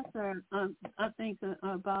 Yes, sir. I think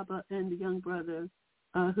Baba and the young brother,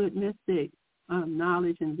 Hood Mystic,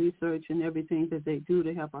 knowledge and research and everything that they do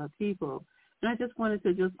to help our people. And I just wanted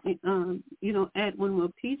to add one more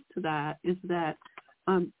piece to that is that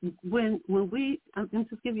when we, and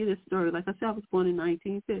just give you this story. Like I said, I was born in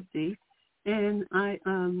 1950. And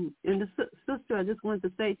and the sister, I just wanted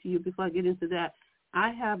to say to you before I get into that, I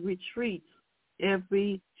have retreats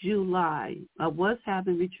every July. I was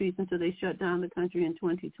having retreats until they shut down the country in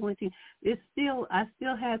 2020. I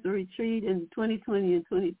still had the retreat in 2020 and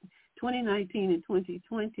 2019 and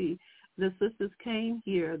 2020. The sisters came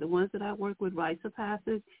here, the ones that I work with, rites of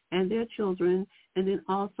passage, and their children, and then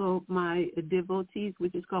also my devotees,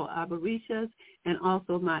 which is called Abarishas, and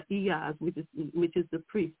also my Iyas, which is the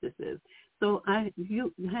priestesses. So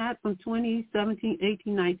you had from 2017,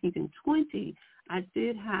 18, 19, and 20, I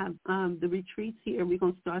did have the retreats here. We're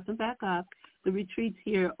going to start them back up. The retreats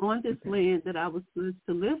here on this land that I was supposed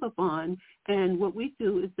to live upon. And what we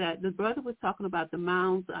do is that the brother was talking about the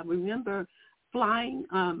mounds. I remember flying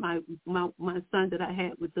my son that I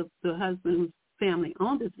had with the husband whose family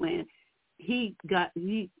owned this land.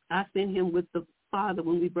 I sent him with the father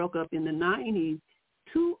when we broke up in the 90s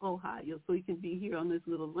to Ohio, so he can be here on this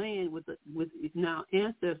little land with his now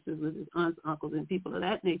ancestors, with his aunts, uncles, and people of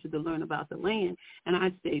that nature to learn about the land. And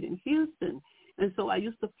I stayed in Houston. And so I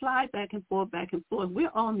used to fly back and forth. We're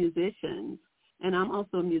all musicians. And I'm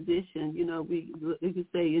also a musician. You know, we could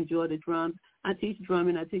say enjoy the drums. I teach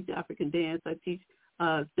drumming. I teach African dance. I teach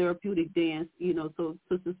therapeutic dance, you know, so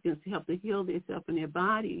sisters can help to heal themselves and their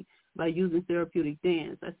body by using therapeutic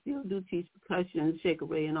dance. I still do teach percussion, shake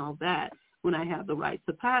away, and all that when I have the rites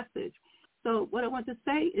of passage. So what I want to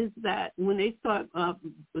say is that when they start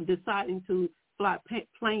deciding to fly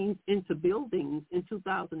planes into buildings in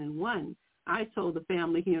 2001, I told the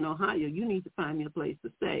family here in Ohio, you need to find me a place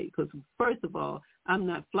to stay because, first of all, I'm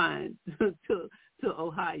not flying to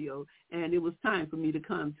Ohio, and it was time for me to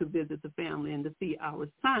come to visit the family and to see our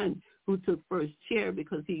son who took first chair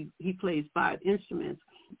because he plays 5 instruments.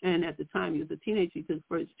 And at the time he was a teenager, he took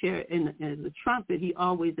first chair, and as a trumpet, he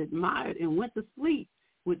always admired and went to sleep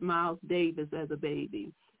with Miles Davis as a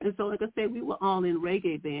baby. And so, like I said, we were all in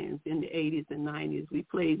reggae bands in the 80s and 90s. We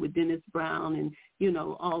played with Dennis Brown and, you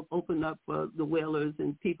know, all opened up for the Wailers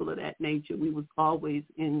and people of that nature. We was always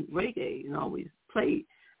in reggae and always played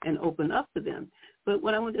and opened up to them. But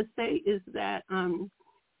what I want to say is that, you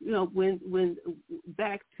know, when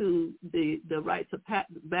back to the rights of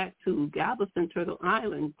back to Galveston, Turtle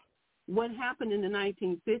Island, what happened in the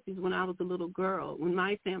 1950s when I was a little girl, when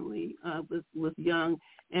my family was young,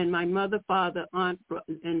 and my mother, father, aunt,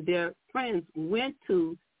 and their friends went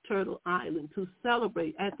to Turtle Island to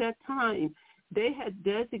celebrate. At that time, they had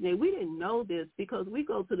designated, we didn't know this because we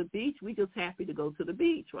go to the beach, we just happy to go to the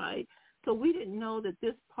beach, right? So we didn't know that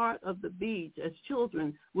this part of the beach as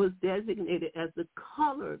children was designated as the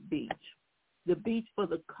colored beach, the beach for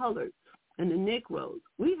the colored and the Negroes.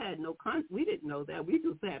 We had we didn't know that. We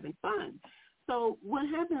just having fun. So what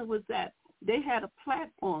happened was that they had a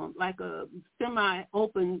platform, like a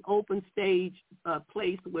semi-open stage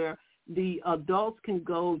place where the adults can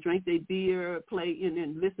go drink their beer, play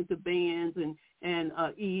and listen to bands and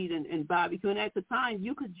eat and barbecue. And at the time,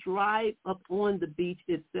 you could drive up on the beach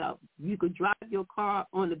itself. You could drive your car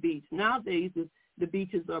on the beach. Nowadays, the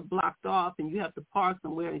beaches are blocked off and you have to park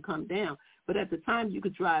somewhere and come down. But at the time, you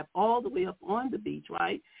could drive all the way up on the beach,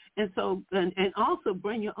 right? And so, and also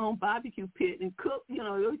bring your own barbecue pit and cook, you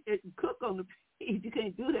know, cook on the beach. You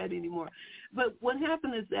can't do that anymore. But what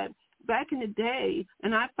happened is that back in the day,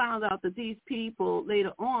 and I found out that these people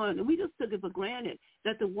later on, and we just took it for granted,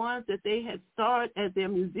 that the ones that they had started as their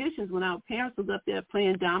musicians when our parents was up there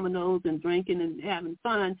playing dominoes and drinking and having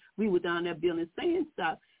fun, we were down there building saying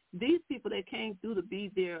stuff. These people that came through to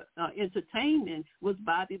be their entertainment was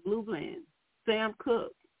Bobby Blue Bland, Sam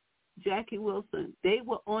Cooke, Jackie Wilson. They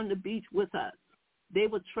were on the beach with us. They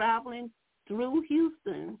were traveling through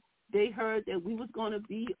Houston. They heard that we was going to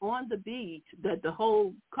be on the beach, that the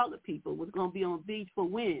whole colored people was going to be on the beach for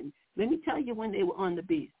when? Let me tell you when they were on the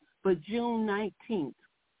beach. For June 19th.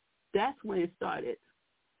 That's when it started.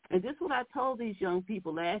 And this is what I told these young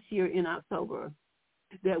people last year in October,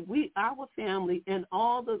 that our family and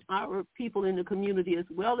all our people in the community as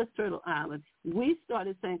well as Turtle Island, we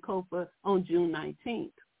started Sankofa on June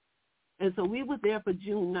 19th. And so we were there for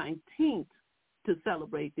June 19th to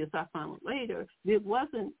celebrate this. I found out later it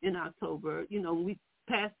wasn't in October. You know, we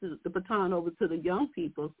passed the baton over to the young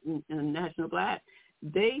people in National Black.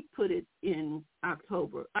 They put it in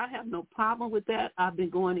October. I have no problem with that. I've been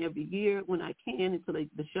going every year when I can until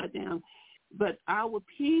the shutdown. But our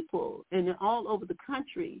people, and all over the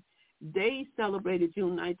country, they celebrated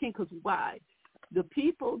June 19th because why? The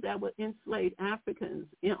people that were enslaved Africans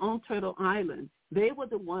on Turtle Island, they were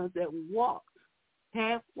the ones that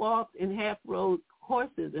half walked and half rode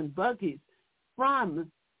horses and buggies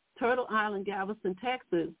from Turtle Island, Galveston,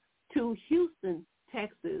 Texas, to Houston,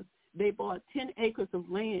 Texas. They bought 10 acres of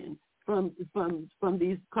land from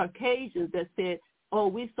these Caucasians that said, oh,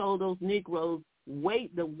 we sold those Negroes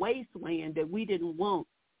the wasteland that we didn't want,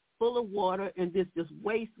 full of water and this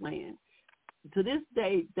wasteland. To this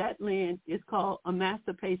day, that land is called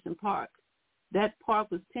Emancipation Park. That park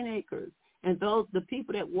was 10 acres. And the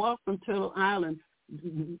people that walked from Turtle Island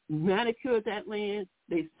manicured that land.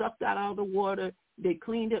 They sucked out all the water. They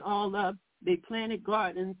cleaned it all up. They planted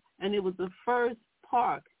gardens. And it was the first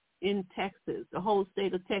park in Texas, the whole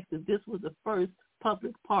state of Texas. This was the first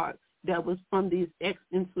public park that was from these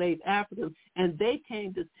ex-enslaved Africans. And they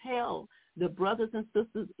came to tell the brothers and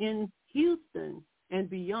sisters in Houston and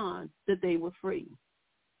beyond that they were free,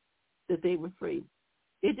 that they were free.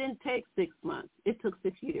 It didn't take 6 months. It took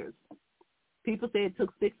 6 years. People say it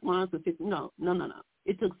took 6 months. No.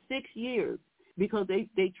 It took 6 years because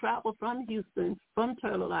they traveled from Houston, from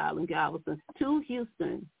Turtle Island, Galveston, to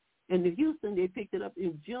Houston. And in Houston, they picked it up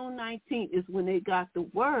in June 19th is when they got the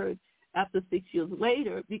word after 6 years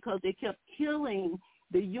later because they kept killing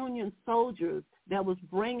the Union soldiers that was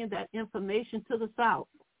bringing that information to the South.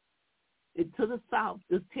 To the South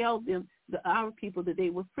to tell them our people that they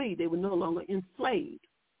were free. They were no longer enslaved.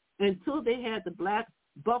 Until they had the Black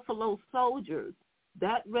Buffalo Soldiers,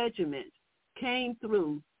 that regiment came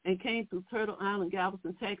through Turtle Island,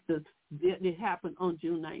 Galveston, Texas. It happened on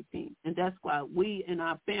June 19th. And that's why we and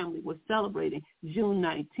our family were celebrating June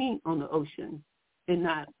 19th on the ocean and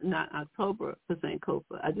not October for St.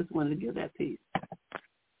 Copa. I just wanted to give that piece.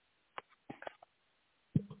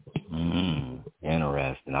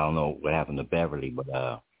 Interesting. I don't know what happened to Beverly, but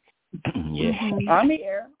yeah. I'm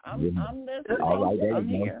here. I'm listening. All right, there I'm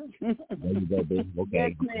you here. go. There you go, baby.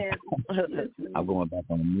 Okay. Yes, ma'am. I'm going back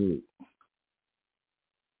on the mute.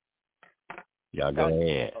 Y'all go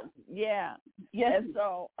ahead. Yeah. Yes.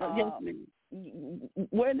 So,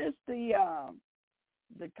 when is the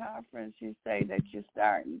conference you say that you're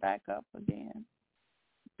starting back up again?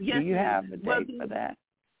 Yes, do you have a date for that?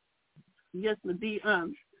 Yes,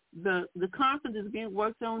 the conference is being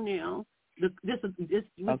worked on now. This is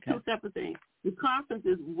two separate things. The conference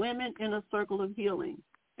is Women in a Circle of Healing,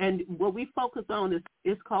 and what we focus on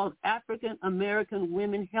is called African American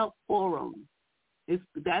Women Health Forum.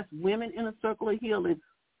 That's Women in a Circle of Healing.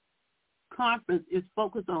 Conference is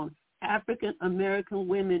focused on African American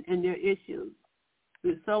women and their issues.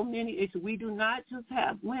 There's so many issues. We do not just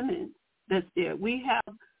have women that's there. We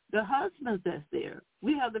have the husbands that's there.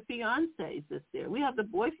 We have the fiancés that's there. We have the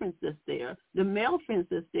boyfriends that's there, the male friends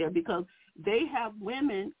that's there, because they have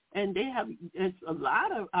women, and a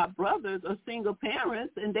lot of our brothers are single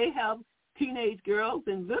parents, and they have teenage girls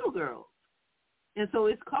and little girls. And so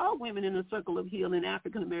it's called Women in a Circle of Healing,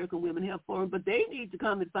 African American Women Health Forum, but they need to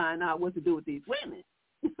come and find out what to do with these women.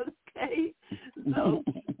 Okay? So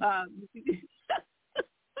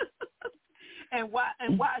and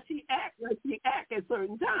why she act like she act at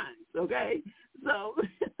certain times, okay?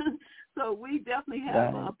 So we definitely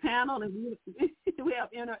have a panel, and we have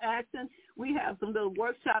interaction. We have some little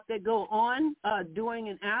workshops that go on during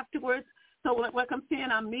and afterwards. So like I'm saying,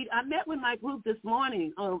 I met with my group this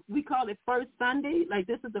morning. We call it First Sunday. Like,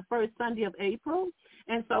 this is the first Sunday of April.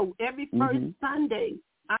 And so every first Sunday,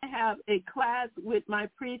 I have a class with my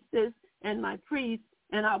priestess and my priest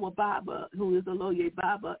and our Baba, who is a Loye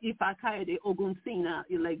Baba, Ifakaide Ogunsina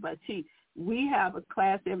Baqi. We have a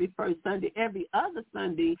class every first Sunday. Every other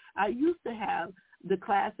Sunday, I used to have the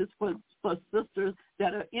classes for sisters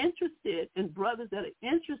that are interested and brothers that are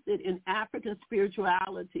interested in African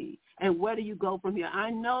spirituality. And where do you go from here?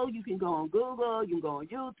 I know you can go on Google, you can go on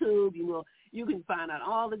YouTube, you can find out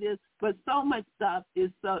all of this, but so much stuff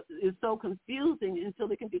is so confusing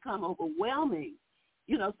until it can become overwhelming.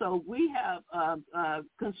 So we have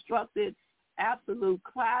constructed absolute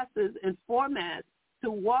classes and formats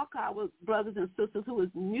to walk our brothers and sisters who is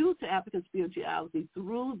new to African spirituality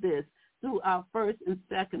through our first and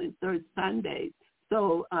second and third Sundays.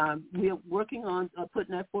 So we are working on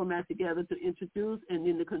putting that format together to introduce and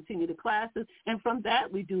then to continue the classes. And from that,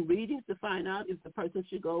 we do readings to find out if the person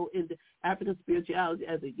should go into African spirituality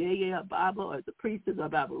as a Yeye, a Baba, or as a priestess or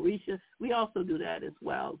Baba Risha. We also do that as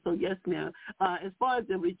well. So, yes, ma'am. As far as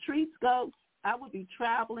the retreats go, I will be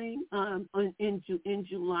traveling in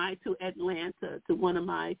July to Atlanta to one of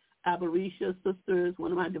my Abarisha sisters,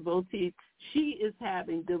 one of my devotees. She is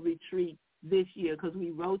having the retreat this year because we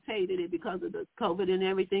rotated it because of the COVID and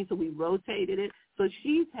everything, so we rotated it. So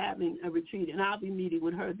she's having a retreat, and I'll be meeting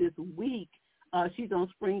with her this week. She's on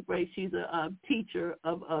spring break. She's a teacher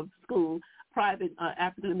of school, private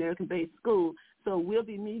African-American-based school. So we'll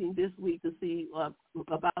be meeting this week to see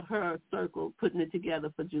about her circle, putting it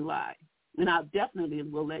together for July. And I definitely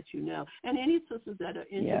will let you know. And any sisters that are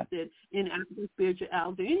interested in African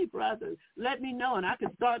spirituality, any brothers, let me know, and I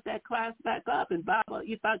can start that class back up. And Baba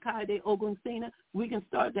Ifakaide Ogunsina, we can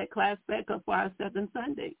start that class back up for our second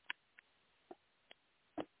Sunday.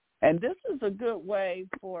 And this is a good way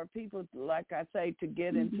for people, like I say, to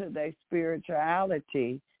get into their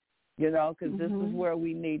spirituality, because this is where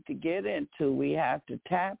we need to get into. We have to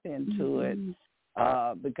tap into it.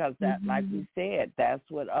 Because that, like we said, that's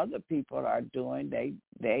what other people are doing.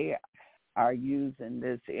 They are using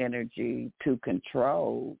this energy to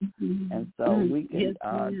control, and so we can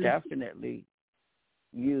definitely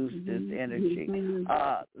use this energy.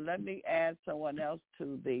 Let me add someone else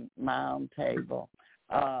to the round table.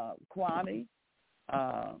 Kwani,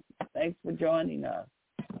 thanks for joining us.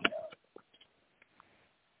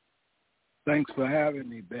 Thanks for having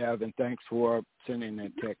me, Bev, and thanks for sending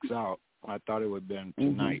that text out. I thought it would have been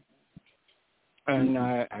tonight. And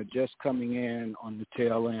I just coming in on the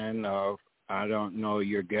tail end of, I don't know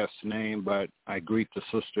your guest's name, but I greet the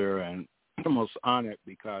sister and I'm most honored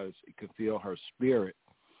because you can feel her spirit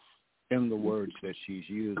in the words that she's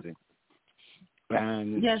using.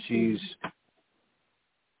 And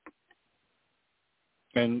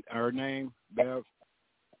And her name, Bev?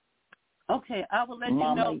 Okay, I will let you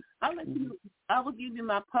know. I will give you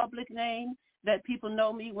my public name that people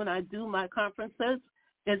know me when I do my conferences.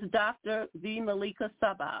 It's Dr. V. Malika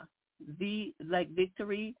Sabah. V like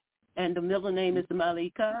victory, and the middle name is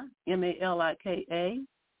Malika, Malika,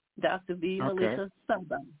 Dr. V. Malika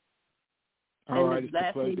Sabah. All right, it's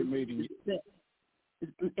a pleasure meeting you.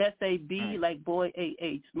 S-A-B, like boy,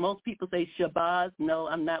 A-H. Most people say Shabazz. No,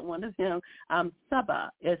 I'm not one of them. I'm Sabah,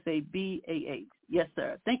 S-A-B-A-H. Yes,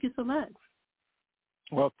 sir. Thank you so much.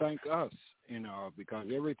 Well, thank us, because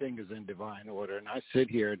everything is in divine order. And I sit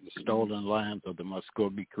here in the stolen lands of the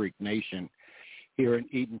Muscogee Creek Nation here in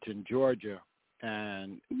Eatonton, Georgia.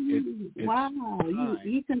 And it's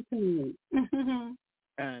Eatonton.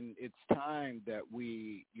 And it's time that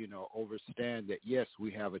we, understand that, yes,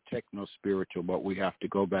 we have a techno-spiritual, but we have to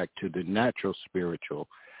go back to the natural spiritual.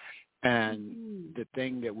 And the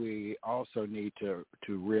thing that we also need to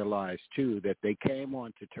realize, too, that they came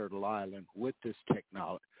on to Turtle Island with this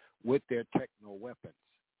technology, with their techno weapons.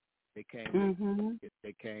 They came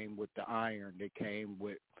they came with the iron. They came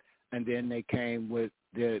with, and then they came with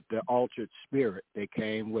the altered spirit. They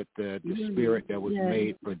came with the spirit that was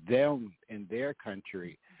made for them in their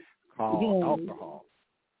country called alcohol.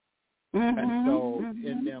 And so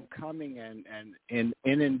in them coming and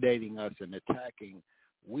inundating us and attacking,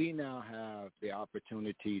 we now have the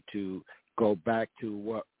opportunity to go back to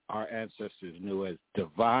what our ancestors knew as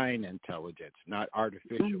divine intelligence, not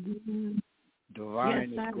artificial.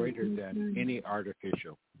 Divine is greater than any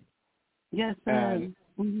artificial. Yes, sir.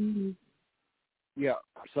 And,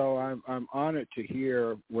 so I'm honored to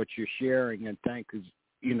hear what you're sharing, and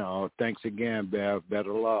thanks again, Bev.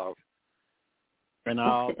 Better love. And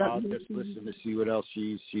I'll just listen to see what else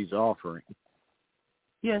she's offering.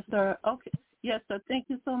 Yes, sir. Okay. Yes, sir. Thank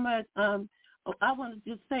you so much. I want to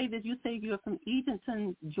just say that you say you're from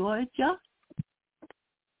Eatonton, Georgia.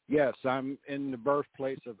 Yes, I'm in the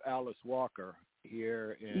birthplace of Alice Walker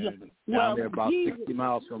here down there about 60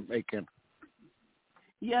 miles from Macon.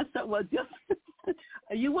 Yes, sir. Well, just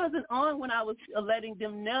you wasn't on when I was letting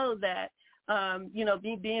them know that.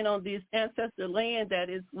 Me being on this ancestor land that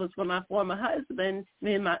was for my former husband,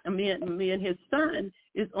 me and his son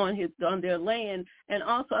is on their land, and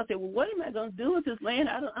also I said, well, what am I going to do with this land?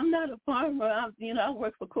 I'm not a farmer. I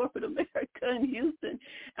work for corporate America in Houston.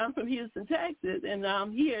 I'm from Houston, Texas, and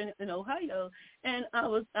I'm here in Ohio. And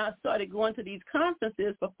I started going to these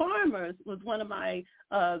conferences for farmers. Was one of my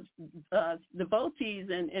devotees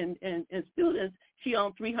and students. She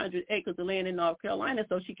owned 300 acres of land in North Carolina,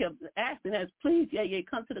 so she kept asking us, please,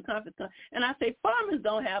 come to the conference. And I say, farmers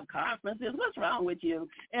don't have conferences. What's wrong with you?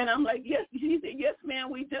 And I'm like, yes. She said, yes,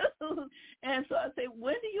 ma'am, we do. And so I say,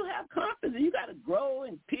 when do you have conferences? You got to grow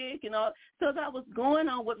and pick and all. So I was going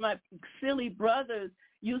on what my silly brothers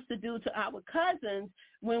used to do to our cousins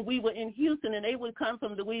when we were in Houston, and they would come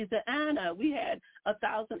from Louisiana. We had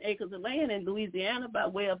 1,000 acres of land in Louisiana by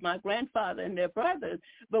way of my grandfather and their brothers.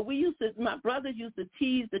 But my brothers used to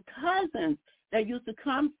tease the cousins that used to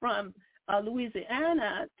come from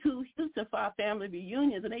Louisiana to Houston for our family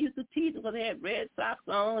reunions, and they used to tease them because they had red socks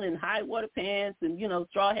on and high water pants and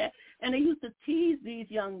straw hat, and they used to tease these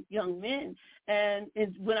young men. And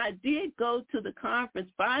when I did go to the conference,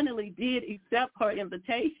 finally did accept her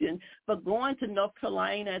invitation for going to North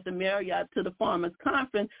Carolina at the Marriott to the Farmers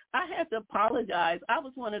Conference, I had to apologize. I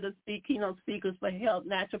was one of the keynote speakers for health,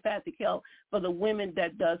 naturopathic health for the women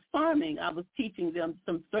that does farming. I was teaching them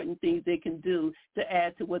some certain things they can do to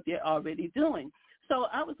add to what they're already doing. So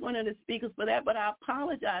I was one of the speakers for that, but I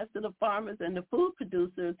apologized to the farmers and the food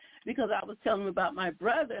producers because I was telling them about my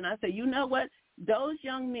brother, and I said, you know what? Those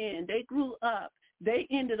young men, they grew up. They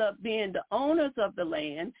ended up being the owners of the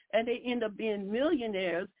land, and they ended up being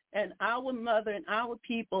millionaires, and our mother and our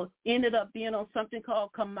people ended up being on something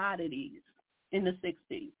called commodities in the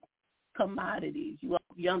 60s. Commodities. You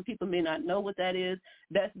young people may not know what that is.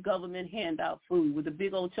 That's government handout food with a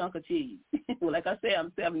big old chunk of cheese. Well, like I say,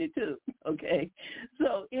 I'm 72, okay?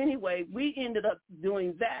 So anyway, we ended up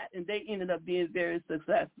doing that, and they ended up being very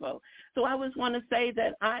successful. So I just want to say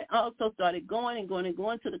that I also started going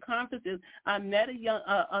to the conferences. I met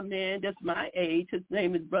a man that's my age. His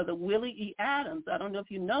name is Brother Willie E. Adams. I don't know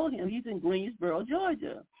if you know him. He's in Greensboro,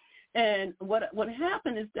 Georgia. And what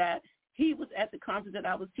happened is that he was at the conference that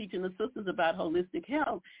I was teaching the sisters about holistic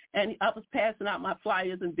health, and I was passing out my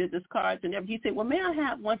flyers and business cards and everything. He said, well, may I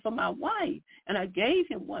have one for my wife? And I gave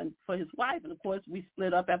him one for his wife, and, of course, we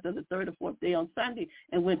split up after the third or fourth day on Sunday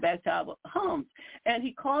and went back to our homes. And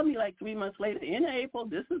he called me like 3 months later in April.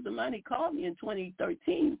 This is the month. He called me in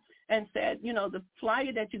 2013 and said, the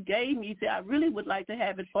flyer that you gave me, he said, I really would like to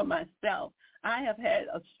have it for myself. I have had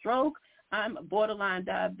a stroke. I'm borderline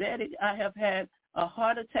diabetic. I have had a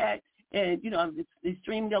heart attack, and, I'm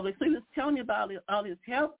extremely elderly. So he was telling me about all his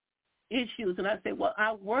health issues, and I said, well,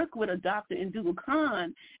 I work with a doctor in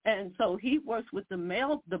Dubucan, and so he works with the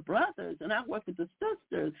brothers, and I work with the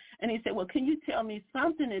sisters. And he said, well, can you tell me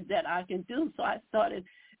something that I can do? So I started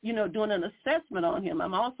doing an assessment on him.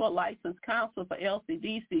 I'm also a licensed counselor for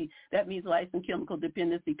LCDC. That means Licensed Chemical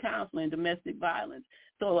Dependency Counseling and Domestic Violence.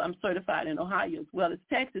 So I'm certified in Ohio as well as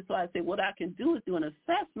Texas. So I said, what I can do is do an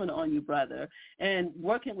assessment on you, brother, and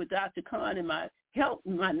working with Dr. Khan and my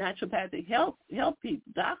naturopathic health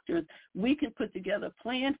people, doctors, we can put together a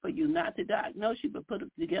plan for you, not to diagnose you, but put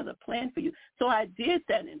together a plan for you. So I did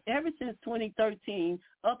that, and ever since 2013,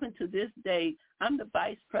 up until this day, I'm the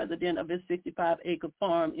vice president of this 65-acre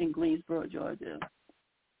farm in Greensboro, Georgia.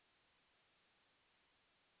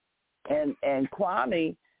 And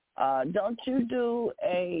Kwame, don't you do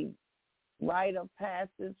a rite of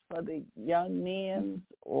passage for the young men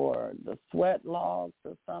or the sweat logs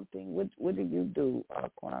or something? What do you do,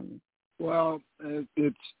 Kwame? Well,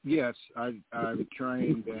 it's yes. I've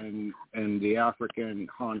trained in the African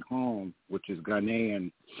Han Home, which is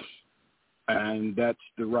Ghanaian, and that's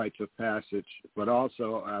the rites of passage. But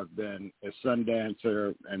also, I've been a sun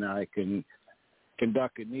dancer, and I can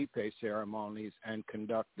conduct Inipe ceremonies and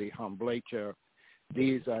conduct the Hamblecha.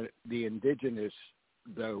 These are the indigenous,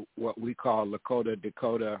 what we call Lakota,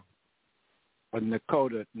 Dakota, or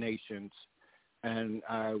Nakota nations, and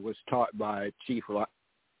I was taught by Chief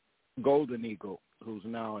Golden Eagle, who's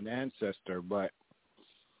now an ancestor, but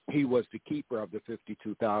he was the keeper of the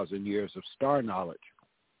 52,000 years of star knowledge.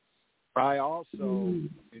 I also,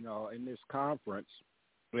 in this conference,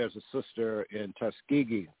 there's a sister in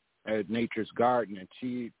Tuskegee at Nature's Garden, and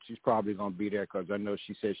she's probably going to be there because I know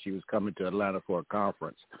she said she was coming to Atlanta for a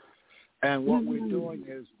conference. And what we're doing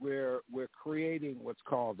is we're creating what's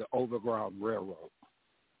called the Overground Railroad.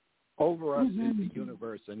 Over us is the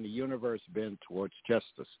universe, and the universe bends towards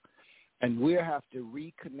justice. And we have to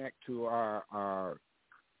reconnect to our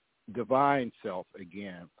divine self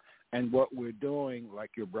again. And what we're doing,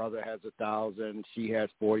 like your brother has 1,000, she has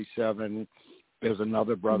 47, there's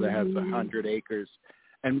another brother has 100 acres.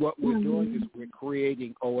 And what we're doing is we're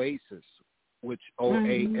creating Oasis, which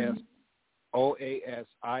OASIS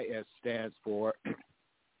stands for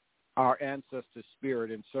our ancestor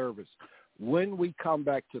spirit and service. When we come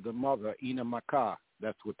back to the mother, Ina Maka,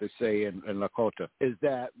 that's what they say in Lakota, is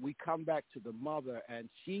that we come back to the mother, and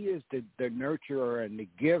she is the nurturer and the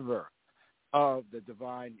giver of the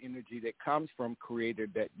divine energy that comes from Creator,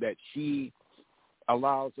 that she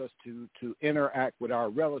allows us to interact with our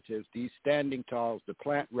relatives, these standing talls, the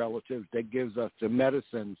plant relatives that gives us the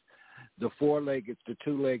medicines, the four-leggeds, the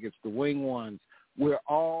two-leggeds, the winged ones. We're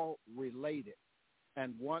all related.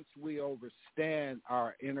 And once we understand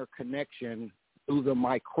our interconnection through the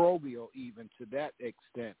microbial, even to that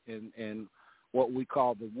extent, in what we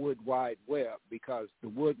call the Wood Wide Web, because the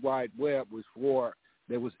Wood Wide Web was before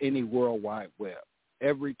there was any World Wide Web.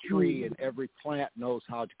 Every tree and every plant knows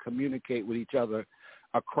how to communicate with each other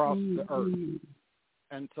across the earth.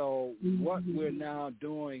 And so what we're now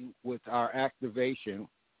doing with our activation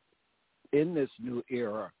in this new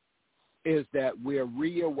era is that we're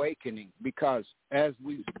reawakening, because as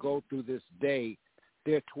we go through this day,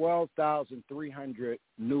 there are 12,300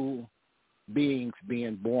 new beings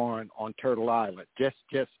being born on Turtle Island,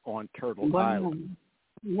 just on Turtle Island.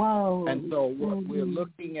 Wow. And so what we're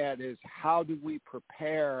looking at is how do we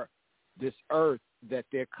prepare this earth that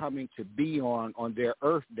they're coming to be on their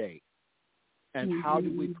Earth Day? And how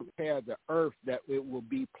do we prepare the earth that it will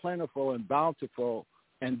be plentiful and bountiful,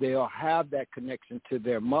 and they'll have that connection to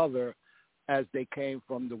their mother as they came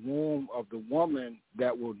from the womb of the woman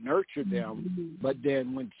that will nurture them. But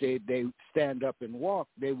then when they stand up and walk,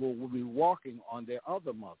 they will be walking on their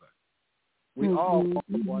other mother. We all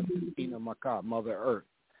are one Ina Maka, Mother Earth.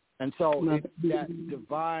 And so it's that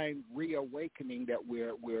divine reawakening that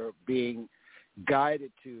we're being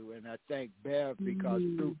guided to. And I thank Bev, because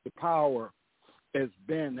Truth to Power has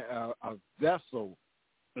been a vessel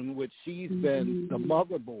in which she's been the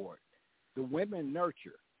motherboard. The women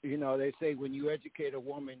nurture. You know, they say when you educate a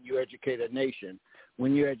woman, you educate a nation.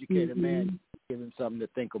 When you educate a man, you give him something to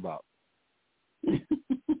think about.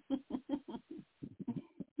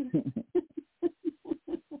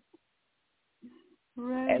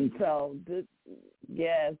 Right. And so this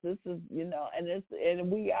is,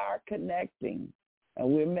 and we are connecting, and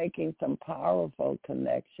we're making some powerful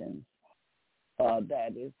connections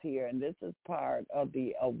that is here. And this is part of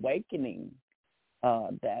the awakening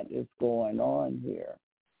that is going on here.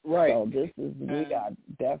 Right. So we are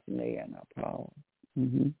definitely in our power.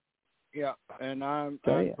 Yeah, and I'm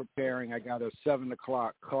preparing. I got a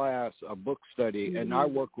 7:00 class, a book study, and I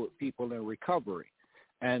work with people in recovery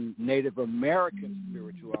and Native American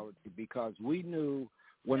spirituality, because we knew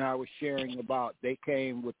when I was sharing about, they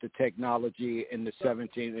came with the technology in the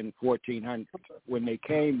 17 and 1400s when they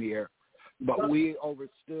came here, but we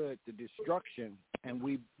overstood the destruction, and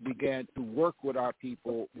we began to work with our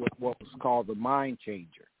people with what was called the mind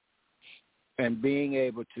changer, and being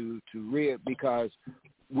able to because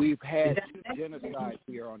we've had 2 genocides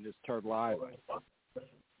here on this Turtle Island.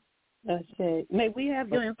 Okay. May we have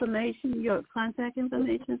your information, your contact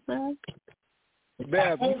information, sir?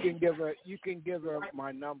 Bev, you can give her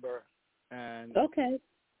my number, and okay.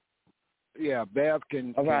 Yeah, Bev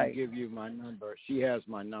can give you my number. She has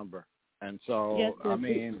my number, and so yes, I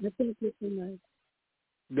mean,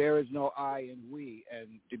 there is no I in we, and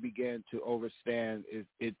to begin to understand,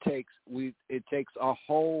 it takes a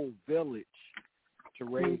whole village to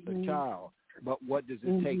raise a child. But what does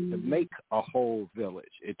it take to make a whole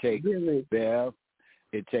village? It takes Bev,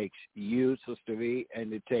 it takes you, Sister V,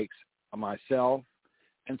 and it takes myself.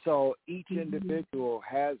 And so each individual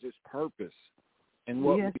has its purpose in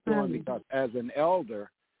what we're doing, because as an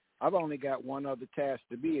elder, I've only got one other task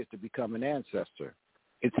to be, is to become an ancestor.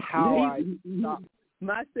 It's how I stop.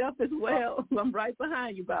 Myself as well. I'm right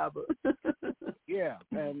behind you, Baba. Yeah,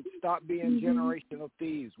 and stop being generational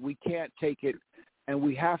thieves. We can't take it, and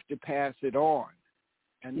we have to pass it on.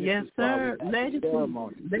 And this yes, is sir.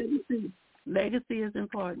 Legacy is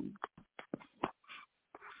important.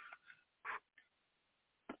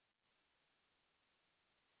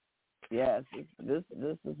 Yes, this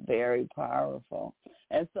is very powerful.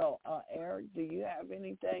 And so, Eric, do you have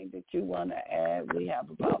anything that you want to add? We have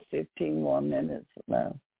about 15 more minutes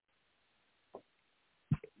left.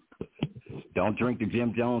 Don't drink the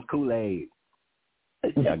Jim Jones Kool-Aid.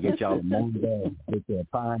 Y'all get y'all a Moudo, get you a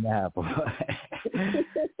pineapple.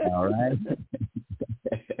 All right?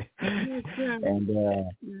 And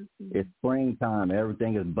it's springtime.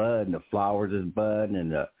 Everything is budding. The flowers is budding,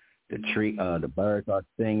 and the tree, the birds are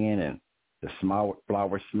singing, and the small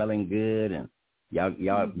flowers smelling good. And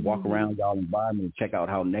y'all walk around y'all environment and check out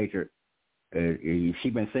how nature. She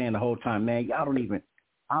been saying the whole time, man, y'all don't even.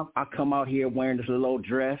 I come out here wearing this little old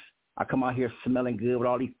dress. I come out here smelling good with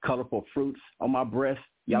all these colorful fruits on my breast.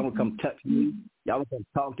 Y'all don't come touch me. Y'all don't come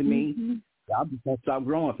talk to me. Y'all just gonna stop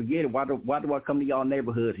growing. Forget it. Why do I come to y'all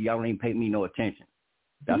neighborhoods? Y'all don't even pay me no attention.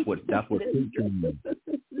 That's what fruit trees do.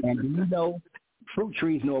 And you know, fruit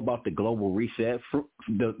trees know about the global reset.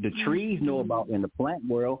 The trees know about, in the plant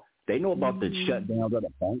world, they know about the shutdowns of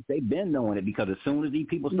the banks. They've been knowing it, because as soon as these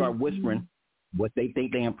people start whispering what they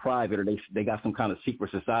think they in private, or they got some kind of secret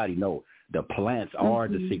society, no, the plants are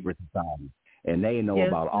the secret society, and they know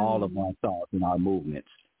about all of our thoughts and our movements.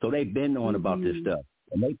 So they've been knowing about this stuff,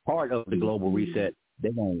 and they part of the global reset.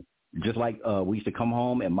 They're going just like we used to come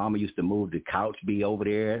home, and Mama used to move the couch, be over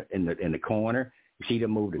there in the corner. She'd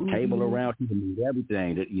move the table around. She'd move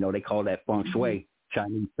everything. That they call that feng shui,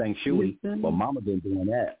 Chinese feng shui. But Mama been doing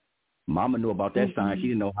that. Mama knew about that science. She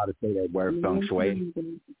didn't know how to say that word feng shui.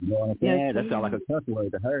 You know what I'm saying? That sounds like a cuss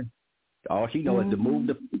word to her. All she knows is to move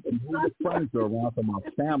the furniture around for my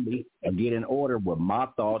family and get in order with my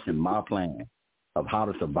thoughts and my plan of how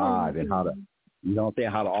to survive and how to, you know what I'm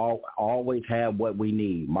saying, how to always have what we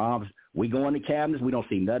need. Moms, we go in the cabinets, we don't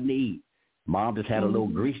see nothing to eat. Mom just had a little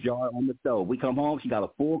grease jar on the stove. We come home, she got a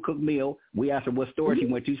full cooked meal. We asked her what store she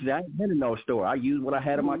went to. She said, I ain't been to no store. I used what I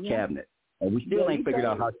had in my cabinet. And we still ain't figured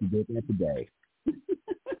out how she did that today.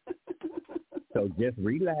 So just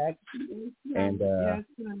relax, and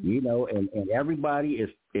you know, and everybody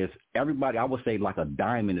is everybody. I would say like a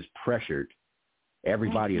diamond is pressured.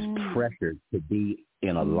 Everybody is pressured to be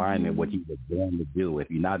in alignment with what you were born to do. If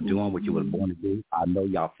you're not doing what you were born to do, I know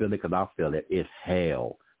y'all feel it, because I feel it. It's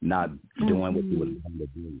hell not doing what you were born to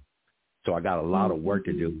do. So I got a lot of work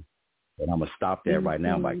to do, and I'm gonna stop there right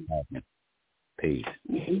now by talking. Peace.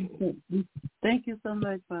 Thank you so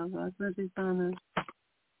much, Father. I really honor.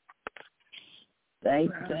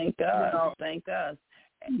 Thank us. Thank us.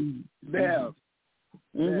 Bev.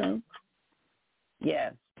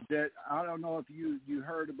 Yes. That I don't know if you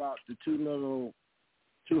heard about the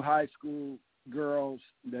two high school girls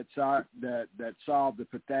that solved the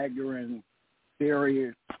Pythagorean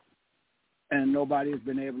theory, and nobody has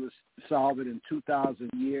been able to solve it in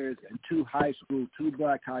 2,000 years. And two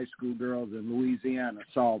black high school girls in Louisiana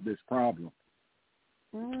solved this problem.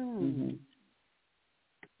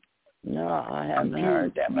 No, I haven't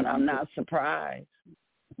heard that, but I'm not surprised.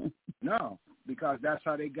 No, because that's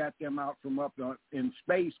how they got them out from up in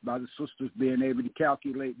space, by the sisters being able to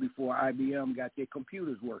calculate before IBM got their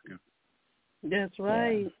computers working. That's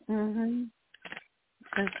right. Yeah. Mm-hmm.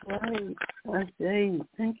 That's right.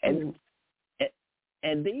 Thank you.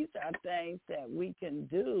 And these are things that we can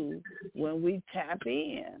do when we tap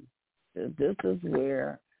in. This is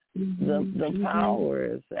where the power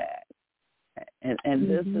is at. And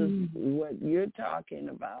this is what you're talking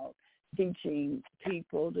about, teaching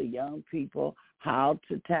people, the young people, how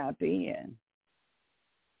to tap in.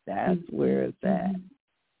 That's where it's at,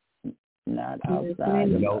 not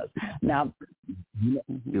outside of us. Now,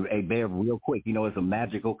 hey, Bev, real quick, it's a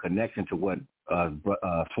magical connection to what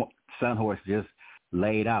Sunhorse just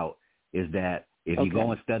laid out, is that if you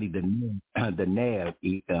go and study the Neb,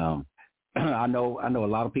 I know a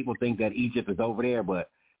lot of people think that Egypt is over there, but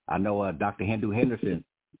I know Dr. Hindu Henderson,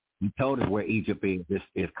 he told us where Egypt is.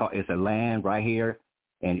 It's a land right here,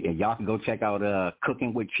 and y'all can go check out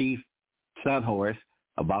Cooking with Chief Sunhorse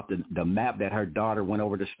about the map that her daughter went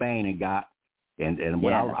over to Spain and got. And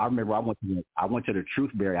when I remember I went to the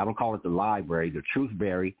Truthberry. I don't call it the library, the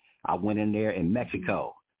Truthberry. I went in there in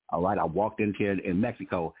Mexico. All right, I walked into it in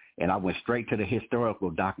Mexico, and I went straight to the historical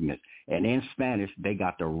documents. And in Spanish, they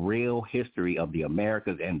got the real history of the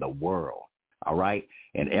Americas and the world. All right,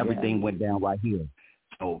 and everything went down right here.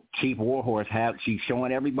 So Chief Warhorse she's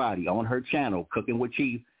showing everybody on her channel, Cooking with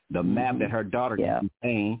Chief, the map that her daughter got from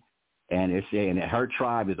Spain, and it's saying that her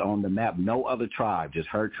tribe is on the map. No other tribe, just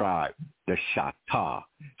her tribe, the Chata.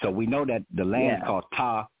 So we know that the land is called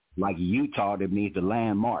Ta, like Utah. That means the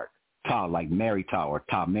landmark. Ta, like Mary Ta or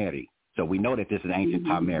Ta Mary. So we know that this is ancient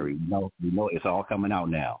Ta Mary. We know it's all coming out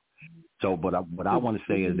now. So, but what I want to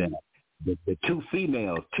say is that the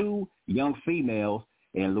two young females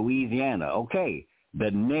in Louisiana, okay, the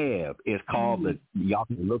Neb is called y'all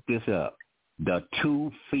can look this up, the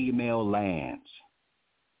two female lands.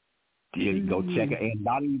 You go check it. And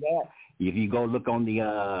not only that, if you go look on the,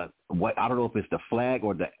 I don't know if it's the flag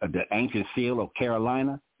or the ancient seal of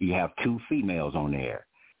Carolina, you have two females on there.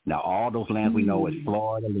 Now, all those lands we know is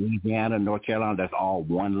Florida, Louisiana, North Carolina. That's all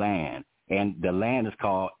one land. And the land is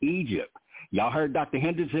called Egypt. Y'all heard Dr.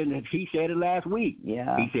 Henderson, he said it last week.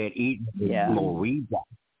 Yeah. He said Egypt is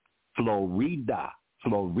Florida.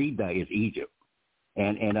 Florida is Egypt.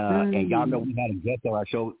 And y'all know we had a guest on our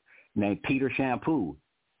show named Peter Shampoo.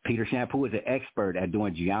 Peter Shampoo is an expert at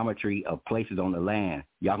doing geometry of places on the land.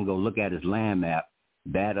 Y'all can go look at his land map.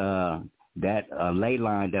 That ley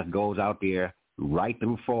line that goes out there right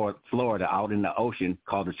through Florida, out in the ocean,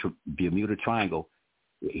 called the Bermuda Triangle.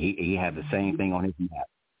 He had the same thing on his map,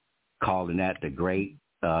 calling that the Great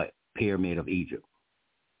Pyramid of Egypt.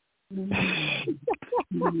 We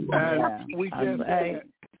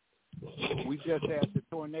just had the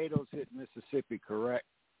tornadoes hit Mississippi, correct?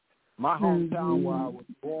 My hometown where I was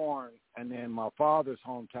born, and then my father's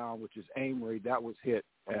hometown, which is Amory, that was hit,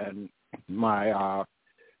 and my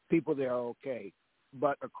people there are okay.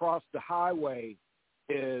 But across the highway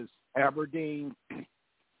is Aberdeen,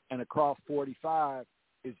 and across 45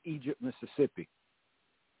 is Egypt, Mississippi.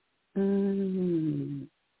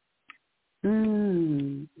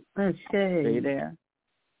 Okay. See there?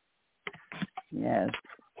 Yes.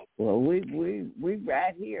 Well, we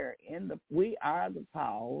right here we are the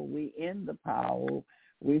power. We in the power.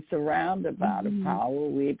 We surrounded by the power.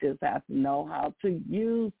 We just have to know how to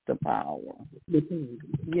use the power. Yes,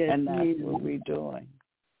 and that's what we're doing.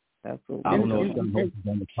 That's what I don't know if Sunhorse is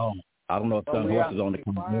on the call. I don't know if Sunhorse is on the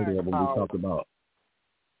call earlier, but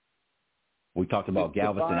we talked about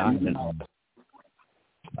Galveston Island.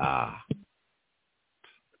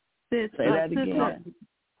 Say that again.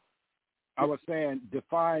 I was saying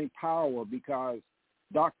define power because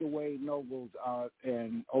Dr. Wade Nobles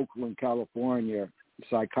in Oakland, California,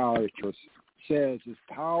 psychiatrist, says his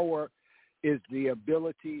power is the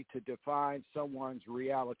ability to define someone's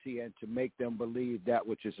reality and to make them believe that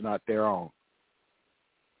which is not their own.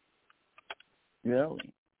 Really?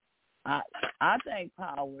 I think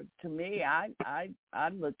power, to me, I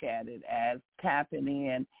look at it as tapping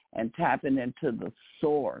in and tapping into the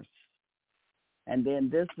source. And then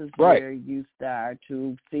this is where you start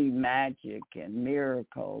to see magic and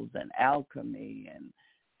miracles and alchemy,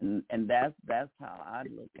 and that's how I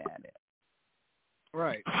look at it.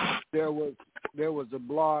 Right. There was a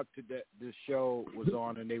blog that this show was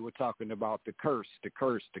on, and they were talking about the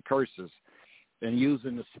curses, and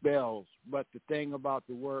using the spells. But the thing about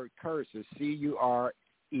the word curse is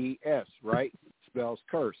C-U-R-E-S, right? Spells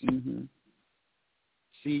curse. Mm-hmm.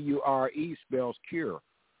 C-U-R-E spells cure.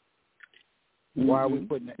 Why are we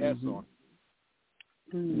putting the S on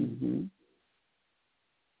it? Mm-hmm.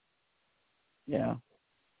 Yeah.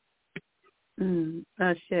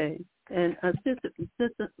 Ashe. And sister,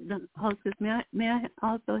 the hostess, may I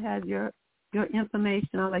also have your your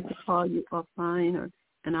information. I'd like to call you offline,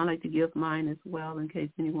 and I'd like to give mine as well in case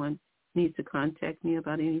anyone needs to contact me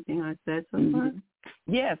about anything I said so far.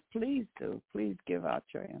 Yes, please do. Please give out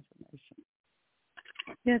your information.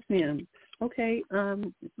 Yes, ma'am. Okay.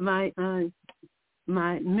 My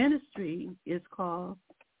ministry is called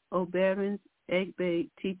Oberon's Egbe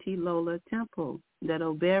Titi Lola Temple. That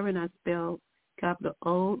Oberon I spelled capital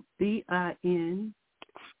OBINRIN.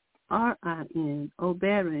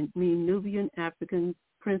 Oberon means Nubian African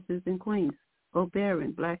princes and queens.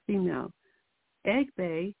 Oberon, black female.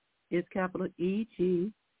 Egbe is capital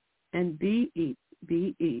EG and BE.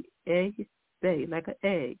 Egbe, like an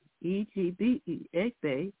egg. EGBE.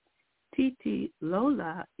 Egbe. Titi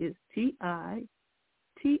Lola is TITILOLA.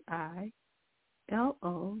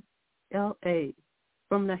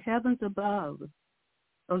 From the heavens above,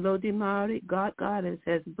 Olodumare, God Goddess,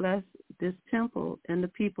 has blessed this temple and the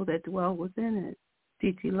people that dwell within it.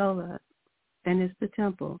 Titi Lola, and it's the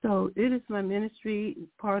temple. So it is my ministry,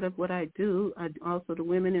 part of what I do. I also the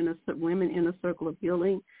Women in a Circle of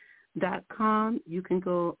Healing.com. You can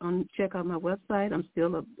go and check out my website. I'm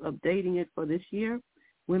still updating it for this year.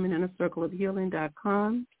 Women in a Circle of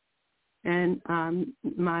Healing.com. And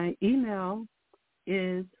my email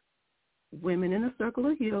is Women in a Circle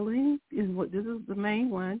of Healing. This is the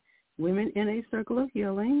main one. Women in a Circle of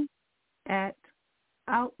Healing at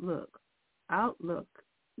outlook.com.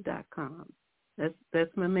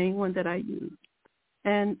 That's my main one that I use.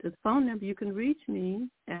 And the phone number you can reach me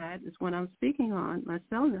at is when I'm speaking on. My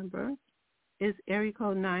cell number is area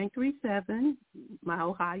code 937. My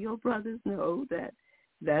Ohio brothers know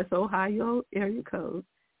that's Ohio area code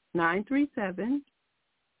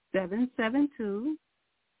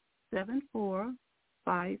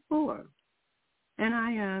 937-772-7454. And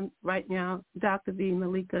I am right now Dr. V.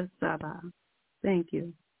 Malika Saba. Thank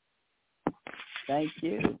you. Thank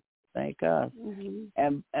you. Thank us.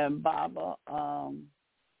 Mm-hmm. And Baba,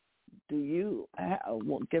 do you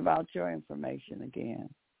give out your information again?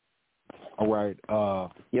 All right.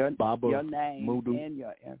 Baba, your name Moudo, and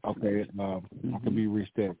your information. Okay. I can be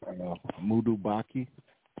reached at Moudo Baqi,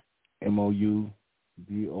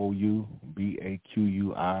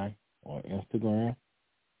 MOUDOUBAQUI on Instagram.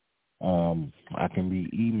 I can be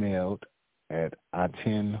emailed at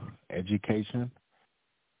I10Education,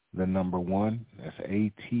 the number 1, that's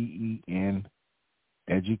ATEN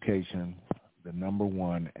Education, the number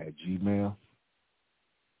 1 at Gmail.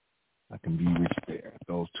 I can be reached there.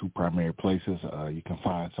 Those two primary places. You can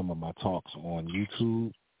find some of my talks on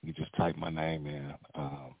YouTube. You just type my name in,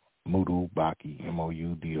 Moudo Baqi,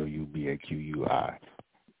 MOUDOUBAQUI.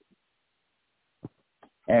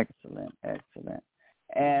 Excellent.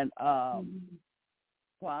 And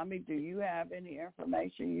Kwame, do you have any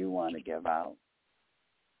information you want to give out?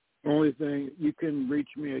 Only thing, you can reach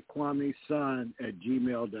me at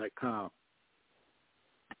kwamesun@gmail.com.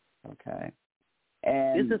 Okay.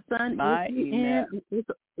 And is the son my email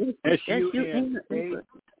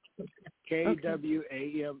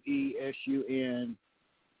KWAMESUN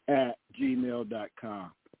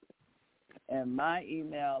and my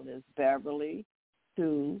email is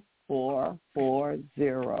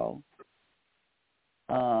Beverly2440.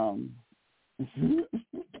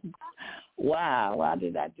 Wow, why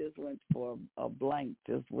did I just went for a blank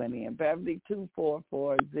just went in?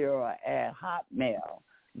 Beverly2440 at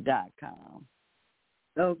hotmail.com.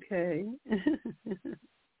 Okay.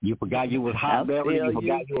 You forgot you was hot, Beverly. You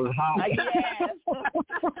forgot you was hot. Yes.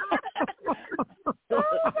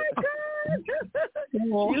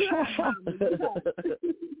 Oh, my God.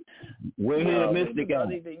 We're here, Mystic. You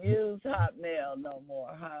don't even use Hotmail no more,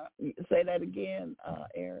 huh? Say that again,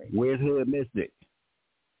 Eric. Where's Hood Mystic?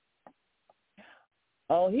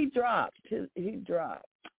 Oh, he dropped. He dropped.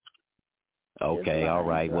 Okay, all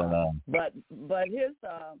right. Dropped. Well, but his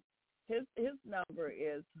number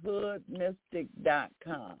is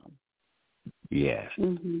hoodmystic.com. Yes.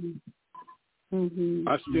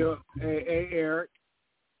 I still, hey Eric,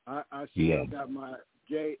 I still got my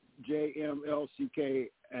JMLCK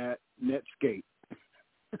at Netscape.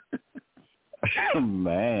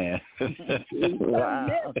 Man. Wow.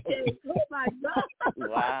 Netscape. Oh my God.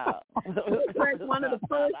 Wow. That's like one of the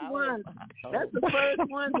first ones. That's the first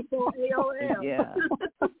one before AOL. Yeah.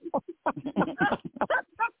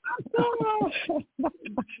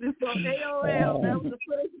 Before AOL, that was the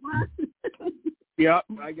first one. Yep,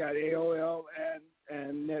 I got AOL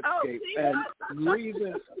and Netscape. And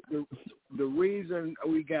the reason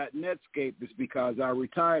we got Netscape is because I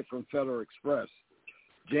retired from Federal Express.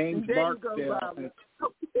 James Barksdale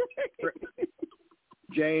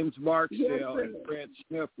and Fred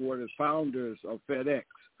Smith were the founders of FedEx.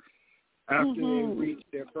 After they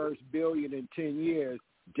reached their first billion in 10 years,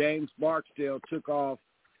 James Barksdale took off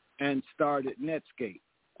and started Netscape.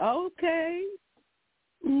 Okay.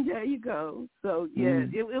 There you go. So, yeah,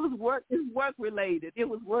 it was work. It's work related. It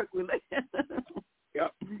was work related.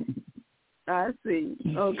 Yep. I see.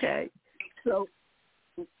 Okay. So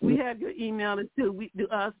we have your email too. We do.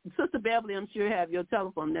 Sister Beverly, I'm sure have your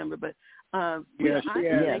telephone number, but yes,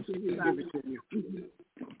 yes.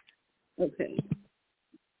 Okay.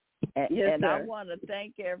 And I want to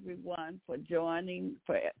thank everyone for joining,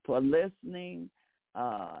 for listening,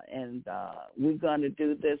 and we're going to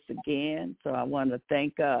do this again. So I want to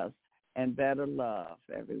thank us and better love,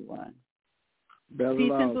 everyone. Better Peace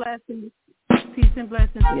love. and blessings. Peace and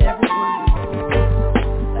blessings to everyone.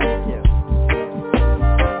 Thank you.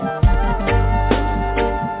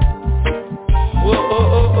 Whoa, oh,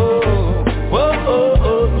 oh, oh. Whoa, oh,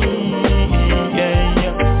 oh,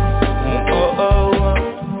 yeah. Oh,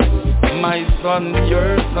 oh. My son,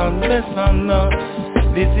 your son, my son.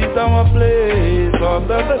 This is our place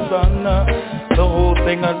under the sun. The whole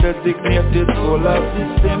thing is designated solar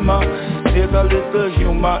system. There's a little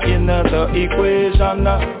humor in the equation.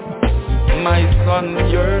 My son,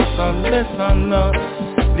 your son, my son.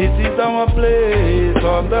 This is our place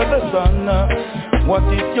under the sun. What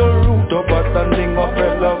is your root of understanding of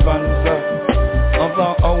relevance of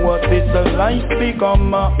our this life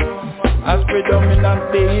become? As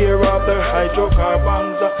predominantly here are the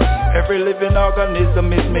hydrocarbons. Every living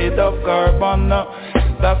organism is made of carbon.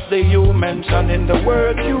 That's the you mention in the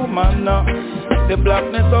word human. The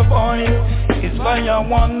blackness of oil is fire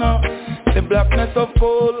one. The blackness of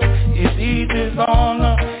coal is heat is on.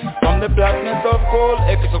 From the blackness of coal,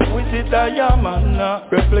 exquisite diamond.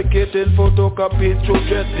 Replicated photocopies through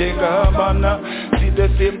jet carbon. See the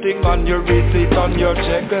same thing on your receipt, on your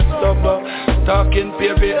check stub. Talking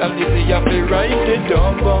baby, and if you have to write it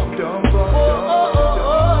down.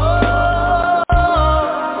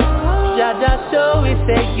 Jaja show we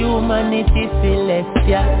say humanity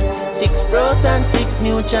celestial. 6 protons, 6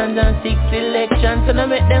 neutrons and 6 electrons. So now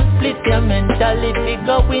make them split their mentality,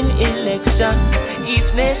 go win election. Each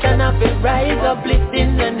nation have to rise up,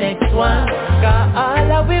 lifting the next one. Cause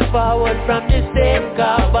all are we forward from the same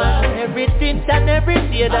carbon. Every tint and every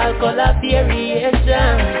shade, all color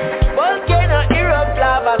variation. Volcano erupt,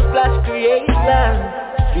 lava splash creation.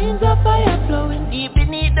 Streams of fire flowing deep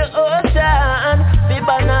beneath the ocean.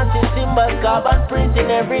 Fibonacci symbols, carbon printing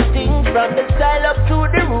everything. From the style up to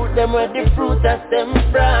the root, them where the fruit has stem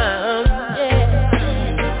from.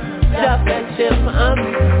 Just let them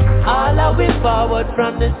all are we forward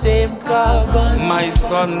from the same carbon. My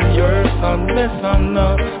son, your son, my son.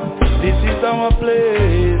 This is our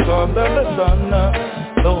place under the sun.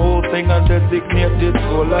 The whole thing is designated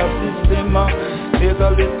solar system. There's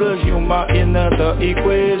a little humor in the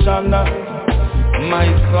equation. My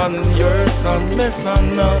son, your son, my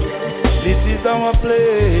son. This is our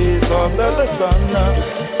place under the sun.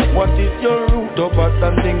 What is your root of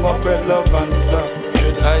understanding of relevance?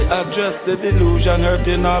 I address the delusion,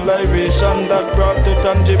 hurting all iration that brought to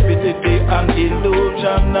tangibility and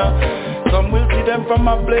illusion. Some will see them from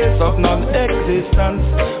a place of non-existence,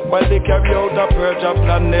 while they carry out a purge of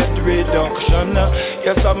planet reduction.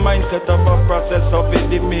 Yes, a mindset of a process of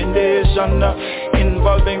elimination,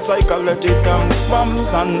 involving psychology, tanks, bombs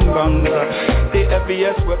and guns. The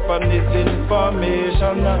heaviest weapon is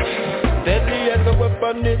information. Deadly as a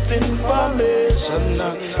weapon is information.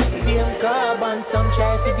 Same carbon, some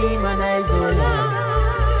try to demonize our land,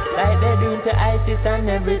 like they're doing to ISIS and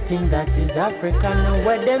everything that is African. And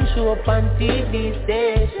where them show up on TV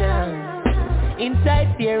stations,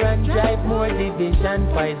 inside fear and drive more division,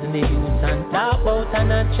 poison the youth and talk about a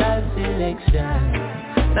natural selection.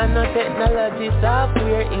 Nanotechnology,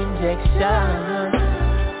 software injection.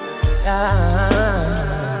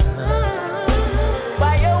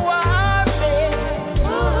 Fire warfare,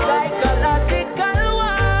 psychological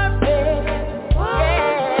warfare.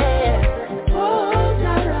 Yeah. Oh,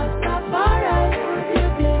 Rastafari, could you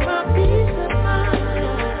be my peace of mind?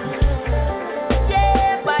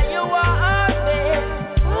 Yeah, fire warfare,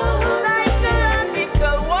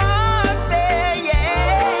 psychological warfare. Yeah.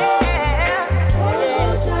 Oh,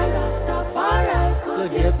 Rastafari,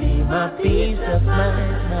 could you be my peace of mind?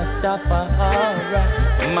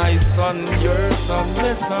 My son, your son,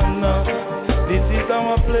 my son. This is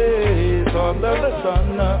our place under the sun.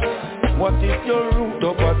 What is your root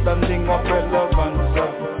of understanding of relevance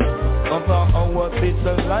of our this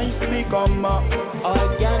life become?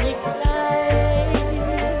 Organic life,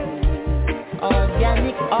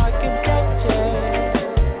 organic